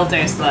betrayal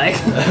tastes like.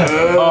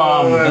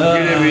 I'm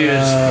gonna be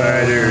a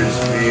spider's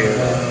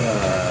meal.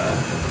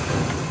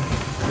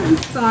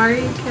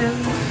 Sorry,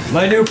 Kim.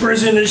 my new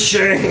prison is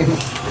shame.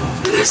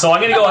 So I'm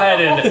going to go ahead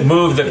and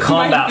move the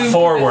combat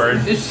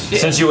forward,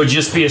 since it would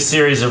just be a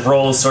series of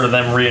rolls, sort of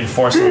them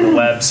reinforcing the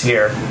webs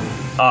here.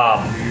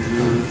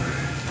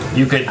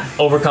 You could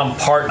overcome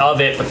part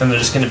of it, but then they're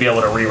just going to be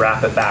able to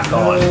rewrap it back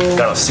on.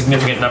 Got a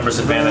significant numbers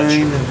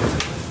advantage.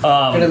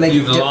 I'm gonna make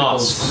You've it difficult.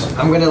 lost.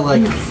 I'm gonna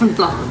like.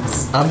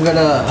 I'm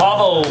gonna.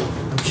 Pavo,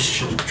 I'm just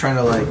trying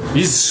to like.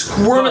 he's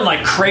squirming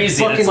like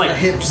crazy. And it's Bucking like my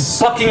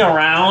hips. bucking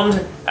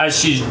around as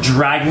she's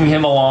dragging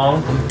him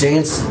along.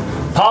 Dancing.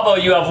 Pavo,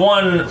 you have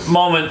one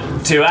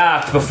moment to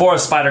act before a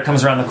spider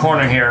comes around the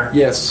corner here.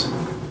 Yes.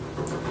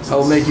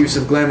 I'll make use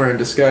of glamour and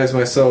disguise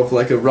myself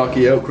like a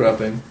rocky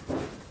outcropping.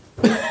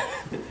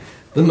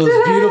 The most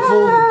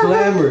beautiful,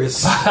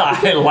 glamorous.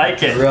 I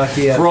like it.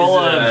 Rocky Roll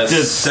Is it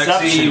a a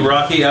sexy deception.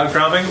 rocky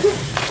outcropping?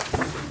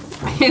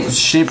 It's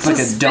Shaped like a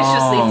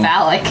suspiciously dong.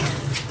 phallic.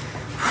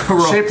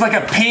 Shaped like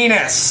a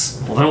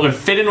penis. Well, then it would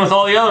fit in with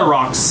all the other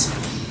rocks.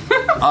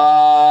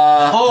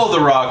 All the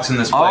rocks in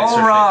this place All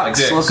are rocks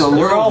shaped like look a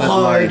dicks. little all bit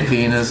hard. like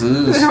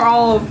penises. They're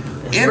all.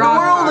 In the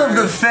world of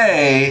the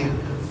Fae,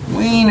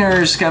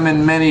 wieners come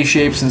in many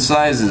shapes and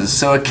sizes,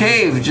 so a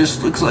cave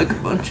just looks like a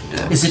bunch of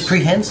dicks. Is it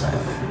prehensile?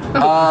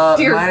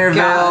 Dear Minor God.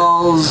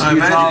 veils, I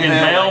Utah imagine You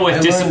can veil. veil with I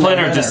learned discipline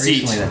that or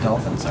deceit. recently that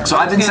dolphins are. So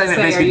I've been I was saying that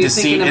gonna say, basically are you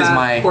deceit thinking is about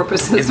my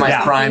porpoises my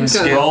or prime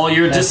something? skill. Roll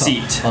your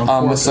deceit.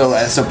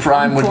 So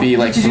prime would be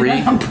like 3.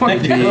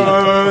 Would be, 3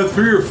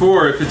 or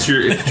 4 if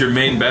it's your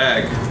main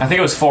bag. I think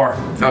it was 4.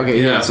 okay,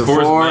 yeah, so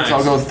 4 4. is So I'll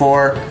nice. go with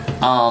 4.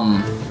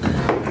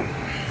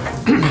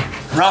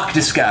 Rock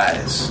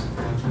disguise.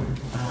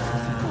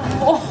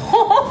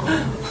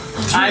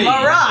 I'm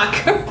a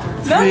rock.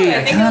 No, Hey,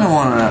 I think kind of it's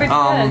want pretty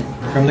to.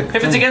 good. From the.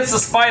 If it's against the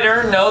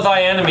spider, no,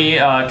 thy enemy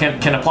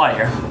can apply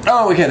here.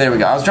 Oh, okay, there we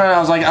go. I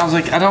was like,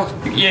 I don't.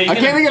 Yeah, you I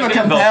can- can't think of you a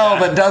can invoke compel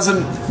that. that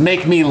doesn't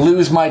make me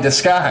lose my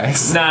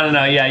disguise. No.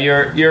 Yeah,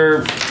 your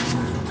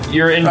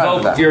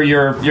invoke that.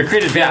 your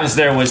creative advantage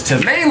there was to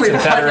Mainly to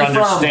to better hide me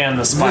from understand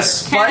the spider.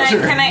 spider.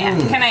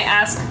 Can I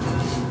ask,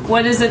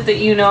 what is it that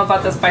you know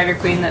about the Spider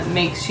Queen that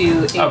makes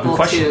you good able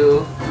question.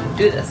 to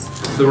do this?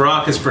 The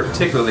rock is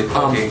particularly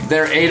pokey.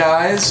 There are 8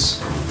 eyes,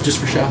 just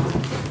for show.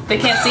 They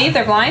can't see.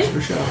 They're blind. For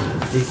show.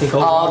 Do you think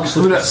all rocks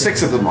look No, the same?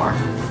 6 of them are.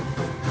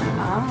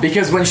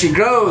 Because when she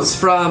grows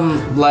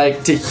from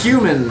like to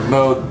human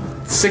mode,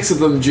 6 of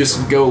them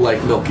just go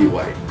like milky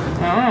white.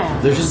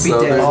 They're just So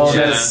beat down. Oh,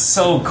 Yeah. that's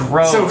so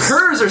gross. So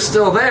hers are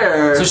still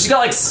there. So she's got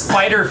like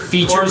spider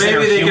features Or in her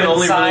maybe they human can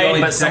only side,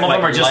 really but some of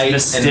detect, them are just light and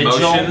vestigial.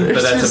 motion, but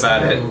It's that's just-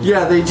 about it.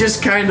 Yeah, they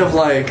just kind of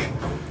like.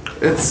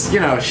 It's,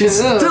 she's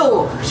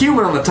still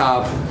human on the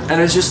top, and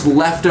it's just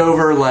left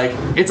over, like,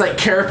 it's like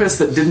carapace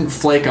that didn't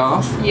flake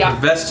off. Yeah.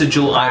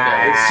 Vestigial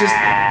eyeball.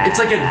 It's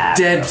like a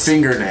dead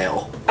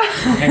fingernail.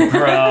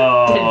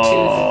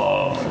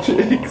 Gross.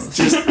 It's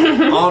just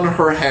on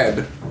her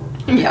head.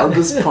 On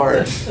this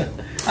part.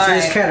 All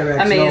There's right.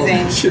 cataracts.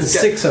 Amazing. She's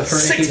got 6 of her.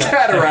 6 8 eyes.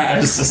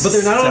 cataracts. But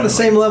they're not on the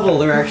same level.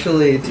 They're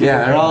actually.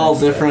 Yeah, they're all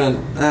different.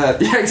 Yeah,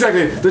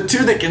 exactly. The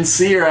 2 that can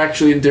see are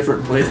actually in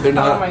different places. They're Oh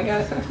not. my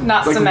god.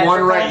 Not Like symmetrical.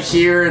 one right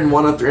here and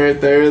one up right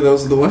there.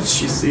 Those are the ones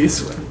she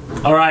sees.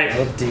 All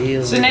right,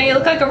 Deal. So now you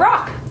look like a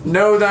rock.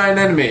 Know thine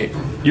enemy.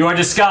 you are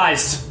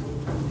disguised.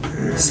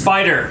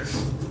 Spider,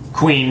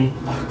 Queen,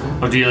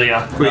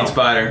 Odelia, Queen No,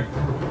 spider.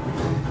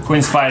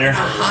 Queen Spider,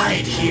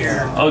 Hide here.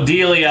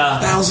 Odelia.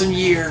 1,000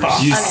 years.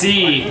 You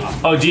see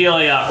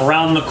Odelia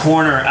around the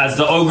corner as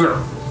the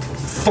ogre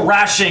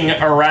thrashing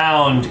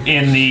around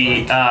in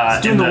the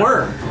doing the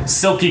worm.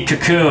 silky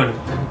cocoon.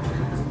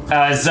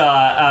 As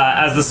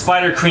the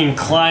Spider Queen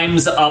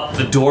climbs up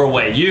the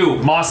doorway, you,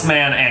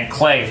 Mossman, and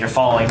Clay, if you're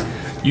following,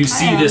 you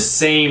see this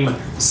same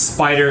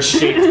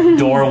spider-shaped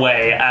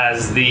doorway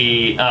as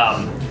the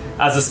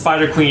as the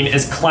Spider Queen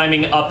is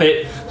climbing up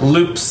it,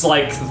 loops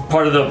like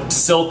part of the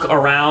silk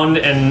around,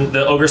 and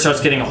the ogre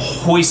starts getting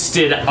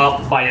hoisted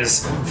up by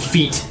his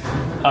feet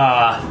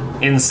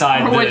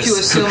inside Or what this you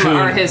assume cocoon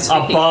are his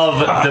feet.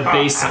 above the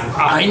basin.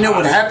 I know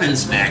what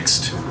happens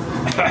next.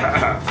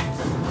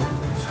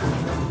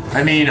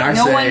 I mean, I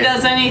No say... one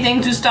does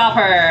anything to stop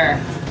her.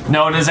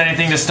 No one does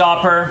anything to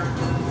stop her.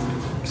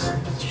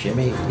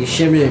 Shimmy. He's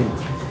shimmying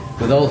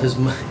with all his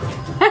might.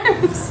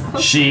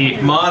 She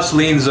Moss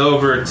leans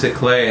over to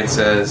Clay and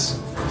says,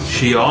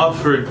 "She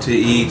offered to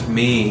eat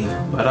me,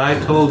 but I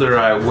told her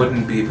I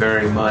wouldn't be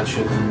very much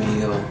of a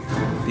meal.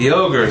 The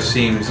ogre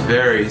seems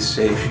very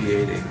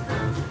satiating."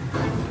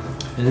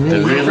 And then he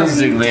Telling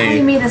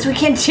Realistically, me this, we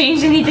can't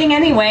change anything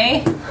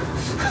anyway.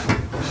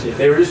 if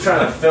they were just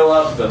trying to fill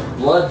up the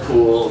blood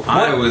pool...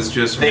 I was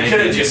just They making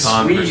could've just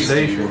squeezed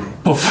conversation.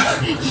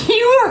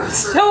 You are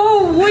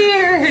so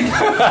weird.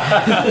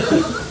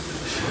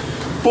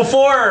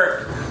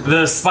 Before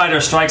the spider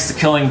strikes the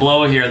killing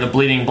blow here, the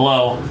bleeding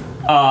blow,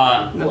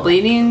 The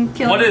bleeding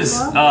killing. what is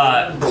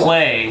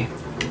Clay?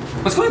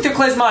 What's going through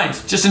Clay's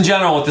mind, just in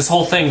general, with this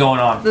whole thing going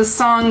on? the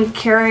song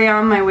 "Carry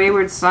On My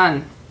Wayward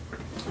Son"?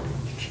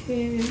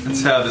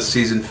 That's how the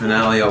season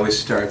finale always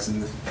starts in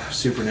the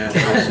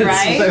Supernatural.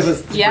 Right? That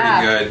was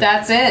Yeah, pretty good.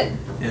 that's it.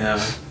 Yeah.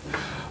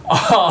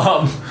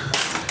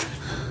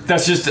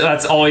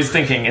 That's always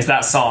thinking is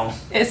that song.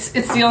 It's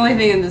the only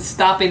thing that's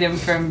stopping him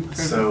from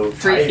So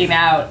freaking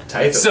out.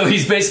 So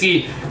he's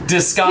basically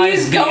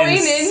disguised He's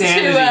the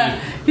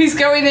insanity. he's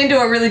going into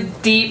a really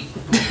deep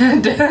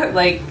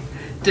like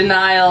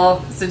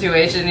denial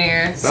situation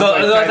here. So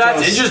Sounds like that's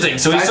Tythos- interesting.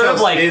 So he sort of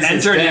Tythos like is his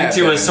entered dad,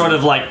 into a then. sort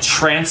of like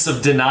trance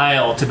of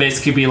denial to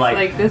basically be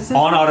Like, this is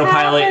on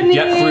autopilot,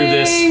 get through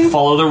this, happening.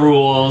 follow the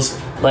rules,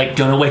 like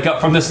gonna wake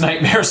up from this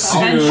nightmare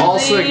soon. Eventually.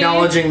 Also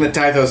acknowledging that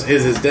Tythos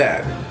is his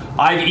dad.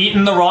 I've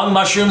eaten the wrong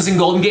mushrooms in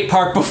Golden Gate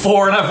Park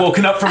before and I've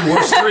woken up from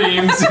worse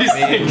dreams. He's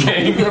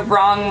thinking. The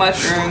wrong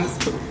mushrooms.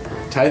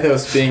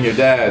 Tythos being your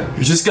dad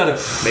You just gotta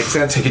makes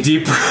sense. take a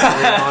deep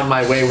breath. On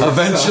my wayward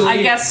Eventually-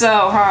 I guess so,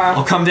 huh?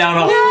 I'll come down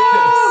off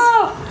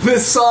No! son.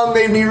 This song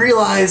made me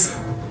realize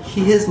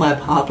he is my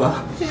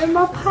papa. You're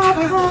my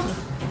papa.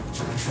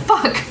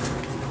 Fuck.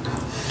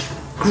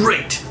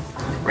 Great.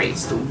 Great.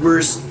 The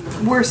worst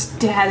Worst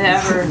dad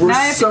ever. Now I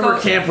have to summer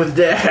go, camp with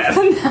dad.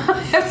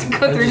 I have to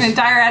go through an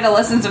entire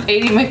adolescence of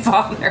hating my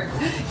father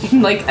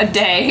in like a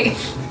day.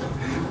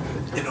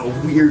 In a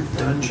weird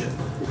dungeon.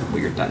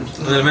 Weird dungeon.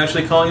 And then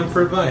eventually calling him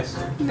for advice.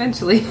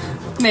 Eventually.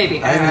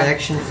 Maybe. I have an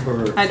action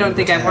for. I don't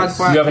think I want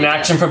You have an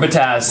action for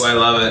Bataz. Oh, I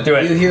love it. Do You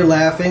it. hear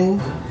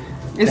laughing,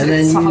 Is and it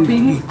then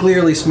sobbing? you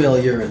clearly smell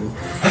urine.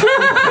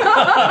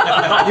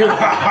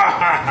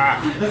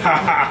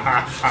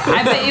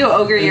 I bet you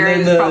ogre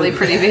urine is then, probably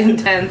pretty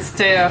intense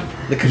too.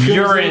 The cocoon's a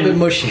Urine. little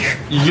bit mushier.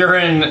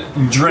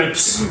 Urine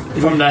drips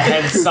from the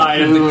head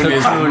side of the cocoon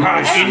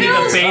into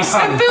the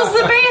basin. It fills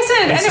the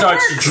basin It and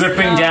starts it works.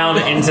 dripping down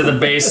into the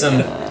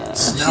basin.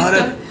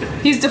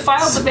 He's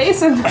defiled the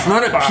basin. It's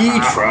not a pea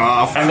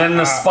trough. And then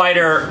the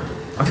spider.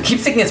 I keep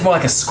thinking it's more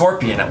like a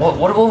scorpion.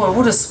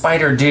 What does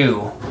spider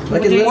do?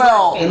 Like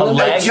Well, it looks a a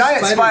like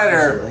giant spiders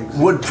spider with legs.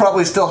 would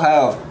probably still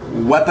have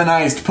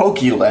weaponized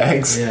pokey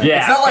legs. Yeah. Yeah,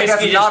 It's not like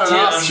that's basically not an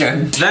just-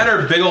 option. That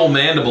are big old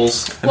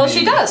mandibles. Well,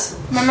 she does.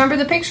 Remember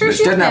the picture? But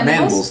she doesn't have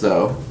mandibles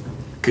though,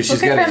 because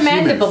she's Look at got a her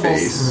human mandibles.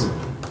 face. Look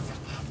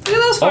at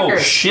those Oh fuckers.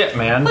 shit,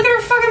 man! Look at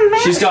her fucking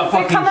mandibles. She's got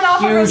They're coming off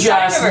fucking of her huge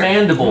side ass of her.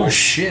 mandibles.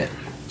 Shit.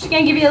 She's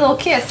gonna give you a little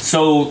kiss.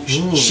 So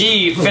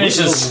she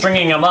finishes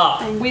stringing them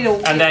up,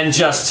 and then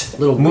just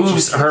Little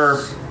moves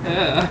her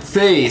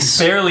Face.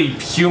 barely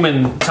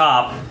human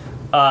top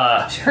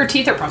Her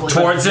teeth are probably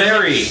towards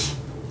Very it,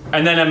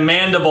 and then a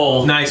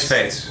mandible nice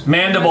face. we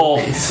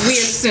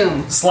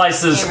assume.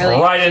 slices Can't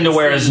really right into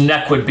where his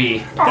neck would be,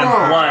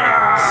 and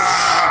blood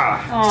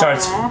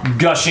starts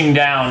gushing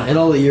down And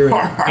all the urine.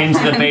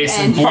 into the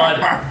basin. And-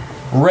 Blood,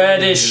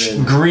 reddish,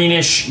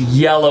 greenish,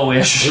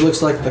 yellowish. It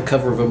looks like the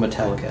cover of a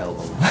Metallica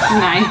album.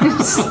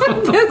 Nice.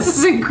 This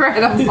is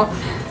incredible.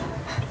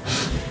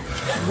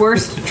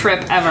 Worst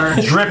trip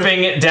ever.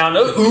 Dripping down,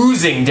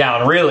 oozing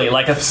down, really,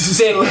 like a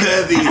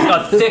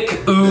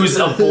thick ooze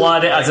of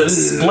blood as it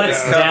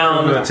splits A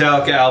down.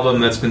 Metallica album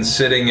that's been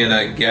sitting in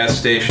a gas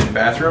station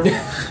bathroom.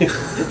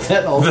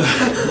 That also.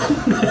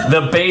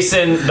 The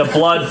basin, the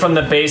blood from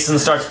the basin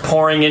starts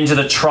pouring into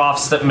the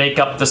troughs that make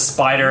up the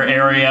spider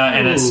area,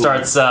 and it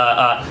starts,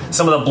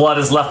 some of the blood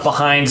is left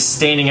behind,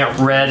 staining it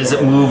red as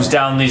it moves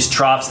down these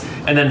troughs,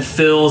 and then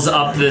fills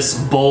up this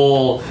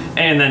bowl,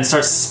 and then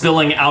starts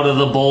spilling out of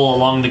the bowl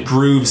along the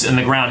grooves in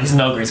the ground. He's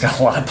an ogre, he's got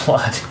a lot of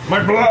blood.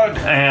 My blood!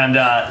 And,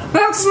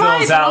 That's my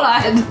spills out.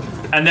 blood.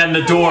 And then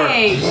the door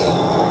Hey.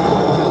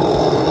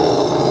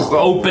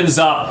 opens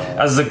up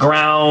as the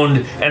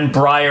ground and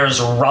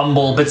briars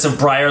rumble. Bits of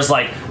briars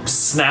like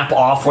snap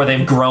off where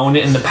they've grown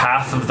in the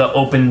path of the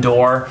open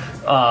door,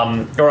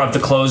 or of the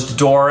closed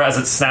door as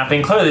it's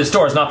snapping. Clearly, this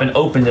door has not been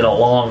opened in a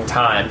long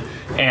time,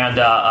 and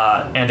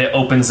it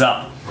opens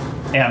up,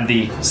 and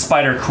the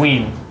Spider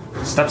Queen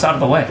steps out of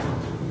the way.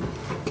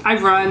 I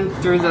run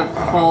through the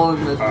hole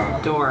in the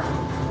door.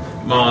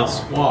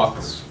 Moss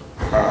walks.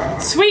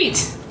 Sweet.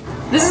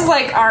 This is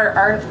like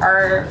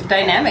our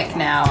dynamic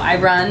now. I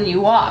run, you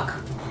walk.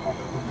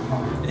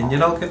 And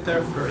yet I'll get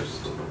there first.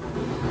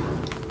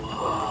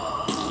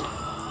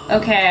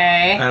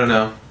 Okay. I don't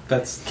know.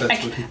 That's what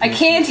he I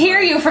can't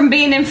hear you from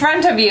being in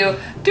front of you.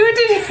 Do.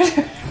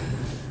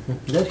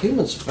 That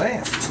human's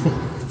fast.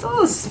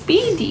 So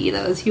speedy,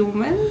 those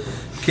humans.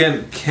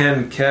 Can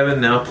Kevin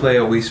now play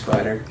a wee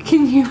spider?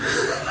 Can you?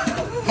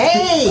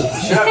 Hey!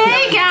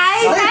 Hey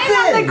guys,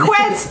 I'm on the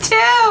quest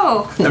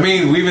too. I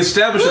mean, we've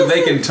established that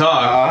they can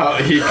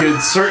talk. He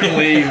could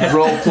certainly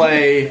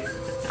roleplay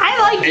I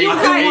like you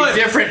guys. a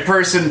different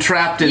person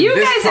trapped in You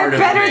this guys part are of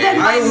better the than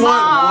maze. my I want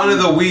mom. one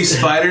of the wee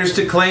spiders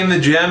to claim the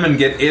gem and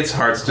get its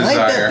heart's I'm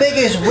desire. the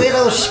biggest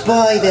widow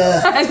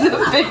spider I'm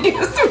the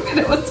biggest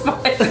widow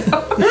spider.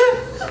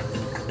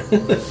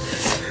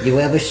 you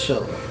ever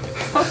saw.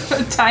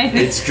 Tiny.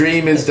 Its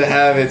dream is to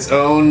have its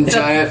own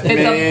giant it's a-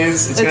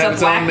 maze. It's it's gonna a have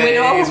its own black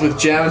widow. maze with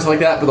gems like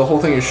that, but the whole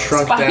thing is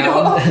shrunk Spider.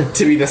 down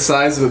to be the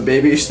size of a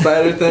baby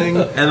spider thing.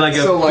 And like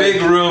a So, like-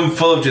 big room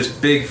full of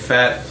just big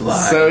fat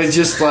flies. So it's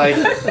just like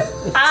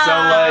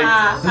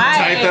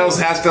Tythos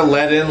has to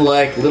let in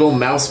like little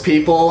mouse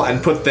people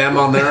and put them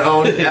on their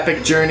own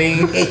epic journey.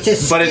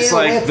 It's a But it's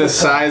like the replica.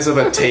 size of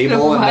a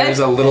table, and What? there's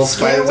a little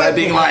spider inside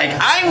being like,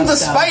 "I'm the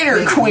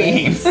Spider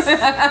Queen."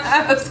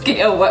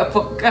 Scale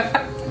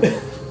replica.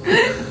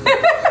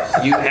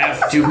 You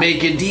have to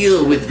make a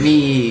deal with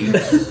me.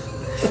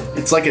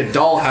 It's like a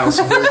dollhouse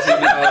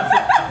version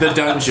of the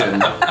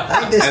dungeon,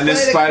 I'm the and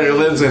this spider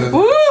queen. lives in it.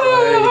 Woo!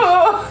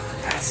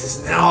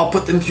 Now I'll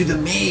put them through the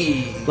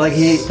maze. Like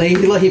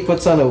he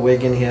puts on a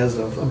wig and he has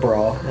a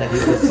bra that he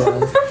puts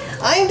on.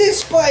 I'm the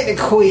spider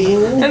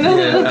queen. And a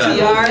little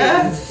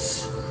tiara.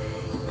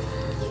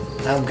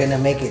 I'm gonna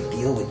make a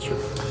deal with you.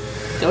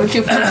 Don't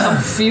you feel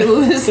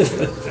confused?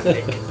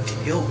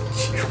 Deal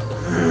with you.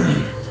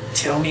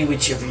 Tell me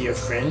which of your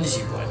friends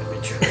you want to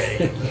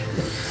betray.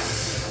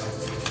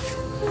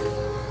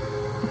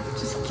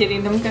 Just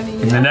kidding, I'm gonna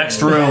In the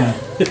next room,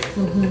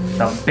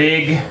 a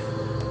big,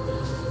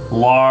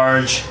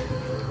 large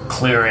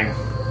clearing.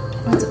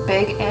 It's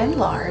big and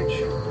large.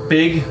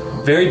 Big,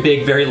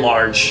 very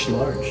large.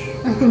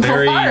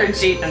 Very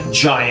Large, even.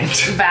 giant.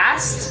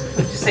 Vast?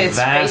 Would you say it's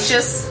Vast.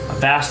 spacious? A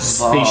vast,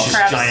 spacious,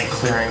 Perhaps. giant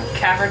clearing.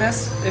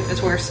 Cavernous? If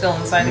it's we're still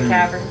inside a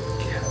cavern.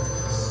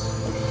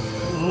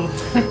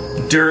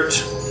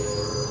 Dirt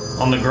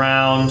on the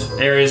ground,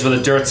 areas where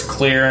the dirt's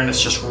clear and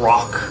it's just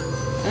rock.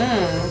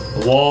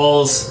 The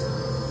walls,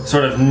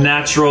 sort of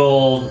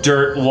natural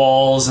dirt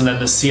walls, and then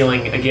the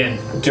ceiling, again,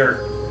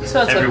 dirt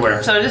So it's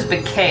everywhere. So it is a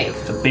big cave.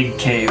 It's a big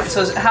cave.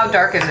 So how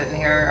dark is it in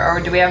here? Or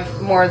do we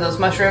have more of those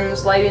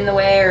mushrooms lighting the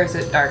way, or is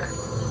it dark?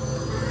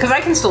 Because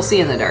I can still see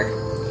in the dark.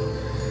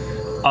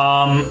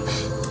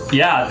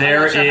 Yeah, there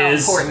I'm not sure how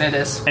is important it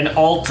is. an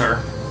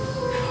altar.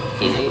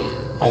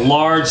 A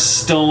large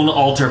stone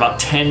altar about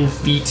 10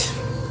 feet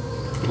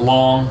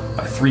long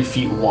by 3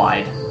 feet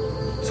wide.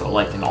 So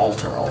like an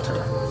altar.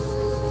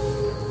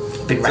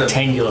 Big It's a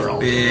rectangular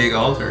altar. Big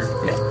altar.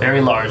 Yeah,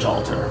 very large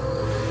altar.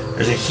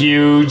 There's a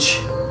huge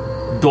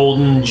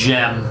golden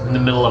gem in the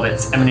middle of it.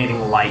 It's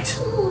emanating light.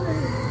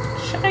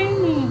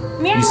 Shiny.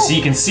 Meow.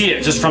 You can see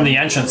it just from the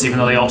entrance, even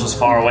though the altar's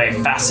far away.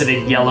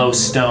 Faceted yellow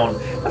stone,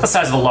 about the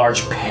size of a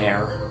large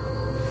pear.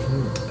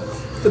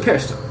 The pear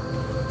stone.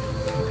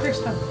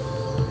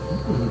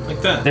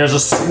 Like that. There's a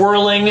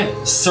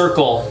swirling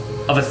circle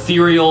of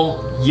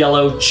ethereal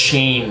yellow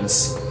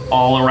chains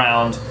all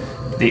around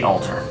the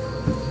altar.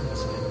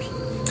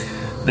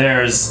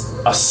 There's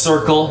a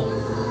circle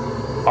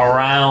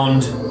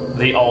around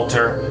the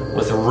altar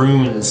with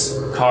runes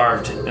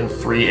carved in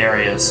 3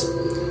 areas.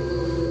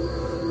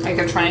 Like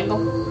a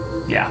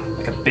triangle? Yeah,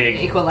 like a big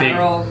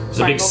Equilateral There's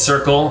a big triangle?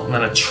 circle and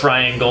then a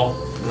triangle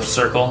in the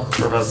circle,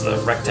 sort of as the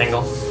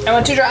rectangle. I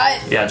want to draw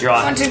it. Yeah,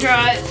 draw I want it. to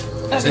draw it.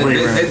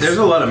 There's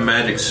a lot of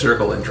magic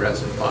circle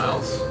interest in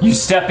files. You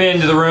step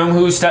into the room.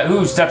 Who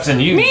steps in?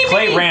 You. Me,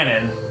 Clay me. ran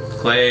in.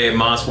 Clay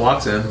Moss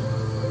walks in.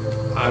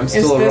 I'm Is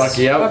still a this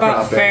rocky about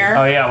outcropping. fair?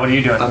 Oh yeah, what are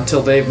you doing?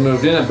 Until they've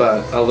moved in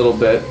about a little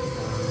bit.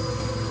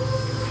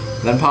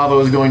 Then Pablo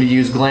is going to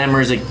use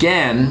glamours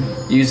again,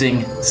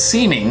 using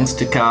seemings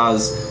to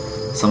cause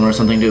someone or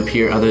something to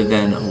appear other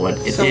than what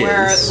it is. So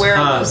where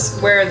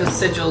are the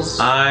sigils?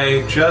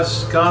 I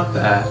just got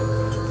that.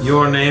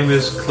 Your name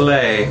is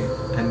Clay,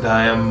 and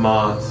I am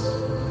Moss.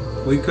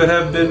 We could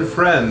have been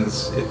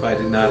friends if I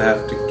did not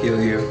have to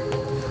kill you.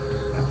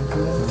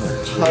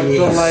 Hug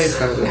the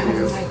life out of Oh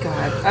you. my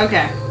god.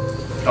 Okay.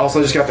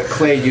 Also, just got that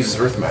Clay uses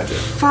earth magic.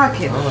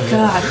 Fucking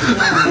god.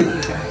 You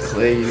guys.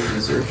 Clay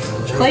uses earth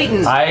magic.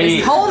 Clayton. I-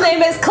 His whole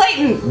name is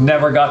Clayton.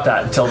 Never got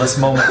that until this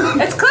moment.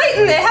 It's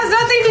Clayton. It has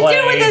nothing to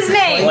do with his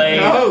name. Clay.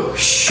 Oh,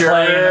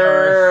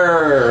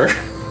 sure.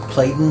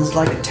 Clayton's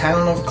like a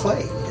town of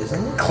clay,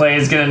 isn't it? Clay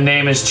is gonna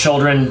name his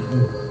children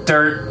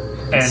Dirt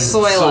and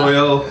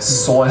Soil.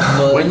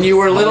 Soil. When you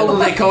were little, did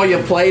they call you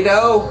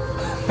Play-Doh?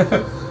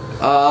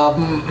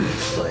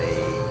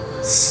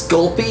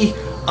 Sculpey?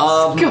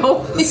 Go. You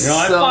know, I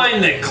So-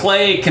 find that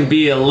Clay can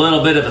be a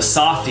little bit of a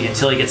softie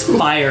until he gets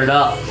fired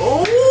up.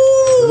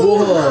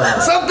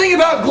 Something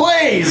about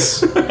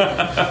Glaze.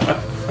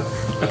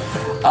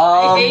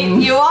 I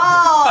hate you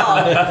all.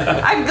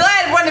 I'm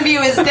glad one of you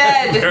is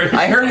dead.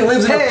 I heard he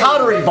lives in a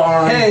pottery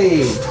barn. Hey,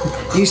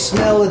 you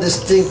smell a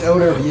distinct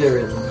odor of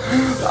urine.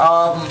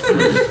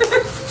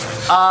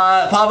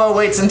 Pavo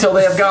waits until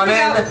they have gone in,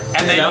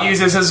 and then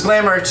uses his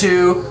glamour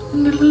to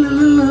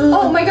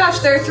Oh my gosh,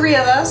 there are 3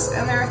 of us,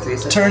 and there are 3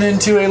 sisters. turn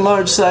into a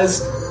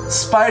large-sized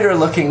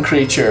spider-looking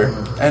creature,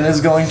 and is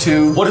going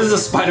to. What is a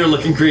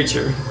spider-looking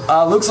creature?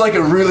 Looks like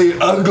a really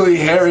ugly,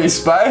 hairy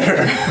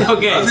spider.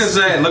 Okay. I was gonna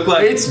say it looked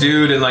like It's- a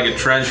dude in like a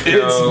trench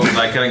coat,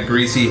 like kind of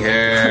greasy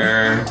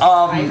hair. It's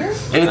I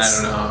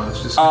don't know.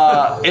 It's just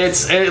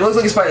it looks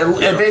like a spider.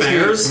 Basically,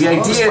 bears? the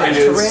idea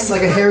is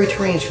Like a hairy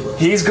tarantula.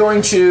 he's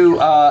going to.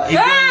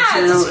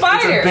 it's a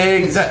spider.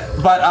 It's a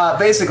big, but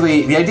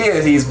basically, the idea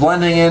is he's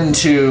blending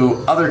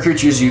into other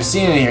creatures you've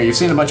seen in here. You've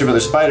seen a bunch of other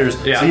spiders,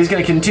 Yeah. so he's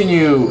going to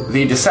continue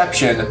the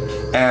deception.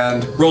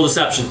 And Roll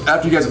deception.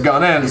 after you guys have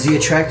gone in, Is he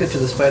attracted to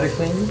the Spider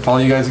Queen? all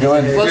you guys go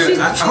in. Well, Dude,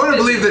 I want to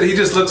believe that he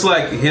just looks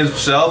like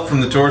himself from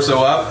the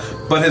torso up,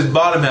 but his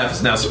bottom half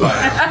is now spider.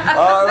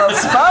 I'm a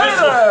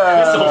spider.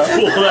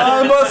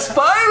 I'm a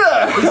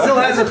spider. He still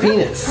has a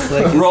penis.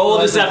 Like, Roll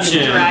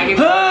deception. Dragon.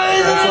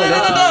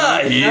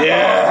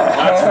 Yeah.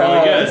 That's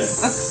really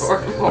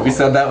good. We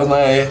said that with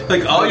my.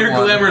 Like all your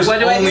One. glamours What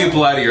do I only do?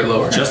 apply to your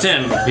lower. Just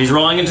in. He's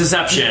rolling in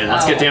deception.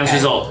 Let's get Dan's okay.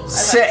 result.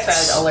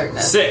 6.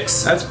 Alertness.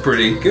 6. That's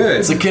pretty good.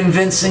 It's a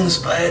convincing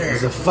spider.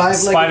 There's a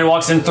five-legged. Spider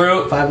walks in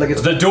through. Five-legged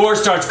The door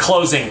starts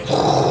closing.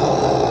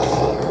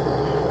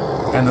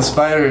 And the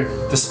spider.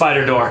 The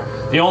spider door.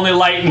 The only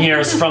light in here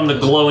is from the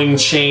glowing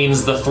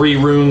chains, the 3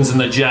 runes, and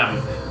the gem,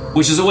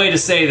 which is a way to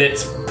say that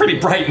it's pretty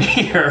bright in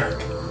here.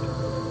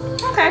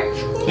 Okay.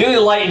 The only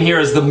light in here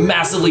is the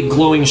massively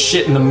glowing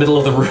shit in the middle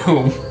of the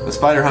room. The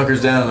spider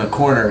hunkers down in a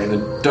corner, in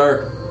a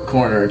dark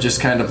corner, just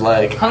kind of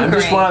like I'm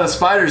just Hunkering. one of the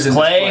spiders in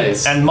Clay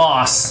this place, and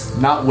Moss,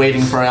 not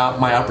waiting for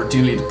my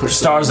opportunity to push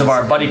stars of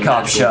our buddy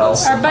cop show.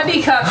 Our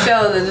buddy cop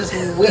show that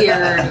is weird.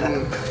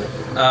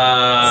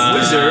 And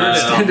Wizard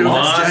stand over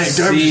Moss this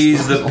giant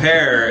sees the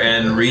pair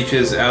and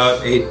reaches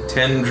out a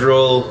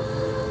tendril,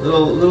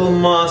 little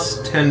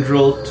moss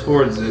tendril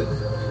towards it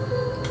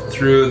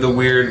through the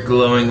weird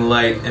glowing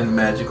light and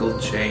magical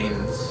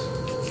chains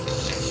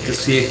to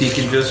see if he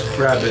can just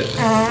grab it.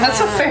 that's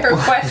a fair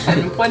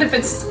question. What if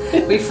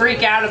we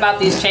freak out about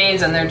these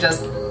chains and they're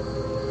just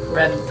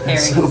red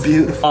herrings? So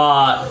beautiful.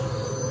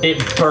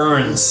 It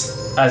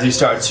burns as he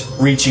starts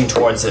reaching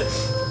towards it.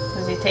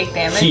 Does he take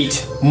damage?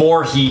 Heat,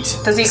 more heat.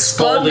 Does he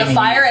explode in the scalding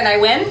fire and I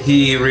win?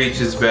 He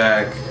reaches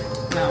back.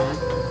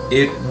 No.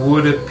 It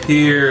would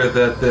appear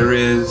that there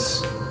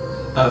is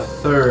a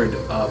third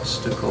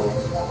obstacle.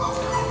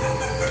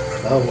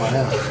 Oh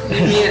wow.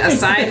 You mean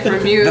aside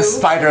from you The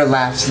spider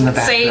laughs in the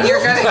background. saying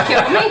you're gonna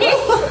kill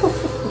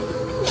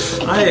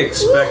me? I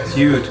expect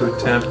you to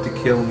attempt to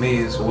kill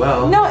me as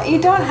well. No,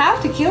 you don't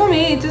have to kill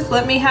me. Just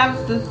let me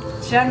have the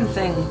gem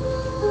thing.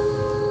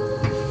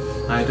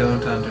 I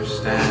don't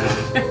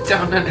understand. I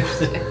don't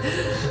understand.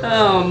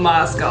 Oh,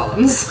 moss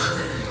golems.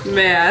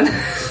 Man.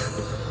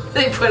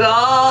 They put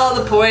all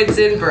the points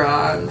in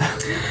bronze.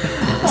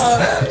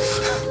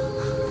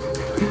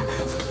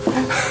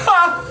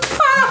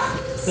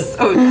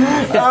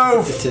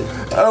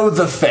 Oh,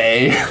 the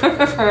Fae.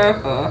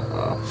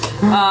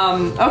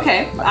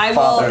 Okay, I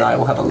Father and will. I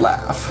will have a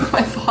laugh.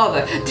 My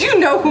father. Do you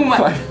know who my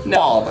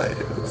Father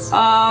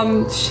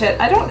is. Shit,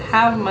 I don't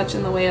have much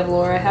in the way of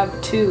lore. I have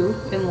 2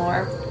 in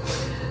lore.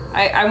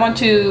 I want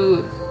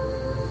to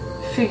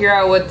figure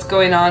out what's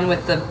going on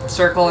with the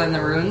circle and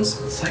the runes.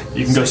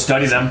 You can go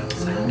study them.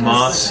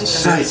 Moss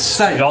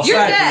Sight. You also You're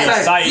have to dead!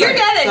 recite You're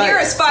dead and you're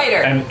a spider!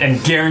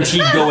 and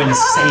guaranteed go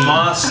insane.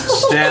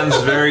 Moss stands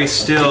very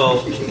still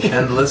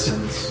and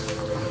listens.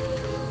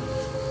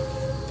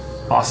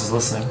 Moss is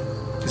listening.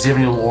 Does he have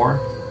any lore?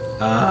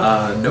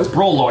 Nope.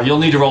 Roll lore. You'll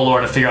need to roll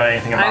lore to figure out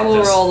anything about I will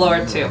this. roll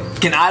lore too.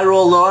 Can I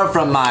roll lore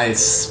from my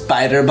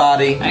spider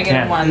body? I get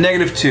can. a 1.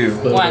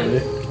 -2.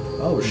 1.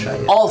 Oh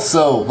shit.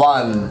 Also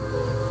 1.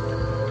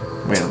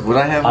 Wait, would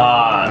I have?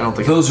 I don't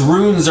think. Those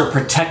runes are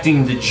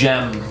protecting the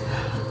gem.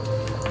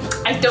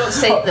 I don't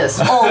say this.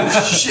 Oh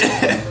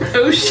shit!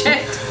 Oh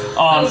shit.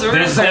 Those There's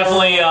runes are-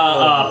 definitely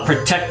a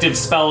protective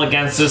spell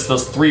against this.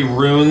 Those 3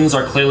 runes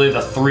are clearly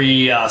the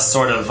 3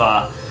 sort of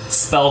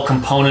spell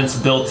components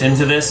built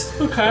into this.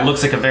 Okay. It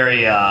looks like a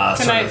very Can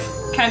sort I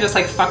of... just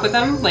like fuck with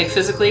them? Like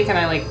physically? Can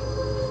I like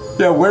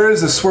Yeah, where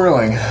is the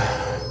swirling?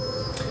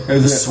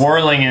 The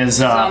swirling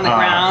is on the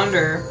ground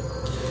or?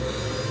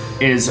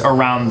 is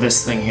around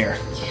this thing here.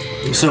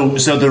 So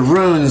the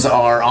runes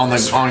are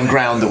on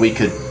ground that we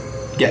could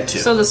get to.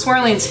 So the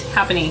swirling's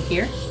happening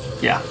here?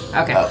 Yeah.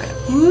 Okay. Okay.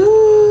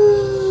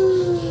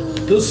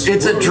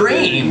 It's a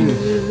dream.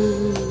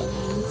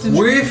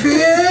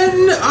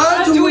 Within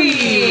a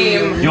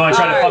Dweeb. You want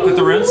to try to fuck with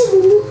the runes?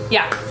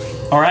 Yeah.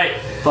 All right.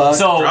 Fuck.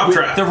 So Drop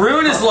trap. the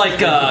rune is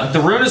like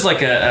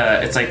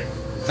it's like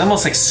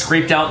almost like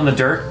scraped out in the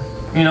dirt.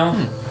 you know.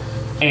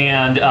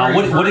 And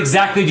what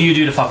exactly do you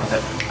do to fuck with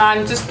it?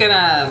 I'm just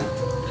gonna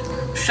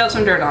shove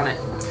some dirt on it.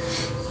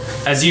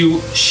 As you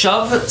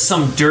shove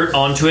some dirt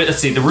onto it, let's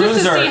see. The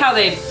runes Just to are see how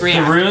they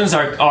react. the runes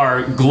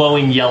are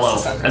glowing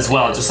yellow as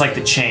well, just like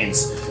the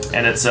chains.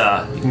 And it's you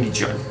can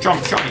draw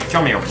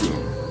me a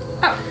rune.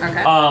 Oh,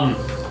 okay.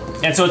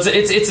 And so it's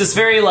this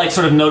very like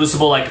sort of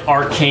noticeable like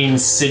arcane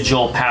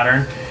sigil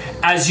pattern.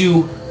 As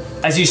you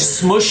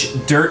smush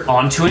dirt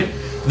onto it,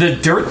 the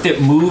dirt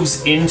that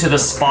moves into the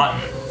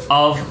spot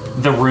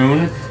of the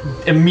rune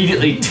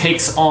immediately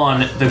takes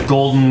on the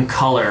golden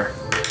color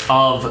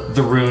of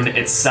the rune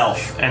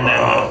itself, and then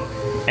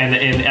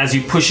and as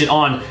you push it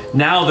on,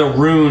 now the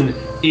rune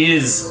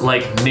is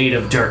like made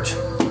of dirt.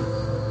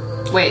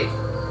 Wait.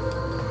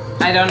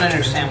 I don't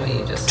understand what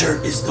you just said.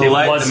 Dirt is The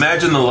light,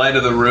 imagine the light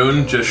of the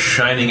rune just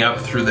shining up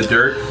through the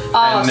dirt.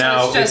 Oh, and so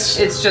now it's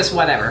just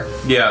whatever.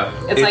 yeah.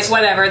 It's like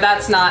whatever.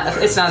 It's not a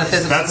physical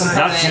That's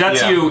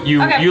component. Yeah.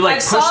 you Okay, you like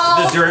I've push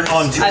solved- the dirt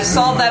onto. I've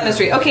solved that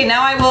mystery. Okay,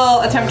 now I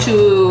will attempt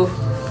to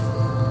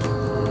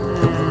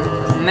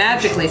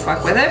magically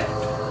fuck with it.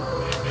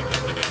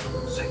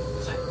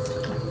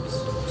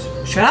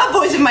 Shut up,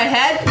 voice in my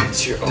head.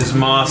 Does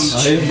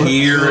Moss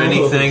hear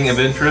anything of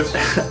interest?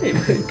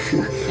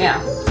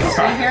 Yeah. Do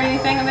you hear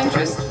anything of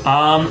interest?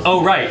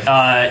 Oh right,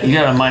 you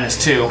got a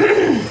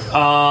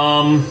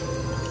 -2.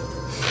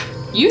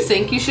 You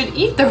think you should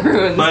eat the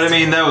runes? But I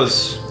mean, I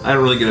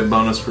don't really get a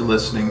bonus for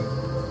listening.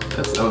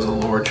 That was a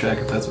lore check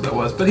if that's what that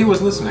was. But he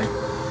was listening.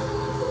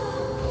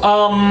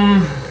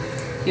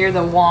 You're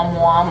the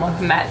wom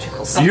of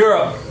magical stuff. You're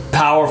a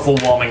powerful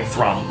whelming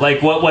thrum.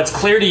 Like what's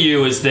clear to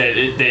you is that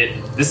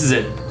this is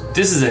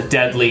a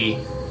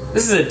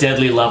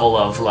deadly level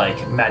of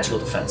like magical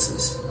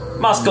defenses.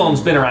 Moss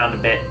Golem's been around a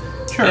bit.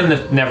 Sure. In the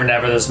Never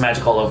Never, there's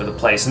magic all over the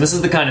place, and this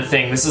is the kind of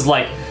thing. This is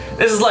like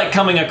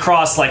coming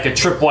across like a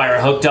tripwire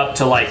hooked up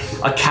to like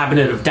a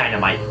cabinet of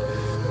dynamite.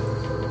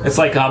 It's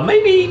like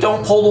maybe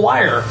don't pull the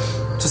wire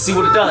to see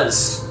what it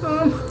does.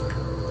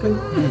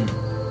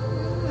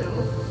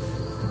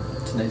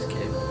 It's a nice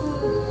cave.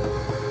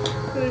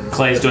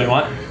 Clay's doing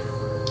what?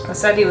 I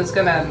said he was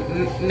gonna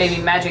maybe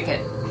magic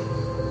it.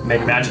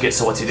 Maybe magic it.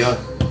 So what's he doing?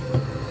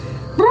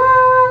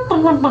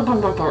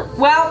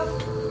 Well,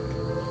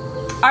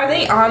 are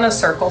they on a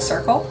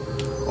circle,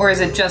 or is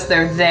it just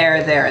they're there,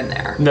 and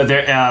there? No,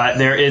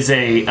 there is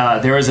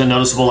a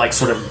noticeable like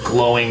sort of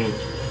glowing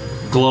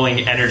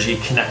energy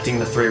connecting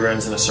the 3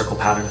 runes in a circle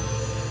pattern.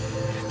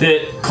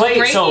 The Clay.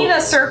 Breaking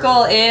a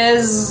circle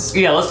is.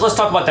 Yeah, let's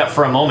talk about that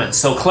for a moment.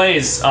 So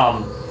Clay's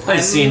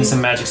seen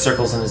some magic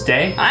circles in his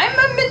day. I'm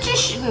a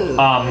magician.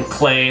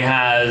 Clay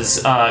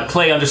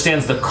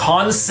understands the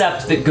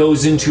concept that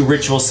goes into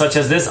rituals such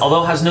as this,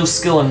 although has no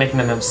skill in making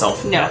them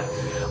himself. No. yet.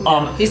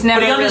 He's never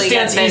but he really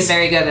understands been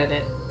very good at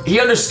it. He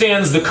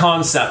understands the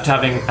concept,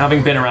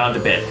 having been around a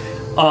bit.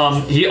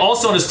 He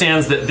also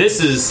understands that this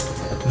is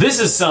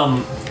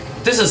some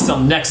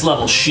next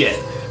level shit,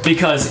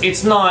 because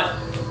it's not.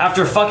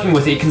 After fucking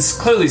with it, you can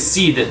clearly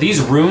see that these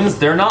runes,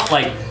 they're not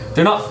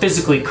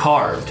physically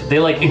carved. They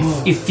like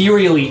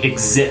ethereally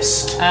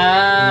exist.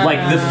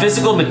 Like the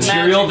physical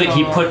material that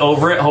he put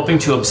over it, hoping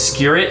to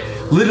obscure it,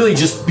 literally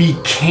just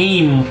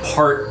became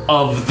part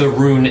of the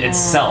rune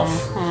itself.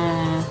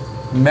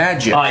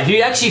 Magic.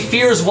 He actually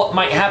fears what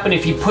might happen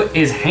if he put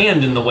his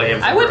hand in the way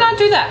of the I would rune. not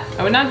do that.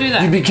 I would not do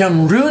that. You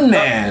become Rune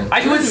Man.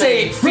 I would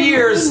say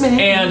fears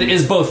and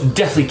is both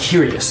deathly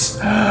curious.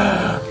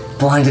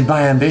 Blinded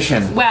by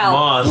ambition. Well,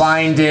 Moss.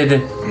 Blinded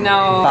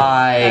no,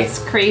 by- that's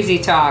crazy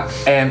talk.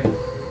 and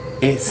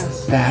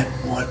is that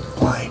what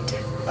blinded?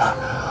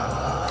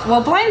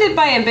 Well, blinded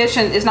by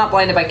ambition is not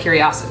blinded by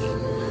curiosity.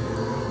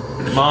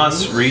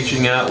 Moss,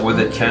 reaching out with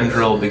a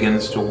tendril,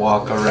 begins to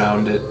walk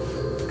around it,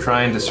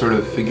 trying to sort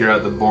of figure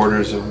out the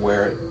borders of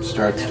where it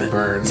starts to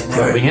burn.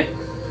 Probing it.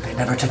 They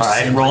never took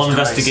Alright, roll an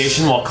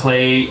investigation while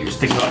Clay, you're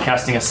thinking about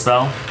casting a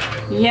spell.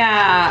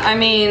 Yeah, I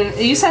mean,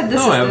 you said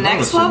this Oh, I is have the a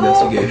next bonus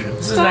level? investigation.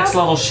 This is next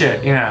level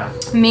shit, yeah.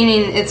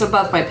 Meaning it's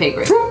above my pay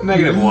grade.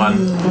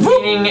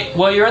 -1. Meaning,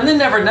 well, you're in the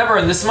Never Never,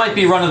 and this might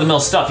be run-of-the-mill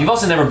stuff. You've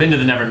also never been to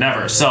the Never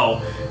Never,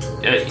 so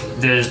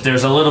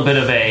there's a little bit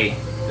of a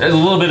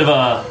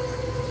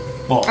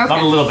well,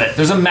 not a little bit.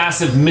 There's a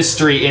massive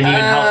mystery in even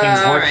how things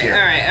work here.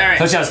 Alright.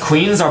 Such as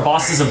queens are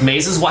bosses of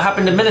mazes. What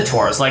happened to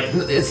minotaurs? Like,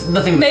 it's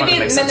nothing. Maybe fucking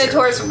makes sense here.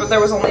 Minotaurs, there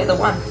was only the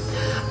one.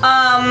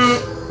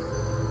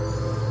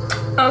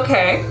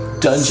 Okay.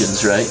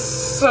 Dungeons, right?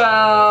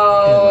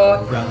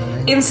 So,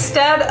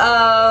 instead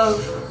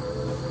of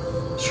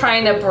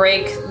trying to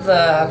break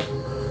the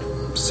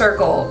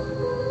circle,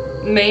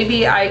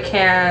 maybe I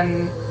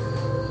can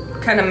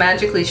kind of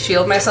magically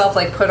shield myself,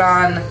 like put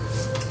on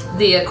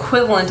the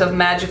equivalent of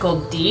magical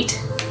DEET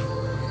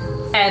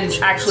and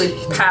actually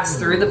pass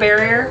through the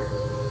barrier.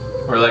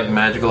 Or like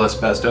magical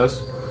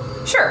asbestos.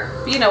 Sure,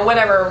 you know,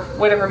 whatever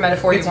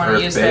metaphor you It's want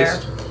to use there.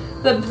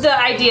 earth-based.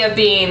 The idea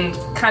being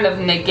kind of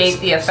negate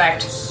the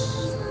effect.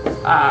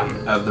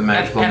 Of the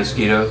magical and-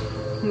 mosquitoes.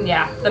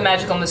 Yeah, the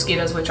magical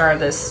mosquitoes, which are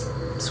this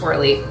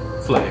swirly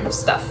Flames.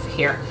 stuff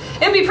here.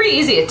 It'd be pretty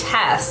easy to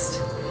test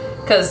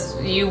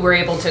Because you were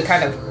able to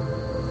kind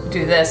of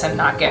do this and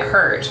not get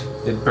hurt.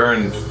 It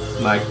burned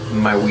like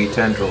my wee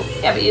tendril.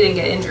 Yeah, but you didn't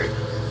get injured.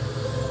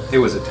 It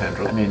was a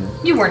tendril. I mean,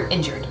 You weren't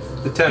injured.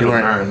 The tendril You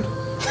weren't-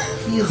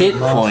 burned. hit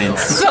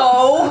points.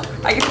 So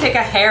I can take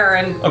a hair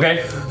and.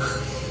 Okay.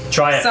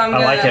 Try it. So I'm I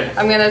gonna, like it.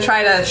 I'm gonna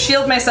try to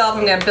shield myself.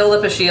 I'm gonna build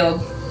up a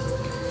shield.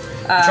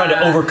 Try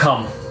to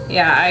overcome.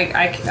 Yeah,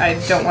 I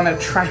don't want to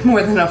try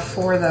more than a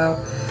 4 though,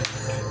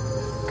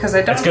 because I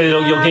don't. That's good.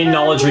 You'll gain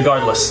knowledge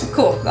regardless.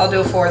 Cool. I'll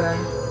do a 4 then.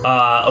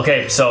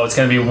 Okay, so it's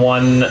going to be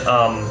 1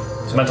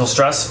 mental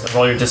stress.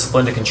 Roll your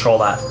discipline to control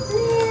that.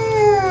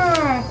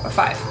 A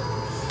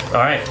 5.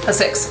 All right. A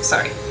 6.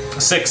 Sorry.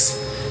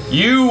 6.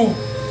 You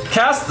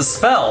cast the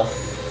spell.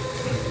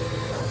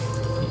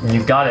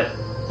 You've got it.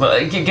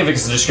 Well, give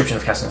us a description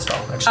of casting a spell.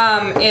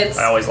 Actually, It's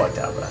I always like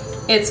that. But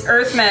it's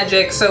earth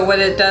magic. So what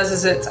it does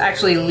is it's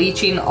actually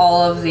leeching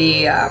all of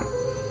the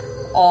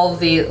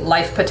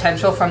life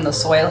potential from the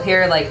soil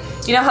here. Like,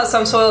 you know how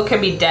some soil can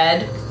be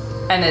dead,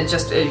 and it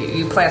just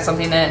you plant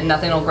something in it and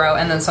nothing will grow,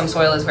 and then some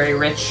soil is very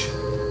rich,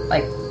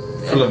 like.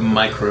 Full of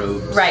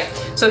microbes. Right.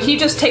 So he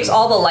just takes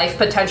all the life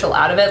potential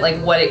out of it, like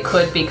what it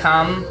could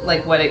become,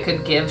 like what it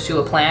could give to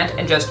a plant,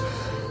 and just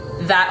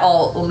that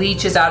all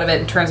leaches out of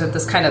it and turns it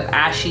this kind of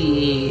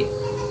ashy,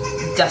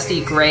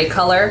 dusty gray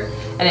color,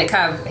 and it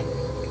kind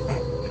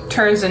of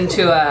turns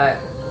into a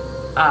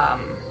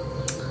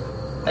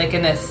like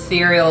an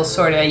ethereal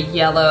sort of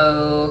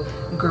yellow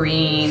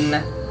green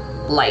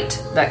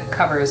light that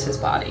covers his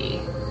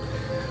body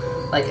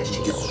like a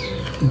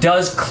shield.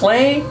 does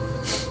Clay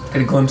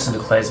get a glimpse into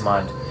Clay's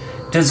mind?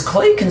 Does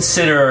Clay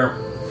consider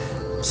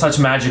such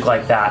magic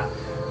like that?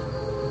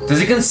 Does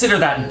he consider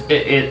that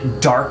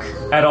it dark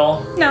at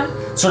all? No.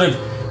 Sort of,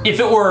 if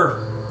it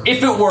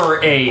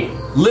were a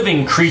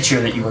living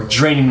creature that you were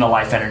draining the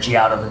life energy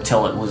out of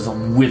until it was a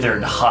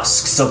withered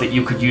husk so that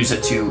you could use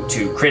it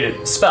to create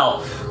a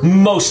spell,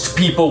 most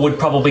people would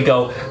probably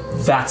go,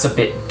 that's a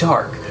bit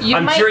dark.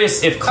 I'm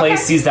curious if Clay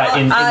sees that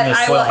in the soil.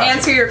 I will magic.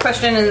 answer your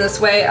question in this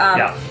way.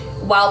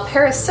 While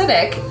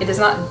parasitic, it is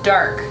not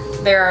dark.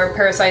 There are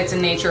parasites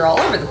in nature all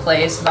over the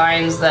place,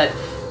 vines that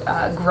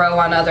grow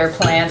on other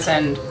plants,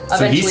 and So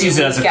eventually he sees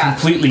it as a leak out.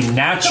 completely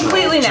natural.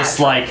 Completely Just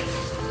natural. like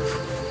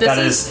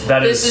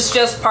This is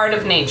just part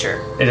of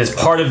nature. it is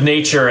part of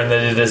nature, and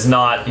that it is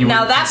not. You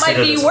Now wouldn't that might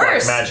consider be this black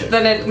worse magic.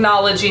 than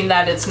acknowledging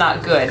that it's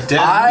not good.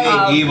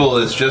 Being evil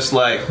is just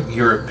like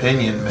your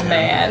opinion,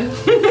 man.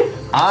 Man.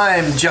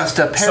 I'm just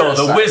a So parasite.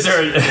 the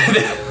wizard,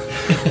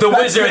 the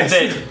wizard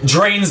that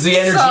drains the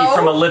energy So?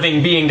 from a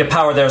living being to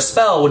power their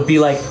spell would be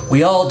like,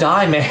 we all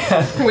die,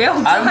 man. We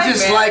all die, I'm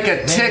just man. like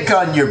a tick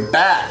on your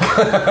back.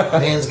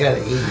 Man's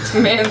gotta eat.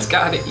 Man's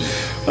gotta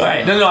eat. All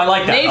right, no, I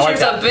like that. I like Nature's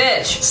that. a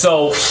bitch.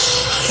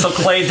 So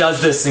Clay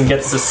does this and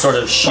gets this sort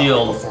of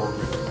shield,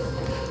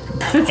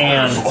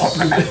 and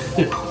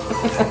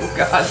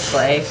God,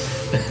 Clay.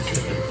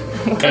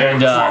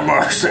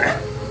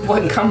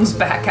 What comes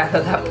back out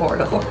of that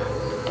portal?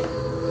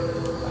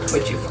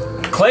 Would you?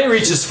 Clay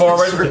reaches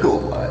forward.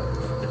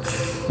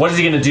 What is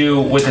he gonna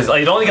do with his?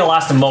 Like, it only gonna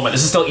last a moment.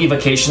 This is still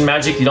evocation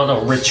magic. You don't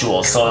know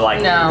rituals, so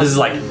like No. this is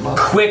like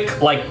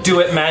quick, like do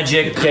it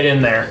magic. Get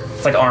in there.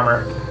 It's like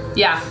armor.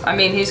 Yeah, I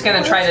mean, he's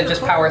gonna try to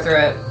just power through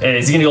it. And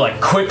is he gonna do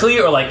like quickly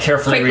or like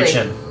carefully Quickly. reach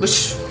in?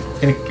 Whoosh.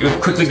 Gonna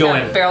quickly go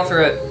Gonna in. barrel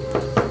through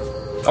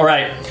it. All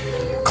right,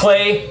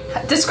 Clay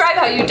Describe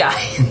how you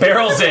die.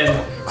 barrels in.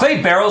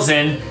 Clay barrels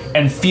in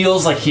and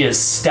feels like he has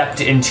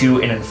stepped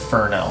into an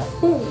inferno.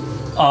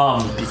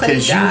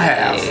 Because you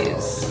have.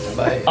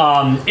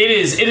 It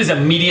is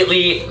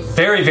immediately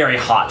very, very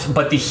hot,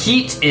 but the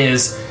heat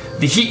is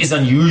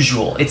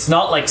unusual. It's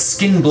not like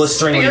skin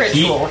blisteringly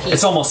Spiritual heat.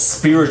 It's almost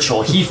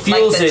spiritual. He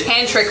feels Like the it.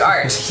 tantric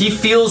art. He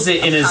feels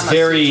it in his Kama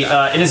very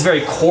Sutra. in his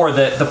very core.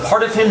 The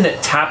part of him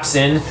that taps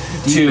in in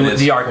to his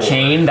the core.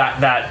 arcane,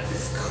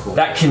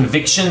 that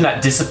conviction,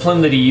 that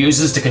discipline that he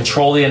uses to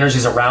control the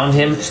energies around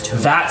him.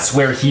 That's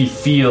where he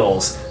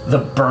feels the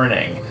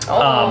burning.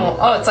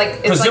 It's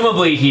like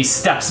Presumably, he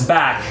steps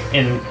back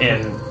in.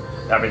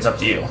 I mean, it's up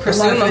to you. Life energy,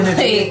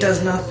 presumably. it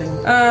does nothing.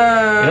 It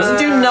doesn't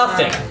do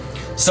nothing.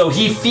 So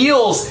he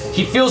feels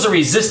a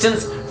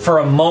resistance for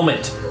a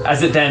moment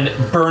as it then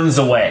burns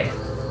away.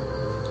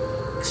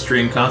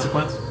 Extreme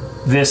consequence.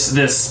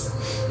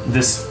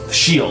 This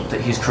shield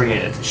that he's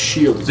created. The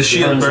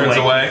shield burns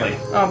away, quickly.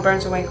 Oh, it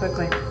burns away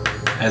quickly.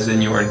 as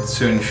in you are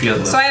soon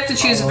shieldless. So I have to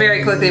choose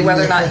very quickly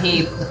whether or not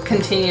he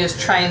continues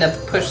trying to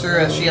push through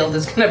a shield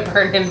that's going to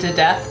burn him to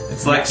death.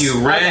 It's like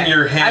you ran Okay.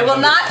 your hand I will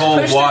under not cold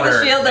push through the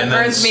water shield that and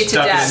then burns me to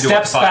stuck it death. into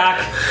a Steps fire.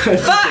 back,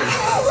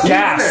 Fuck!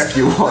 gasp If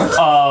you want.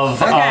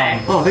 of.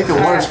 Okay. Oh, I think the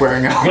water's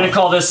wearing out. I'm gonna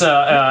call this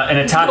an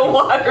attack. The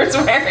water's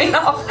wearing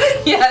off.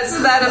 Yes,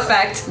 that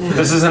effect.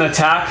 This is an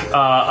attack,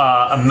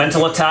 a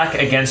mental attack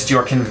against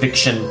your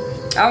conviction.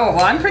 Oh,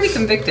 well, I'm pretty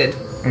convicted.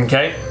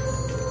 Okay,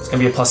 it's gonna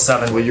be a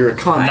 +7. Well, you're a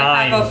convict.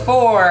 I have a Nine.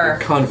 4.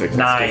 Convict.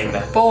 that's 9.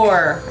 different.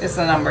 4 is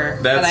the number.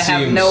 That but I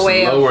have seems no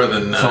way lower of...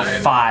 than 9. So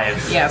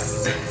 5.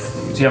 Yes.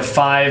 So you have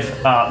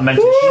 5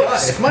 mental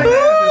shields. If my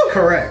math is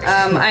correct.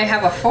 I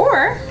have a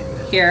 4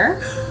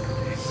 here.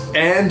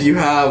 And you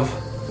have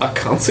a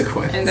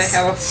consequence. And I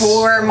have a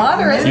 4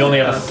 moderate. You only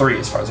have a 3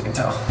 as far as I can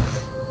tell.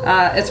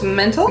 It's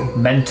mental?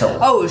 Mental.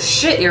 Oh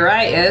shit, you're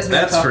right. It is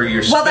mental. That's for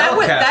your Well, that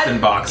would- spellcasting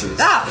that- boxes.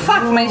 Ah,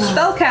 fuck, my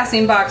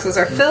spellcasting boxes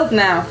are filled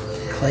now.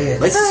 Clay,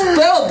 It's a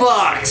spell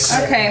box!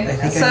 Okay,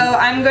 think so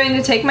I'm going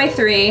to take my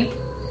 3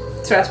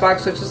 stress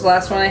box, which is the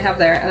last one I have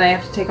there, and I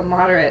have to take a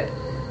moderate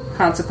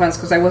consequence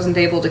because I wasn't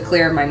able to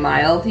clear my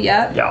mild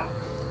yet. Yeah.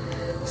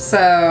 So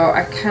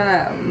I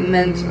kind of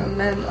meant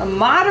a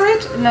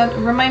moderate. Now,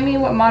 remind me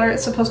what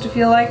moderate's supposed to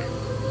feel like.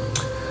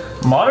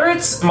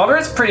 Moderate's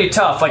pretty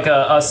tough. Like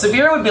a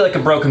severe would be like a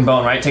broken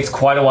bone, right? It takes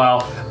quite a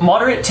while.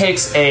 Moderate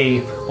takes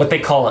what they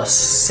call a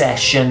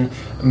session.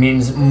 It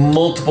means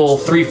multiple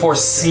 3-4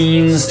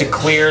 scenes to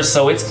clear.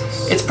 So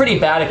it's pretty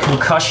bad. A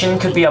concussion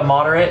could be a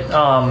moderate.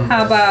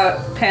 How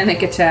about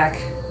panic attack?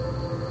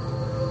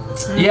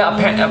 Yeah,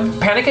 a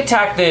panic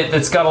attack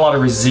that's got a lot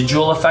of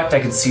residual effect.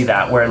 I could see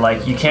that where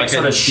like you can't Like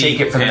sort a of shake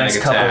deep it for the next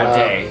panic couple of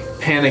attack. days.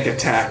 Panic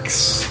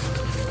attacks.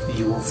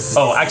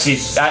 Oh, actually,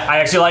 I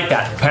actually like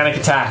that. Panic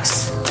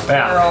attacks.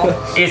 Yeah,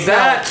 it's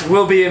That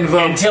will be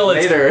invoked until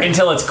it's later.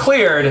 until it's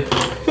cleared.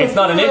 It's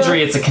not an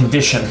injury; it's a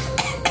condition.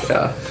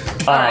 Yeah.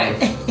 Alright.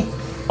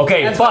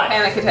 Okay, That's but what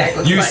panic attack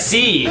looks you like.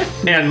 see,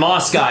 and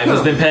Moss guy,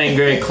 who's been paying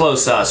very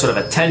close, sort of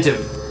attentive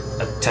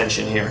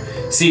attention here,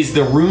 sees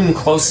the rune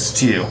closest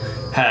to you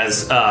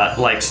has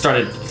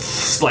started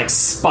like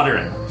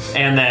sputtering,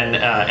 and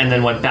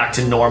then went back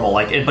to normal.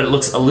 But it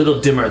looks a little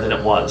dimmer than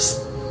it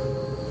was.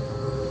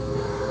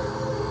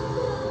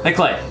 Hey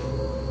Clay,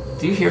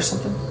 do you hear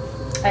something?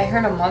 I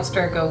heard a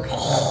monster go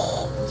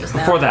just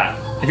now. Before that,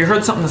 have you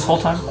heard something this whole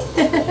time?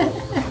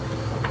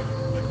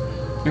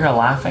 You hear a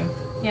laughing?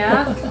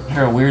 Yeah? You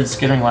hear a weird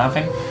skittering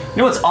laughing? You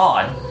know what's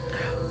odd?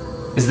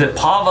 Is that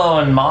Pavo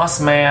and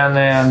Mossman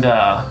and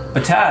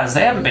Bataz,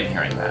 they haven't been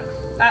hearing that.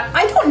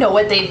 I don't know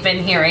what they've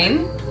been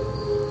hearing.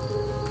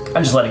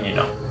 I'm just letting you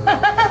know.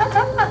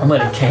 I'm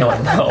letting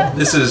Kaylin know.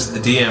 This is the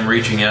DM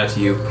reaching out to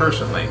you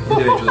personally,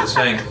 individually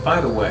saying, by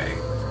the way,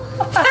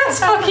 That's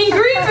fucking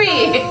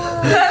creepy.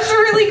 That's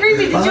really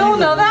creepy. Did you all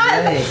know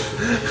that?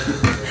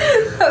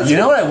 You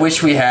know what I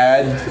wish we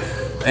had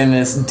in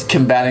this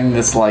combating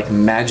this like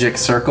magic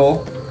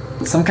circle?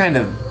 Some kind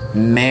of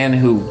man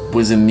who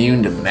was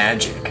immune to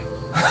magic.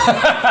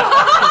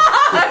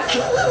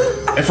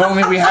 If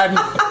only we hadn't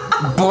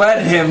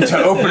bled him to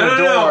open a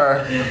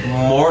door.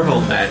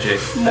 mortal magic.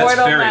 That's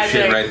Mortal fairy magic.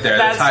 shit right there.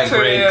 That's high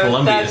grade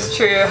Colombian. That's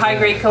true. High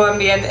grade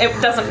Colombian.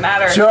 It doesn't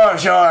matter.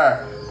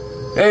 Sure.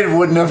 It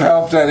wouldn't have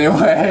helped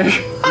anyway.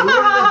 You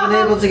wouldn't have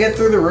been able to get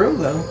through the room,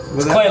 though.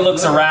 without- Clay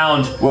looks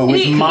around. Well,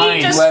 with He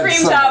mind just led screams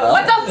someone out, else.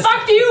 "What the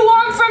fuck do you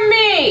want from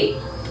me?"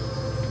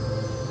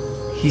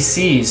 He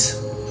sees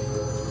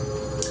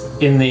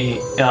in the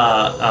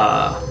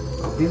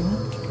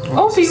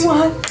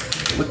Obi-Wan.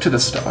 Look to the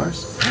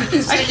stars.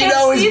 I can't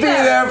always see be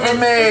them. there for It's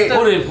me.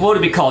 just what would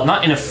it be called?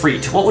 Not an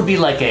Ifrit. What would be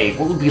like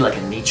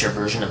a nature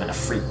version of an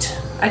Ifrit?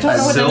 I don't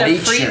know what an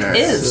nature. Ifrit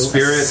is.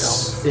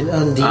 Spirits, An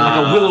undine.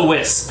 Like a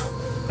will-o-wisp.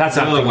 That's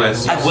what I'm thinking.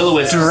 Will-o-wisp. A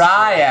will-o-wisp.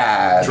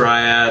 Dryad.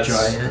 dryads.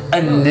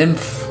 A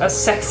nymph. A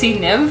sexy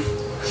nymph.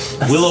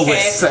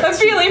 Will-o-wisp. Okay, I'm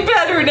feeling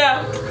better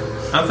now.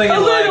 I'm thinking A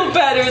little like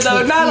better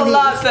though, not a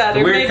lot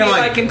better. weird Maybe kind if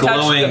of I like can touch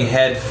glowing them.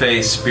 head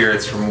face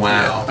spirits from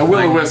WoW. A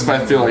will-o-wisp,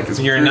 I feel like, is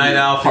You're a pretty night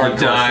elf, you hardcore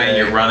die, fake.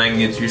 you're running.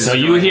 It's you. So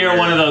you hear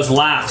one of those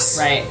laughs.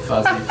 Right.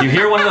 You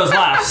hear one of those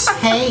laughs.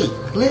 Hey,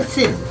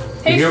 listen.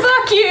 Hey, You hear-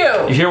 fuck You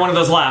you! hear one of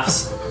those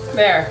laughs.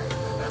 There.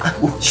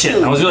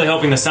 Shit, I was really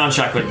hoping the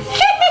soundtrack would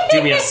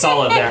do me a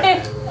solid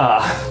there.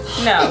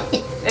 No,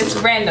 it's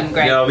random,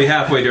 Greg. Yeah, I'll be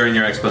halfway during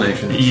your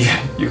explanation.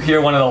 You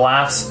hear one of the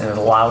laughs, and it's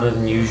louder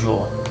than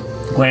usual.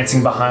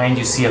 Glancing behind,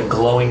 you see a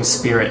glowing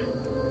spirit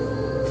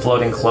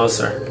floating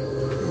closer.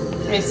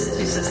 He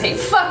says, "Hey,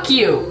 fuck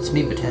you!" It's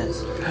me,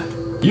 Bataz.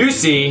 You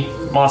see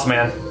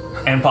Mossman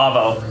and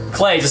Pavo,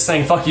 Clay just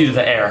saying "fuck you" to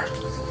the air.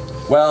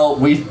 Well,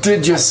 we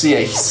did just see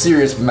a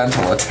serious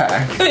mental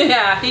attack.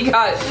 Yeah, he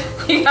got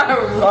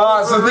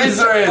Oh, so these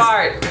are his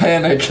apart.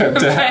 panic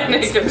attacks.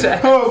 Panic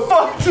attack. Oh,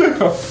 fuck you!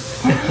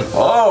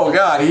 Oh,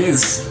 God,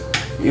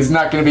 he's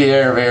not going to be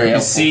very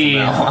helpful see- from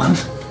now on.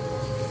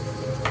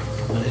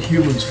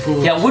 Humans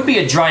full. Yeah, it would be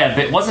a dryad,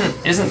 but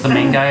isn't the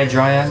main guy a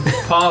dryad?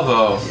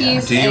 Pavo,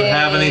 He's do you a-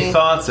 have any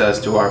thoughts as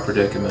to our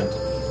predicament?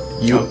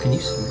 Can you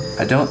see?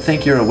 I don't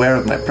think you're aware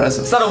of my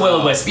presence. It's not a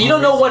will-o-wisp. You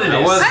don't know what it I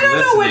is. was I don't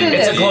know what listening it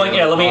It's is. a glowing.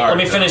 Yeah, let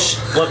me finish.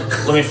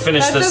 Let me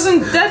finish this.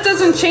 That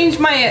doesn't change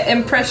my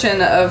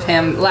impression of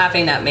him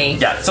laughing at me.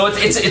 Yeah, so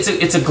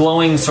it's a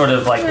glowing sort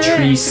of like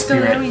tree it's a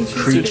glowing spirit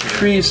tree creature,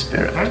 Tree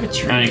spirit.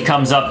 and he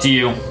comes up to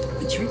you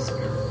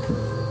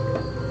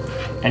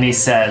and he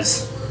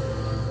says,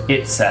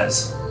 "It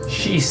says,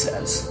 she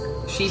says,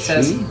 She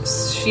says.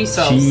 She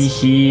sells.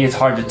 he." It's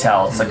hard to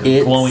tell. It's like a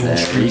It glowing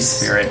says. tree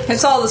spirit,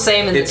 It's all the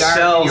same in the It dark. And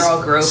sells you're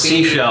all gropey.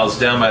 seashells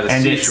down by the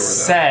and it seashore,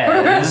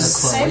 though.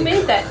 says I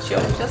made that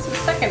joke just a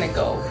second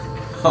ago.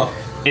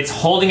 it's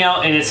holding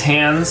out in its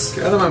hands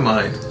Get out of my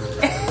mind.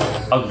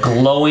 a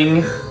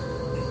glowing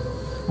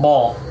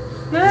ball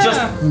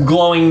Just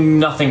glowing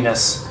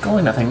nothingness.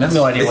 Going nothingness.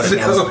 No idea what it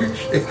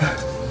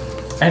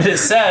means. And it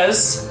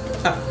says,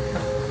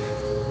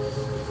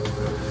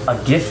 a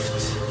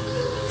gift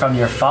from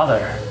your father.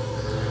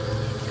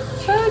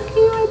 Fuck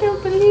you, I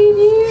don't believe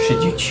you.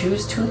 Should you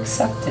choose to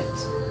accept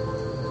it?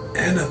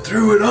 Anna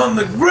threw it on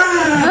the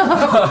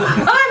ground.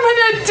 I'm an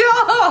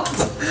adult!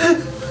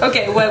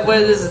 Okay, what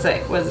does it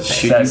say? What does it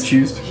say? Should you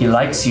choose to? He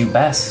likes you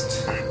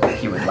best.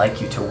 He would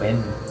like you to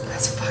win.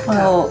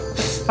 Well,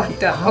 It's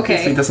fucked up.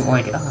 obviously he Okay. doesn't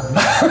like us.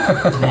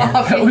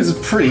 That was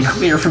pretty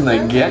clear from the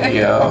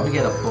get-go. We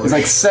got a bush. He's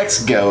like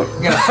sex goat.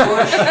 We got a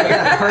bush. We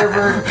got a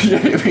pervert. We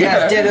We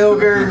got a dead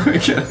ogre. got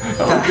What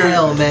the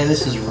hell, man?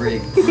 This is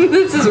rigged.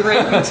 This is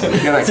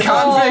rigged. a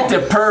convict, a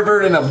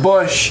pervert, and a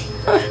bush.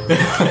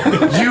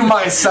 You,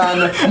 my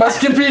son, must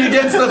compete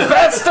against the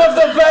best of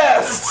the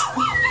best.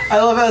 I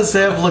love how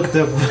Sam looked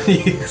up when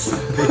he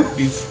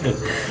said,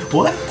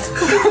 what?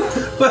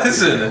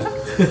 Listen,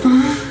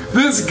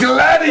 This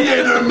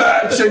gladiator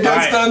match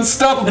against Alright.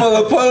 unstoppable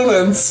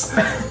opponents.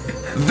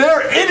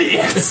 They're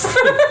idiots.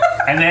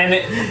 And then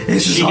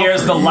is she all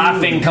hears for the you.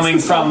 laughing coming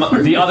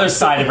from the other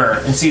side of her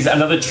and sees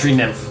another tree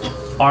nymph,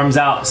 arms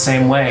out,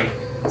 same way.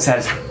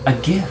 Says, a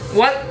gift.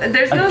 What?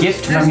 There's A no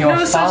gift there's from your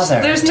no father.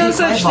 Such, there's no Take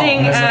my such ball.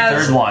 thing There's as.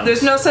 the third one.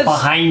 There's no such.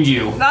 Behind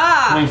you.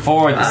 Ah! Coming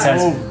forward that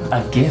says,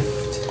 a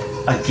gift.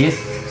 A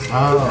gift.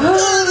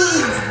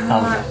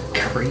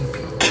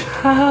 Creepy.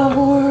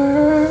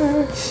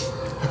 Power.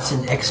 It's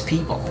an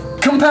XP ball.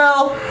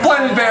 Compel,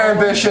 blinded by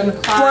ambition,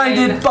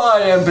 blinded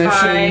by ambition,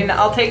 Fine,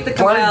 I'll take the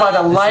blinded by the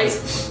compel.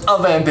 light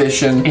of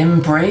ambition.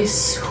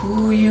 Embrace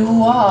who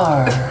you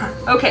are.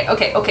 Okay.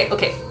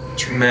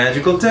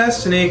 magical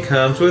destiny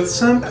comes with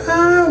some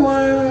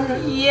power.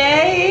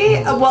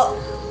 Yay! Well,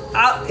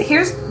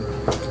 here's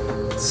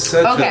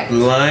Such Okay, a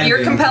blinding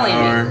you're compelling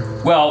me. power.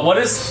 Well,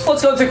 let's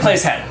go through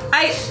Clay's head.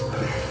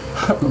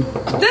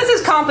 This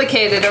is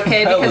complicated,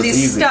 okay? That Because was he's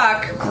easy.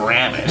 stuck.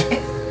 Grab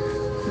it.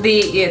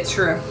 It's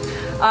true.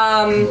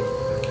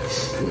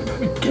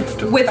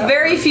 With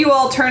very few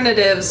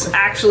alternatives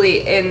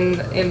actually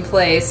in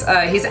place,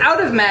 he's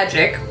out of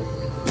magic.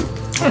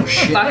 Oh,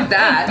 shit. Fuck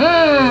that.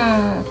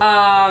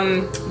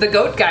 The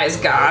goat guy's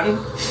gone.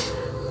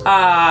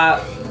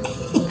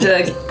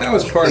 That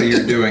was part of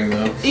your doing,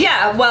 though.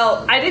 Yeah,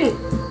 well, I didn't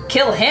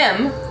kill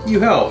him. You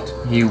helped.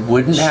 You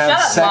wouldn't Shut have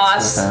up, sex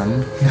boss. with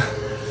them.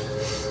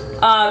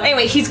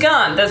 Anyway, he's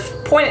gone. The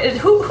point is,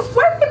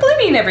 why are we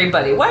blaming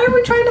everybody? Why are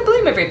we trying to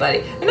blame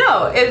everybody?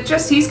 No, it's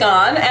just he's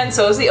gone, and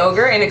so is the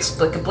ogre,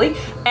 inexplicably,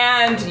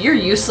 and you're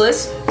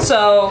useless,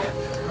 so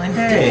I'm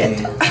dead.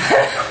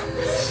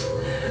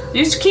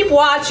 you just keep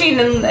watching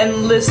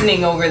and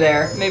listening over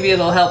there. Maybe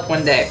it'll help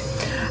one day.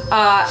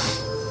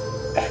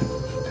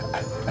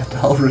 And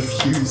I'll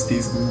refuse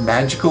these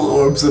magical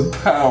orbs of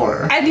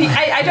power. And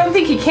I don't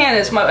think he can,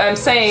 is what I'm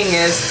saying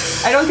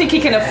is, I don't think he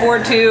can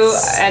afford to,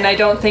 and I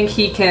don't think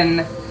he can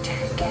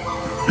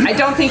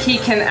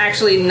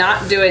actually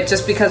not do it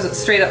just because it's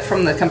straight up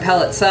from the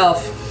compel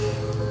itself.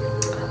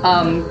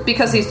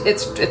 Because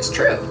it's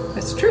true.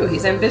 It's true.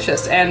 He's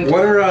ambitious, and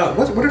What are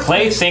Clay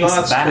Clay's thinks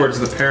thoughts back. towards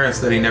the parents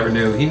that he never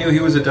knew? He knew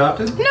he was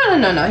adopted?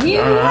 no. He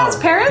has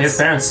parents. He has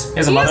parents. He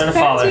has a He mother has and a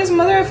parents, father. He has a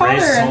mother and father,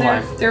 Raised his and whole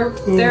life. they're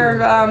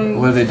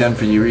What have they done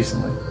for you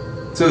recently?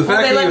 So the Well,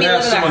 fact they let that me you have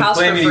live in their someone house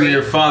for claiming free.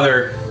 you're your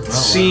father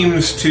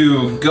seems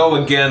to go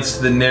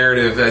against the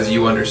narrative as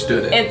you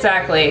understood it.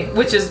 exactly,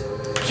 which is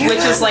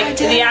like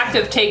the act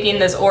of taking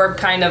this orb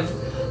kind of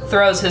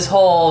throws his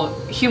whole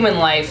human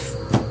life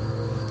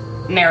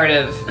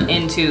narrative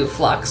into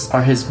flux.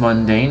 Are his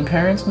mundane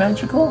parents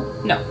magical?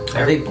 No,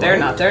 Are they they're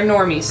not. They're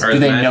normies. Are Do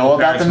his they magical know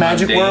about the parents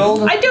magic mundane?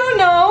 world? I don't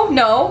know.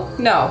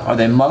 No. Are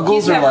they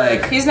muggles or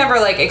like... he's never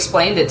like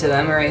explained it to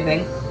them or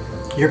anything.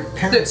 Your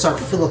parents are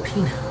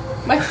Filipino.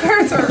 My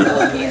parents are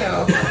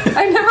Filipino.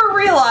 I never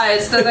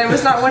realized that I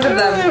was not one of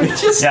them.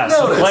 Yeah,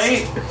 so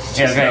Clay.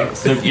 Yeah, okay.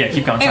 So, yeah,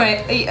 keep going. sorry.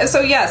 Anyway, so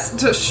yes,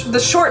 the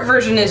short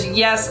version is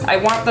yes, I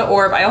want the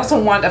orb. I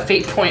also want a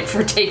fate point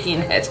for taking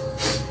it.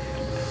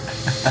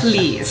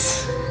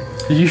 Please.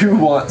 You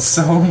want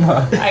so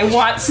much. I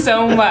want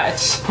so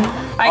much.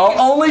 I'll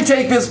only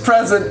take this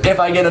present if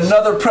I get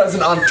another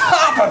present on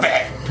top of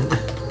it.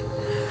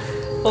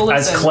 Well,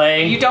 As listen,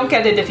 Clay- you don't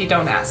get it if you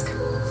don't ask.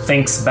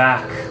 Thinks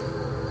back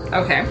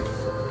Okay.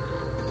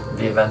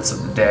 the events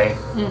of the day.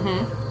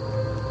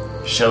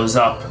 Shows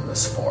up in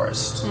this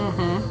forest.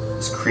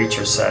 This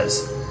creature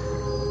says,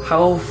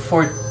 "How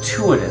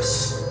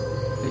fortuitous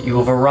that you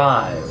have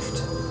arrived."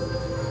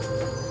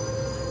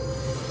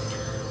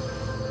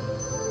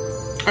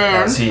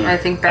 And I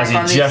think back as he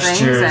on these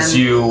gestures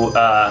things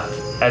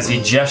and as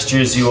he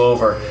gestures you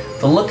over,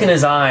 the look in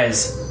his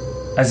eyes,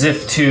 as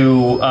if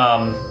to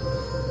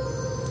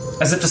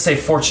say,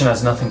 fortune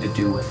has nothing to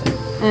do with it.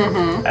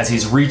 As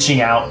he's reaching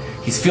out,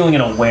 he's feeling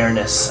an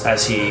awareness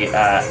as he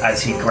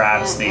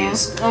grabs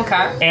these,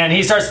 okay. and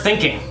he starts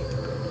thinking,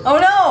 Oh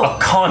no! a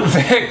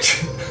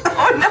convict,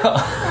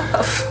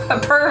 A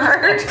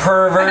pervert.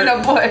 pervert, And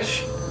a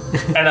bush.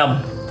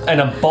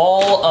 and a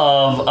ball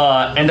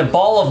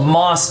of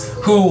moss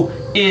who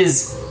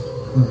is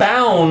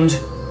bound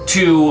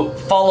to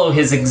follow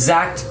his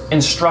exact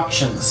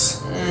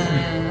instructions.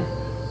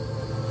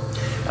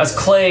 As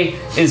Clay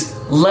is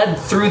led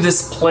through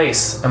this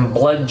place and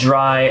bled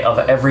dry of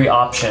every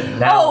option,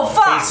 now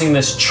facing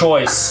this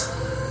choice,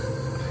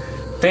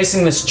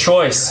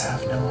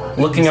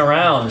 looking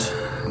around,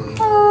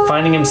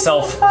 finding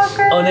himself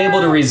unable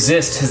to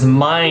resist, his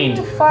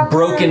mind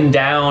broken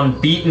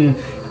down, beaten,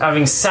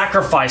 having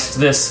sacrificed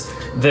this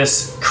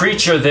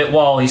creature that,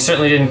 while he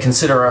certainly didn't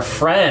consider a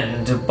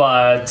friend,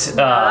 but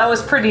that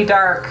was pretty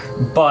dark.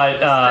 But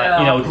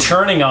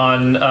turning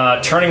on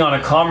a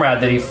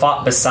comrade that he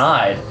fought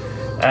beside,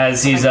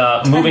 as he's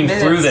moving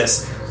through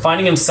this,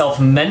 finding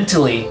himself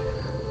mentally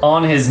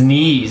on his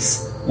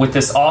knees with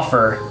this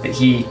offer that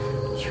he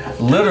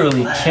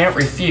literally can't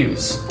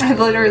refuse. I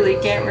literally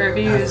can't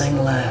refuse.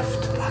 Nothing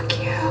left. Fuck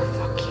you.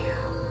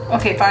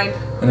 Okay, fine.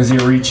 And as he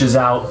reaches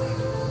out,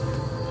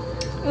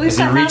 to these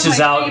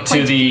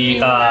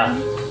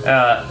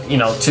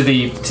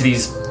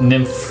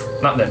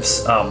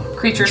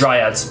creatures,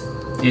 dryads,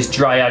 these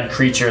dryad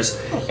creatures,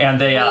 and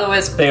they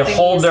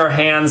hold their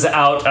hands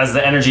out as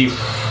the energy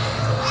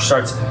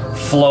starts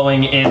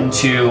flowing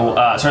into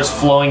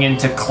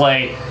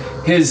Clay.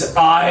 His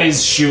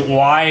eyes shoot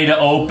wide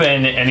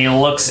open, and he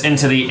looks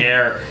into the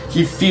air.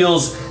 He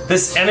feels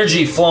this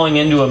energy flowing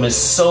into him is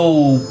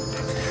so,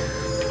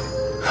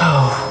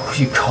 what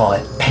do you call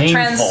it? Painful.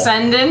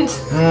 Transcendent.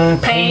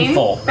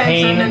 Painful.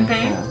 Transcendent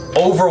pain.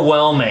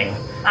 Overwhelming.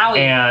 Owie.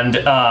 And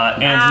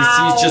he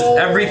sees just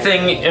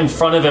everything in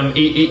front of him.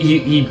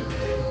 He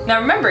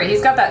now remember,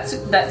 he's got that.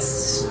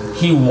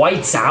 He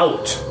whites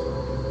out.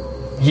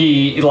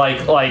 He he's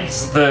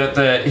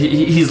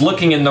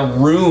looking in the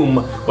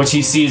room, which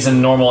he sees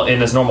in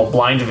his normal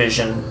blind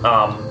vision.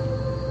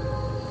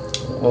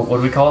 What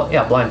do we call it?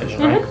 Yeah, blind vision,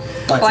 right?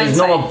 His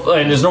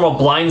normal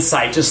blind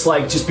sight just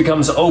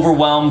becomes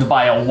overwhelmed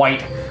by a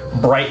white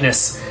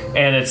brightness,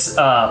 and it's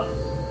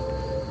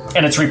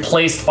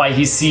replaced by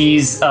he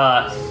sees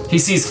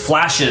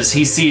flashes.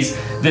 He sees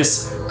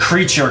this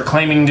creature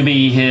claiming to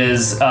be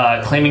his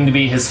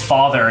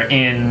father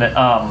in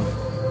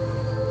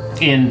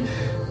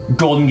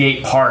Golden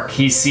Gate Park.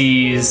 He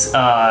sees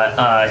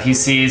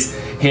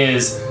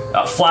his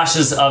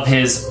flashes of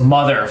his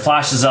mother,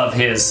 flashes of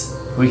his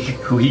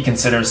who he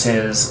considers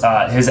his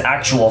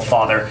actual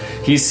father.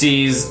 He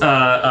sees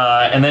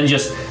and then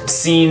just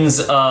scenes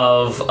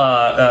of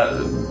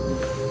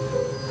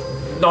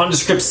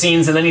nondescript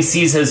scenes, and then he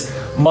sees his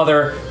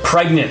mother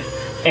pregnant.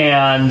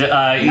 And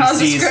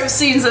nondescript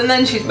scenes, and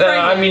then she's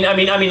pregnant.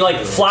 I mean,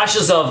 like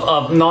flashes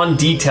of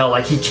non-detail,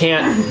 like he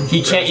can't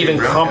even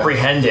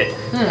comprehend it.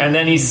 And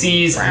then he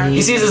sees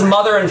his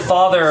mother and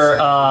father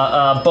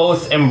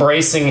both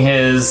embracing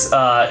his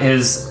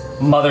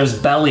mother's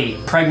belly,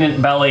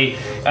 pregnant belly,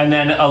 and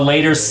then a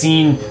later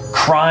scene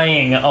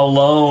crying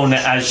alone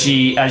as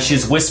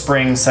she's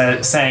whispering,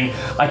 saying,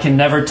 "I can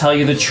never tell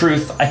you the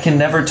truth. I can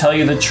never tell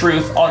you the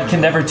truth. I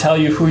can never tell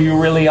you who you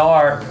really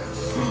are."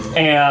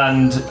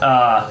 And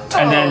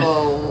then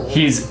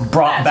he's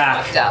brought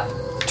back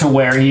to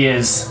where he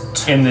is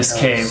in this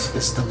cave.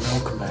 It's the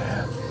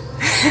milkman.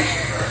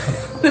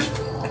 This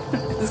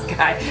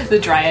guy, the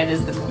dryad,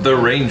 is the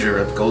ranger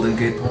of Golden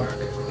Gate Park.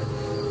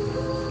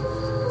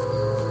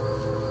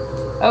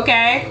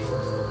 Okay.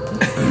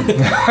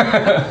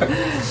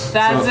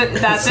 That's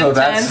intense.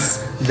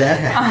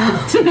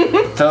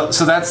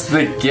 So that's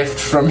the gift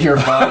from your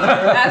father?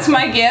 That's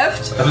my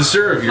gift?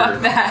 Observe your...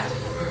 Fuck that.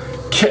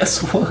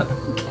 Guess what?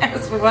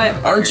 Guess what?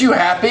 Aren't you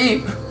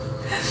happy?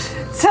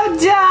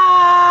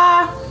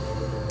 Ta-da!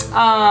 It's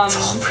all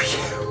for you.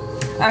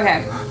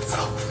 Okay. It's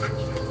all for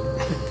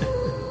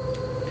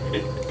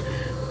you.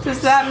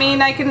 Does that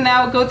mean I can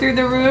now go through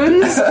the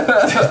runes?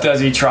 Does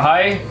he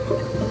try?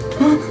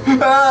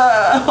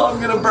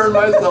 I'm gonna burn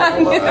myself alive.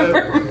 I'm gonna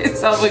burn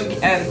myself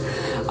again.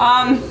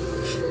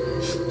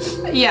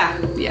 Yeah.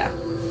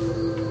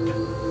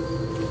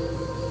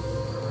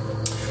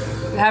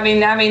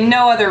 Having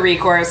no other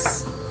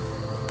recourse.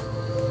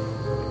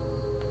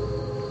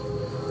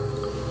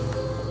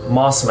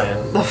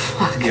 Mossman. The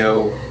fuck?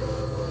 Yo.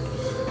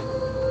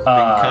 Been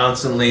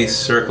constantly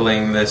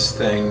circling this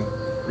thing,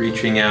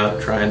 reaching out,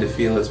 trying to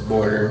feel its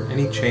border.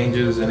 Any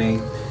changes,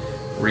 any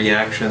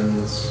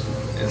reactions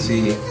as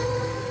he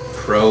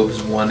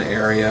probes one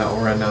area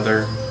or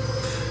another?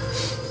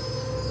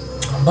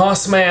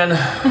 Mossman.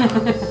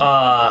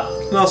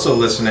 And also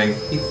listening.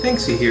 He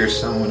thinks he hears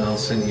someone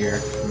else in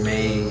here.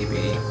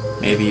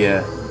 Maybe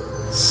a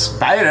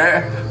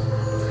spider.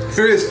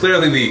 There is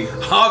clearly the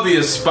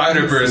hobbyist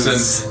spider person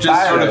just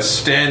sort of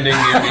standing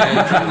near the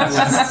entrance.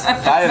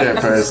 Spider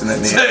person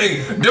in here.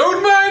 Saying,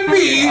 "Don't mind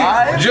me,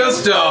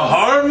 just a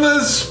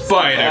harmless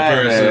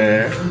spider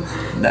person."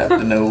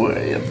 Nothing to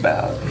worry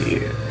about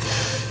here.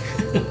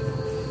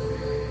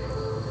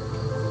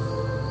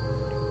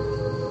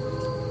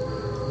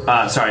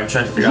 Sorry, I'm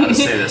trying to figure out how to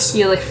say this.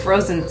 You're like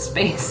frozen in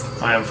space.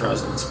 I am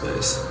frozen in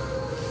space.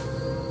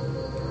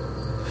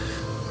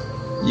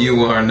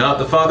 You are not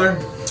the father?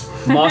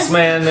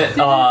 Mossman, Did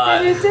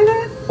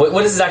it?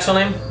 What is his actual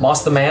name?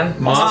 Moss the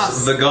Man?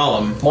 Moss the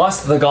Golem.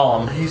 Moss the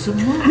Golem. He's a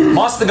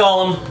Moss the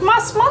Golem.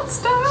 Moss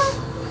monster.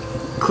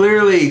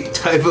 Clearly,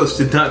 Typhos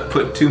did not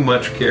put too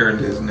much care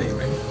into his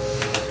naming.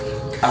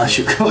 I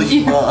should call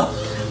you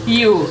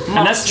You.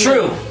 And that's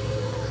true.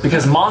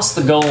 Because Moss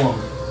the Golem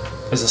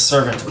is a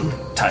servant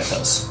of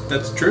Typhos.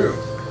 That's true.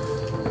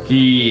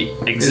 He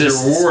His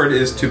exists. reward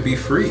is to be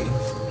free,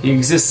 He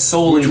exists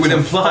solely which would to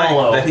imply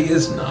follow that he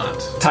is not.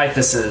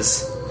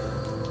 Typhus's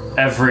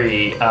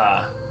every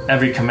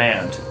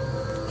command.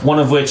 One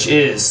of which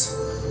is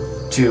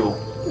to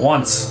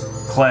once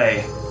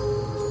Clay,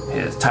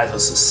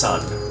 Typhus'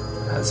 son,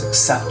 has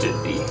accepted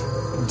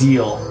the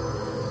deal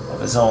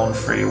of his own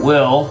free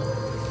will.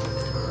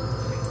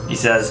 He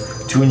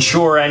says, to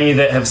ensure any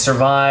that have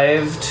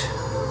survived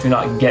do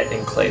not get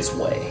in Clay's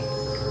way.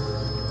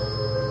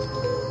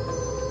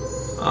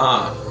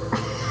 Ah,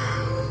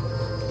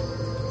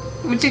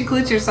 Which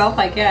includes yourself,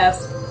 I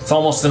guess. It's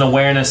almost an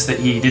awareness that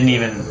he didn't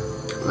even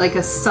Like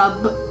a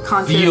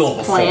subconscious feel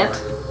before. plant.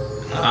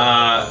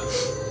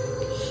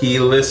 he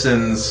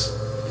listens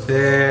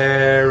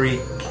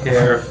very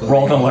carefully.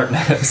 Roll an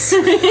alertness.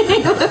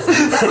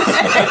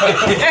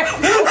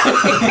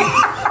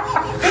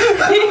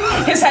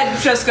 His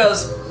head just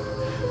goes.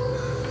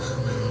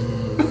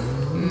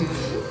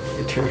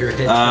 You turn your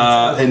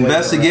head.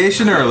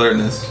 Investigation or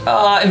alertness?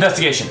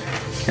 Investigation.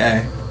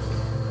 Okay.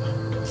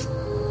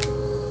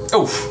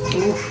 Oof.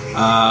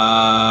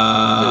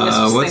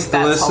 What's the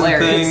that's listen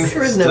hilarious. thing?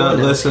 There is It's no not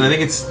one listen. I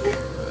think it's.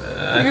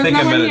 I think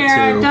I'm at a 2.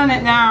 I've done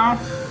it now.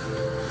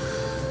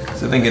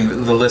 So I think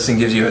the listen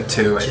gives you a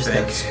 2. I Just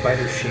think. that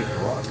spider-shaped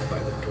rock by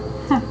the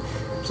door.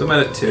 So I'm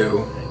at a 2,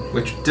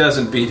 which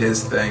doesn't beat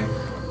his thing.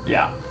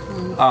 Yeah.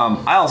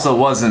 I also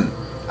wasn't.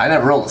 I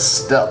never rolled a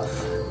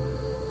stealth.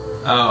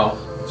 Oh,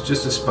 it's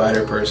just a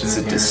spider person. It's a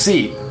in here.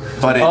 deceit,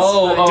 but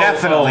it's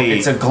definitely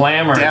it's a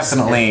glamour.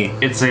 definitely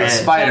It's a Better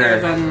spider.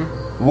 than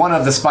One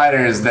of the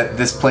spiders that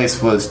this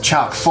place was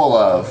chock full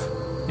of.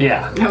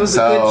 Yeah. that was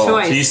So- a good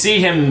choice. So you see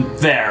him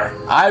there.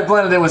 I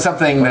blended in with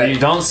something But you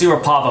that don't see where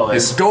Pavo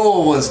his is.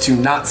 goal was to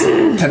not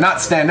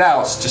stand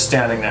out Just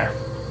standing there.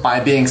 by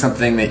being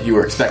something that you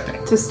were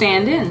expecting. to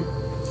stand in.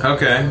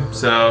 Okay,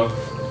 so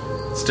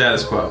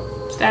status quo.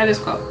 Status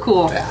quo.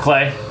 Cool.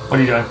 Clay, what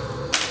are you doing?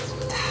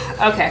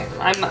 Okay.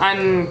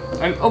 I'm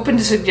open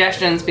to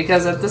suggestions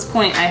because at this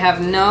point I have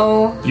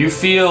no. You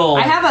feel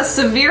I have a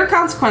severe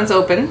consequence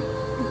open,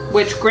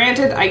 which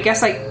granted I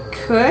guess I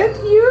could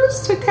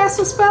use to cast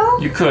a spell.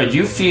 you could.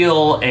 You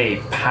feel a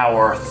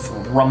power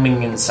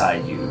thrumming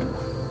inside you.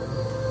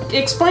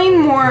 Explain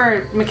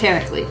more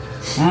mechanically.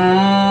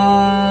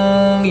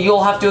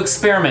 You'll have to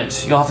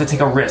experiment. You'll have to take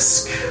a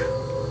risk.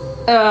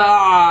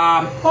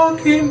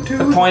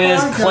 The point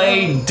is,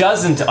 Clay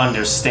doesn't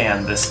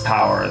understand this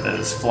power that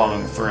is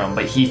flowing through him,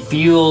 but he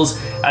feels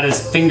at his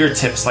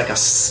fingertips like a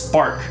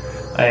spark.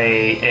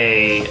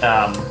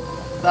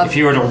 If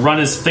he were to run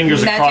his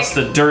fingers Magic. across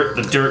the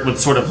dirt would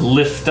sort of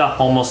lift up,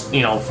 almost,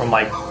 from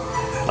like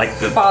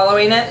the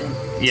Following it.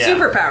 Yeah.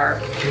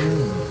 Superpower.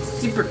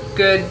 Super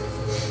good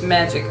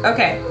magic.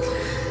 Okay.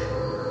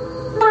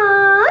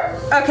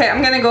 Okay,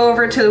 I'm gonna go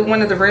over to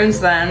one of the runes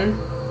then.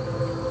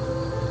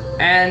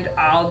 And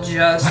I'll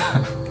just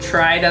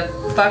try to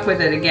fuck with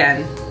it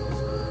again.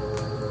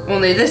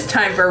 Only this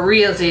time for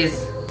realsies.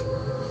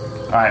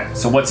 All right.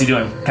 So what's he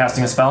doing?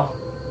 Casting a spell?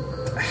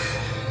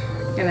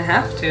 Gonna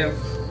have to.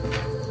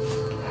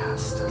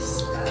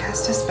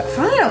 Cast a spell.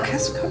 Fine, I'll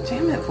cast a God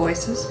damn it,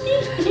 voices.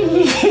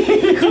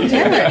 God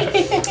damn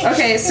it.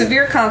 Okay,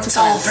 severe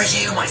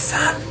consequence. you, my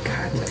son.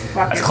 God,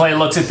 fuck As it. Clay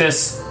looks at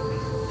this,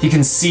 he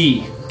can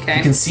see. Okay.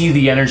 He can see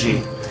the energy.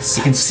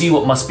 He can see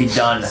what must be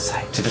done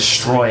to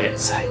destroy it.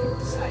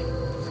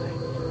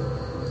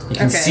 You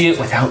can Okay. see it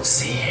without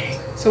seeing.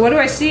 So what do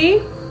I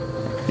see?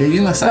 You're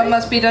using the What sight.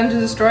 must be done to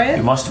destroy You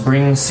it? must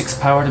bring 6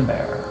 power to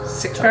bear.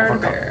 6 power to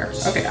bear.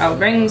 Okay, I'll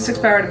bring 6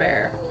 power to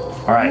bear.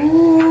 All right.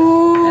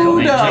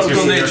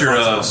 Physical nature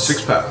of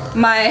 6 power.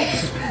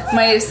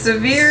 My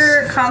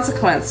severe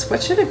consequence.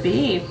 What should it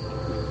be?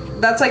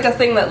 That's like a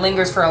thing that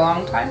lingers for a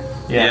long time.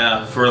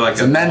 Yeah, for like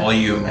a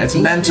volume. It's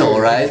mental, I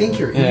right? think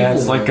you're Yeah, evil.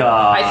 it's like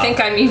I think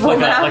I'm evil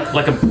now.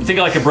 think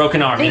of like a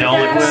broken arm, Think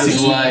like that This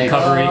is like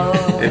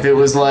recovery. if it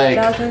was like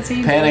Doesn't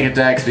seem panic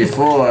attacks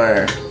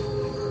before.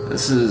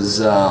 This is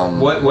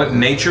What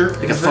nature?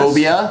 like a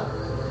phobia.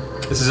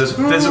 This is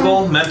a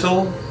physical,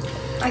 mental.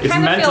 I It's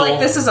kind of feel mental. like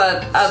this is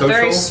a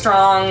very Social?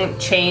 strong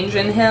change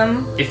in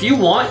him. If you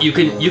want, you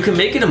can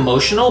make it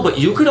emotional, but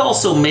you could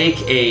also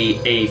make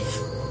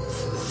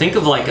think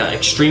of like a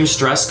extreme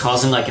stress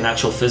causing like an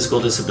actual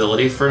physical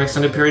disability for an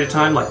extended period of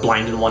time, like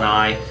blind in one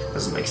eye.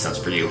 Doesn't make sense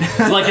for you.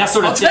 Like that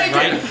sort of thing,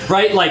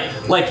 right?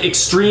 Like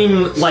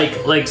extreme,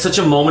 like such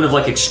a moment of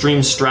like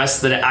extreme stress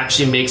that it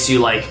actually makes you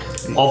like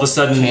all of a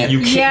sudden Can't-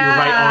 you can't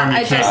your right arm, you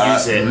I can't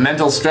just- use it.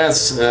 Mental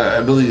stress,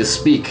 ability to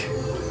speak,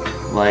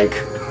 like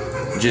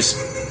just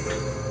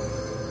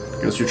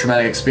goes through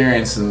traumatic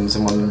experience and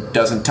someone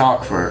doesn't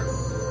talk for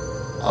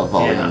a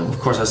volume. Yeah, of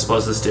course. I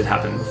suppose this did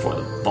happen before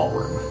the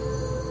ballroom.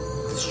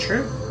 It's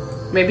true.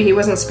 Maybe he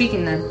wasn't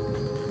speaking then.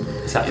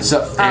 7.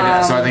 So, so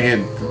I think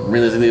it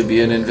realistically would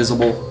be an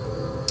invisible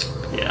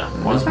Yeah.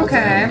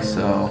 Okay. thing.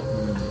 So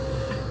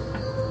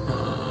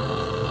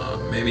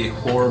Maybe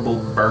horrible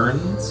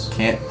burns.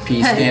 can't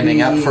pee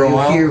standing up for a You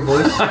while. hear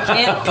voices.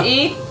 Can't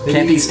pee.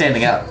 Can't pee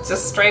standing up.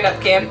 Just straight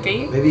up can't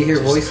pee. Maybe you hear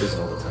voices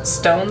all the time.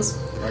 Stones.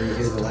 Or you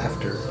hear the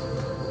laughter.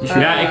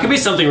 Yeah, it could be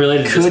something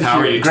related to Could this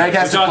power. hear. Greg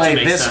has to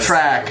play this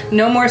track. track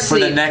No more for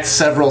the sleep. next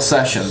several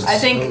sessions. I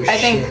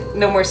think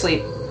no more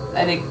sleep.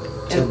 I think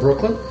To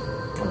Brooklyn?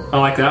 I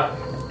like that.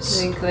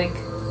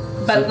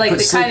 but like put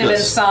the kind of sleepless.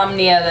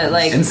 insomnia that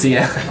like in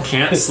Seattle.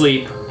 Can't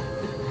sleep.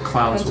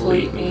 Clowns will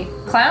eat me.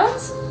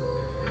 Clowns?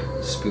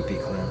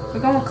 Spoopy clown. We're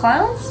going with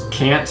clowns?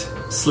 Can't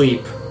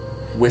sleep.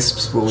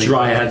 Wisps will eat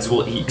Dryads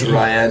will eat me.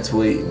 Dryads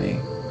will eat me.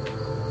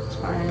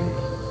 Fine.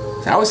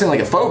 I was saying like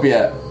a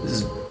phobia. This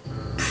is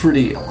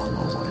pretty along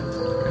those lines.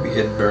 Maybe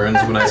it burns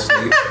when I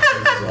sleep.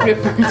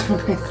 It burns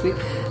when I sleep.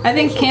 I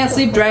think can't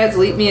sleep, dryads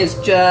will eat me is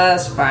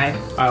just fine.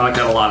 I like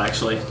that a lot,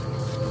 actually.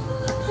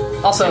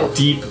 Also,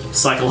 Deep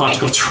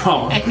psychological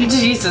trauma.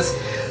 Jesus.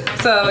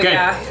 So Okay.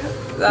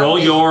 yeah. Roll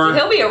your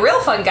He'll be a real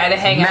fun guy to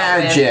hang out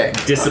with.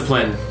 Magic.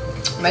 discipline.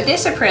 My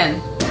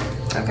discipline.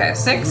 Okay,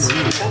 6.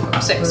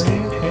 6.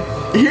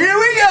 Here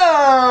we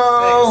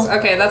go.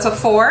 Okay, that's a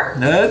 4,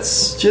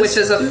 That's just which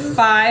is a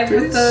 5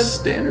 with the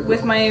standard.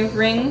 with my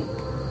ring,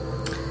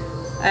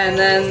 and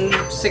then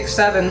 6,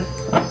 7.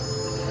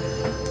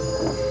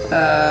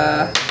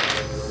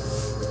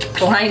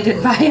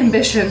 Blinded by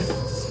ambition.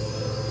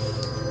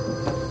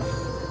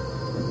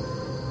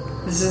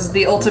 This is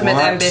the ultimate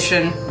What?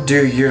 ambition.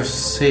 Do you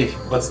see?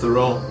 What's the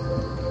roll?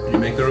 Did you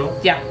make the roll?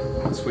 Yeah.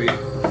 Sweet.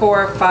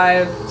 4,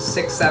 5,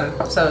 6,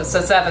 7. So it's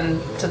a 7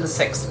 to the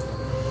 6.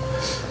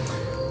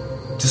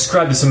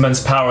 Describe this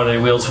immense power that he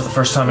wields for the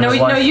first time in No,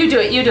 his life. no, you do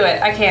it. You do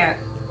it. I can't.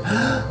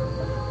 I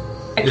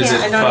can't. Is I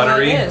it don't know what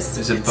buttery? it is.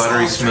 Is it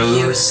buttery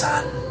smooth?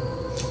 son.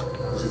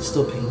 Is it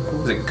still painful?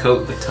 Does it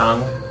coat the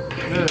tongue?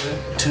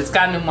 It's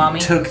got an umami.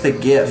 Took the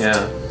gift.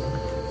 Yeah.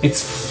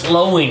 It's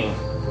flowing.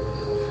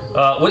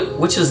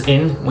 Which is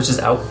in? Which is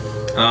out?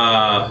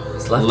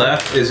 left.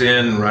 Left is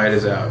in, right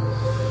is out.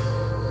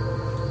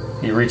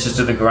 He reaches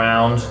to the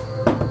ground.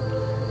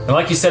 And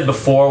like you said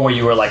before, where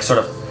you were like sort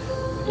of,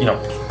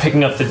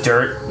 picking up the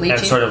dirt and Leeching.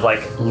 sort of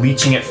like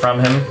leeching it from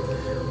him.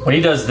 When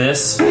he does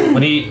this,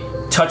 when he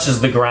touches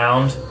the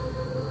ground,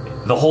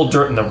 the whole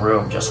dirt in the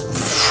room just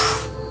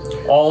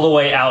all the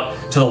way out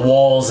to the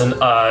walls and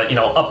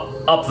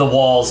up the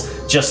walls.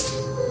 Just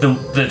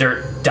the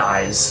dirt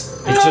dies.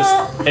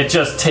 It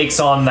just takes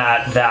on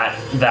that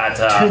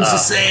Turns to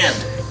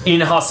sand.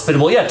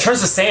 inhospitable. Yeah, it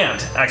turns to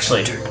sand.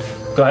 Actually,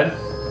 go ahead.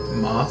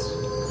 Moss.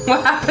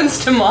 What happens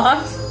to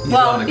Moss?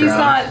 Well, on the he's ground.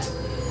 not.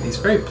 He's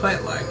very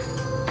plant-like.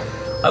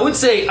 I would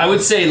say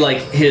like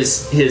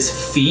his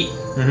feet,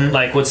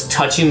 like what's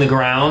touching the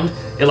ground,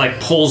 it like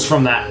pulls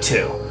from that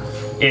too.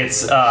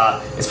 It's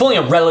pulling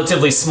a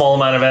relatively small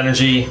amount of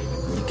energy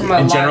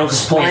in general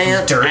because it's pulling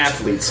from dirt.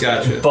 Athletes.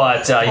 Gotcha.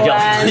 But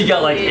you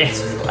got like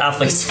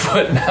athlete's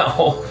foot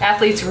now,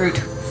 Athlete's root.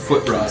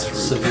 Foot rot.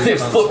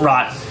 foot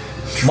rot,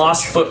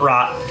 moss foot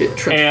rot, Get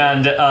trench-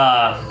 and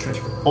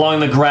along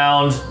the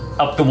ground,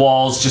 up the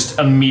walls, just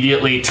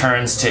immediately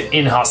turns to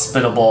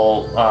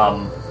inhospitable.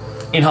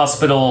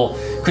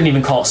 Couldn't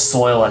even call it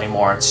soil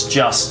anymore. It's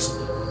just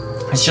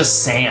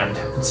sand.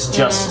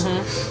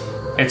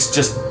 It's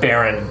just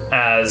barren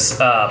as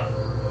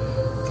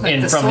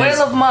The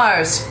soil of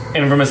Mars.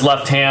 and from his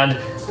left hand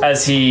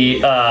as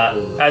he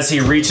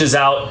reaches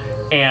out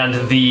and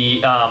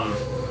the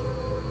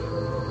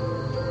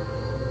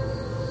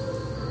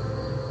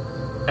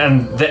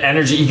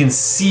energy, you can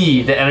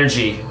see the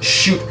energy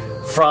shoot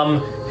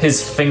from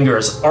his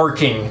fingers,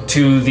 arcing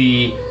to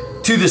the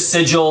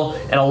sigil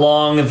and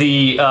along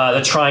the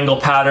triangle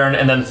pattern,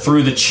 and then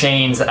through the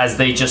chains as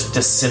they just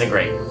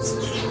disintegrate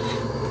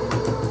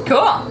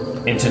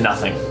Cool. into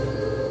nothing.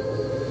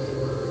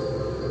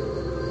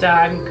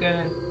 I'm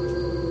gonna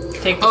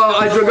take the Oh,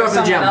 I stone go before for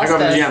the gem. someone I go for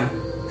the else gem.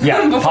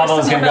 Yeah, Before Pablo's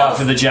gonna someone go else.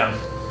 after the gem.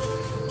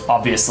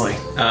 Obviously.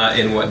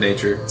 In what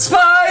nature?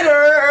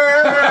 Spider.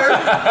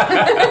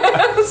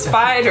 does.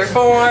 Spider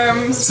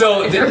forms.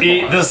 So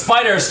the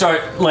spider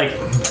skitters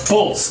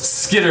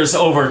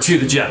over to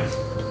the gem.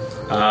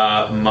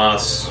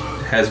 Moss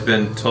has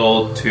been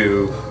told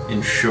to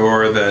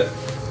ensure that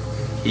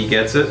he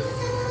gets it.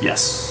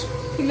 Yes.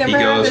 He He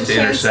goes to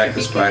intersect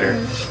the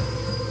spider.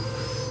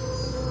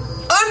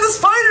 I'm the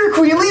Spider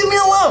Queen. Leave me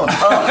alone.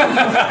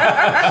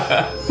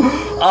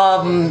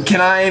 Can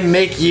I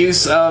make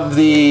use of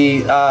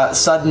the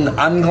sudden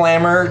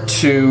unglamour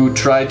to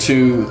try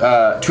to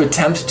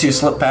attempt to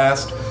slip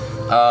past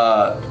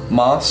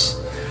Moss?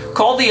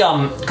 Call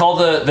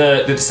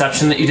the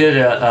deception that you did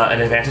an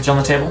advantage on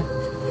the table.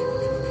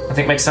 I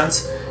think makes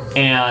sense.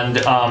 And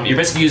you're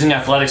basically using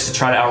athletics to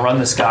try to outrun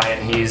this guy,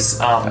 and he's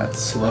That's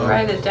slow.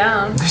 Write it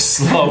down.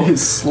 slow.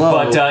 He's slow.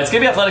 But it's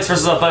gonna be athletics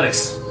versus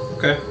athletics.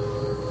 Okay.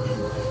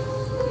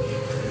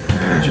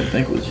 I should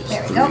think was just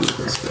There we three go. with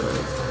this guy.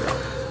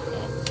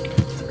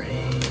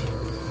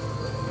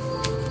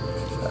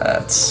 3.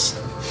 That's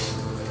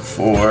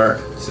 4.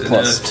 So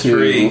plus that's 2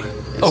 3. is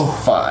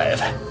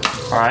 5.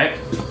 All right,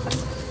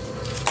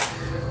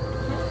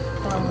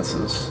 And this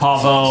is...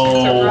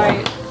 Pavo.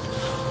 Right.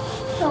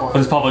 What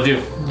does Pavo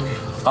do?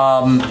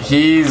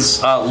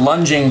 He's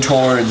lunging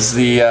towards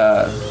the...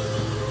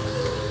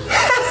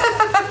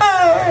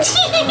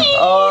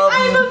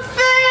 I'm a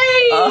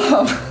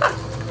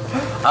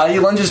fae! he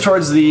lunges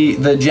towards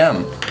the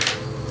gem.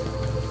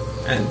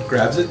 And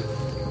grabs it.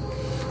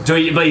 So,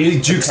 but he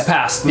jukes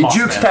past. He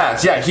jukes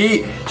past. Yeah, he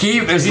is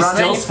he running.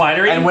 still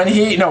spidery? And when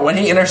he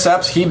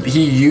intercepts, he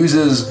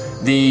uses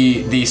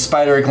the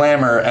spider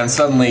glamour and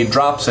suddenly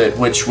drops it,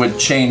 which would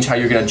change how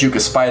you're going to juke a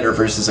spider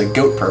versus a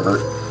goat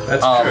pervert.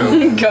 That's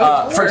true.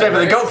 For example,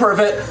 the goat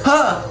pervert,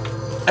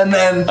 and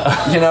then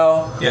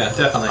Yeah,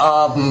 definitely.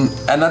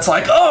 and that's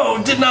like,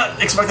 oh, did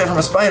not expect that from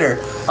a spider.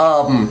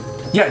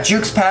 Yeah,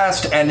 jukes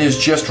past and is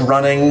just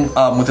running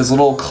with his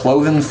little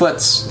cloven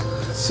foots.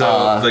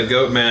 So the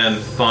goat man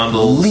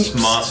fondles leaps.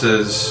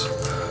 Moss's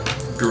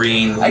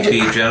green leafy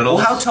genitals.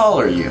 Well, how tall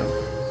are you?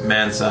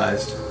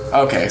 Man-sized.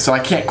 Okay, so I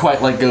can't quite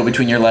go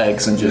between your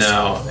legs and just.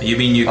 No, you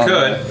mean you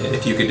could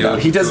if you could do No,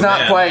 it. he does to a not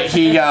man. quite.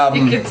 He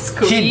You could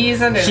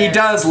squeeze under he there.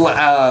 does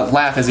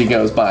laugh as he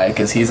goes by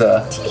because he's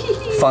a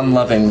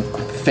fun-loving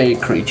fey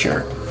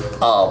creature.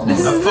 This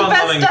is the best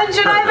fun-loving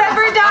dungeon pervert. I've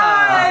ever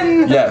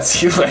done! Yes,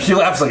 he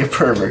laughs like a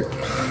pervert.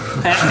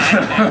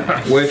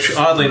 Which,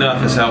 oddly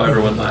enough, is how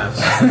everyone laughs.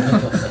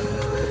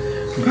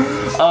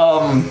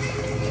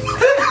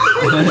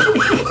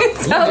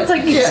 Sounds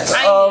like he's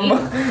tiny.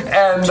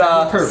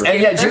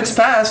 And yeah, jukes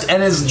past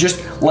and is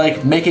just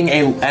making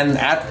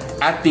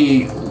at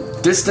the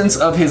distance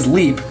of his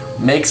leap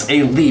makes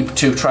a leap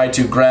to try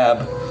to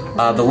grab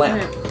the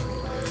lamp.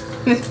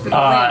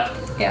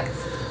 Yeah.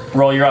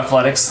 Roll your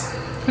athletics.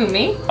 Who,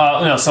 me?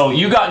 No, so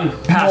you gotten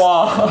past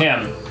Wow.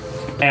 him,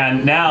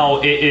 and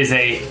now it is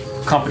a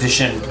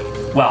competition.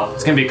 Well,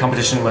 it's going to be a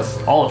competition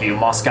with all of you.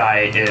 Moss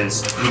Guy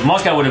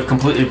would have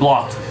completely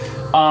blocked.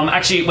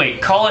 Actually,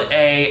 wait. Call it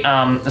a.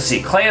 Let's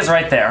see. Clay is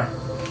right there.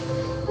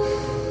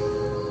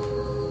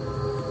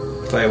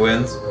 Clay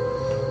wins.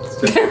 It's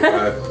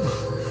 55.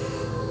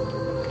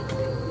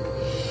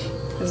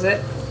 Is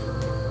it?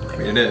 I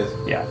mean, it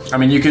is. Yeah. I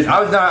mean, you could. I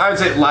would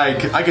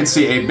say I could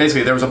see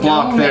basically there was a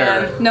block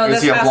there. Man. No, You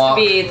this see a has block,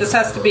 to be. This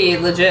has to be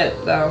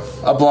legit, though.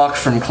 a block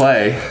from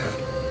Clay.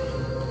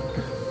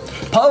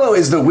 Paulo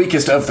is the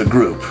weakest of the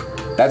group.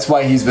 That's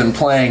why he's been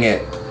playing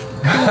it.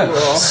 I'm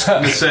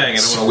just saying, I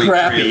don't want to weak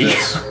Scrappy.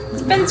 this.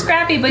 It's been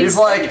scrappy, but He's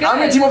like, I'm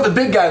gonna team up with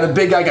the big guy. The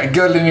big guy got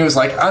good, and he was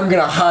like, I'm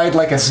gonna hide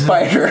like a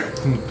spider.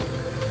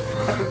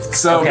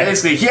 So Okay.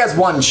 basically, he has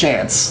one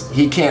chance.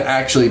 He can't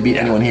actually beat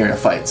anyone here in a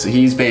fight. So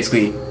he's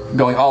basically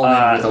going all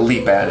in with a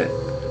leap at it.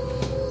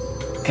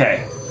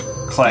 Okay.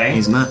 Clay.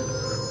 He's not.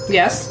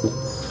 Yes.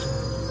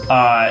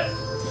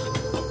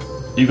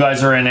 You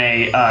guys are in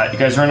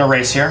a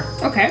race here.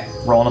 Okay.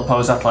 Roll an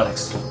opposed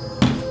athletics.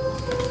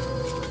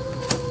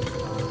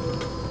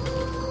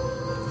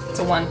 It's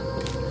a 1.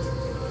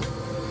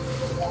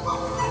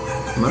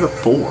 I'm at a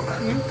 4.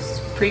 It's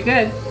pretty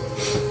good.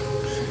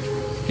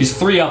 He's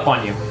 3 up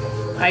on you.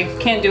 I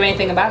can't do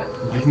anything about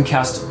it. You can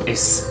cast a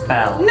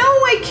spell. No,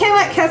 I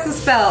cannot cast a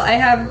spell. I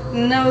have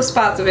no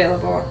spots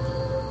available.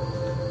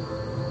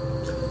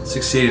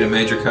 Succeeded at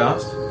major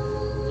cost.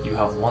 You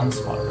have 1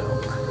 spot available.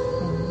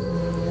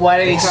 What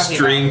are you talking about?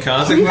 Extreme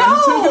consequence.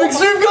 No!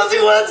 Extreme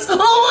consequence! Oh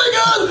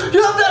my god!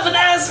 You have to have an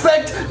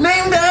aspect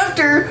named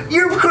after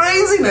your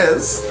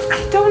craziness!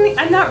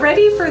 I'm not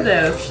ready for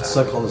this.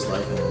 Suck all his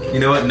life in. You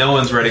know what? No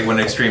one's ready when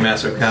extreme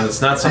aspect counts.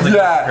 It's not something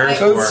Yeah, to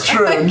prepare that's for.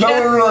 true. I No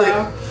guess one really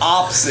so.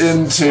 opts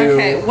into.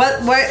 Okay,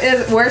 what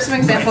are some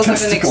examples of an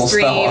testicles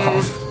fell extreme?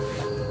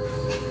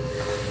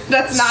 off.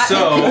 That's not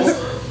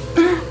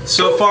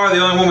So far,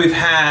 the only one we've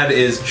had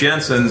is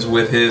Jensen's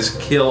with his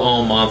kill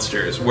all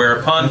monsters, where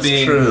upon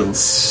being true.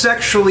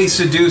 sexually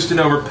seduced and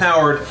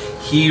overpowered,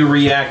 he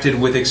reacted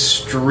with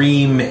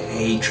extreme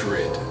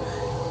hatred.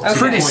 To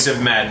Pretty the point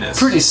of madness.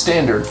 Pretty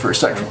standard for a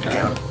sexual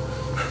encounter.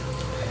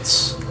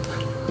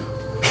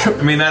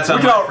 I mean, that's on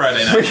We can my all- Friday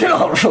We night. can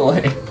all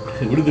relate.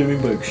 What do they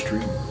mean by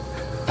extreme?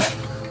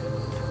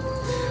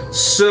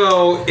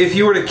 So, if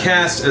you were to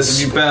cast a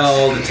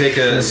spell to take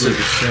an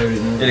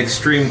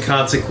extreme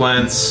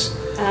consequence,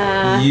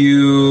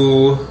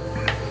 you...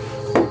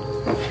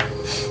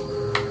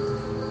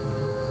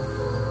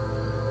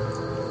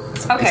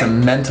 It's a okay.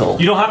 mental.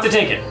 You don't have to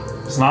take it.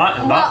 It's not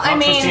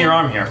twisting your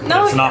arm here.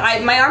 No, It's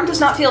not. my arm does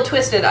not feel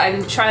twisted.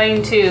 I'm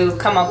trying to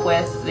come up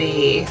with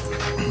the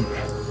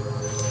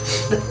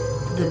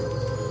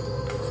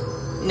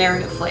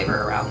narrative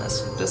flavor around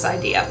this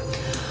idea.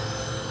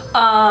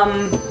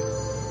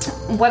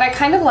 What I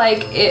kind of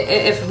like,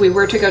 if we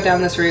were to go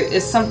down this route,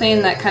 is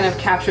something that kind of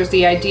captures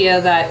the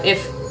idea that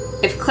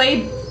if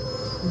Clay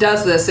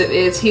does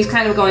this, he's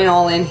kind of going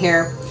all in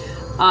here,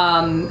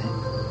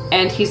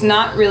 and he's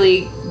not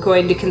really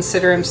going to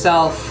consider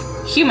himself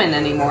human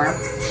anymore,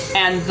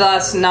 and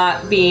thus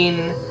not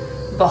being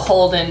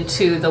beholden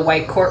to the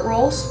white court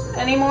rules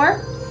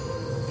anymore.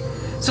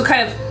 So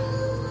kind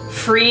of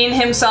freeing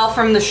himself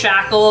from the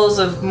shackles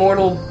of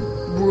mortal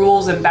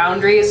rules and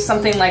boundaries,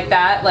 something like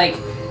that. Like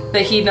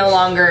that he no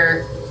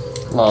longer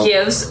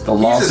gives. The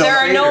laws There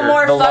are no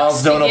more The fucks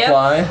laws to don't give.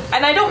 apply.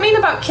 And I don't mean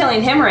about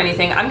killing him or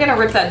anything. I'm gonna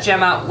rip that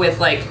gem out with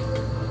like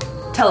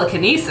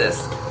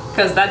telekinesis,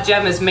 because that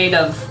gem is made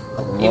of,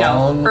 you know,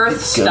 Long earth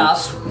goes.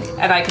 stuff,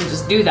 and I can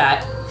just do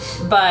that.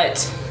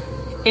 But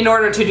in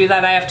order to do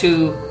that, I have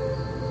to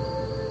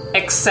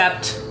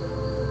accept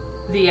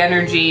the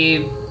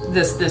energy,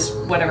 this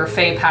whatever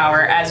Fey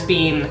power, as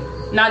being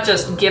not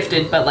just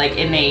gifted but like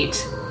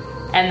innate,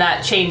 and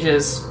that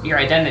changes your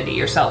identity,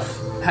 yourself,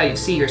 how you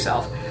see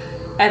yourself,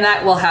 and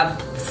that will have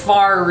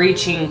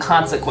far-reaching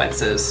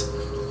consequences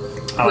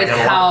with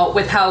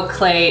how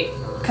Clay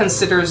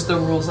considers the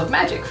rules of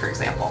magic, for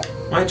example.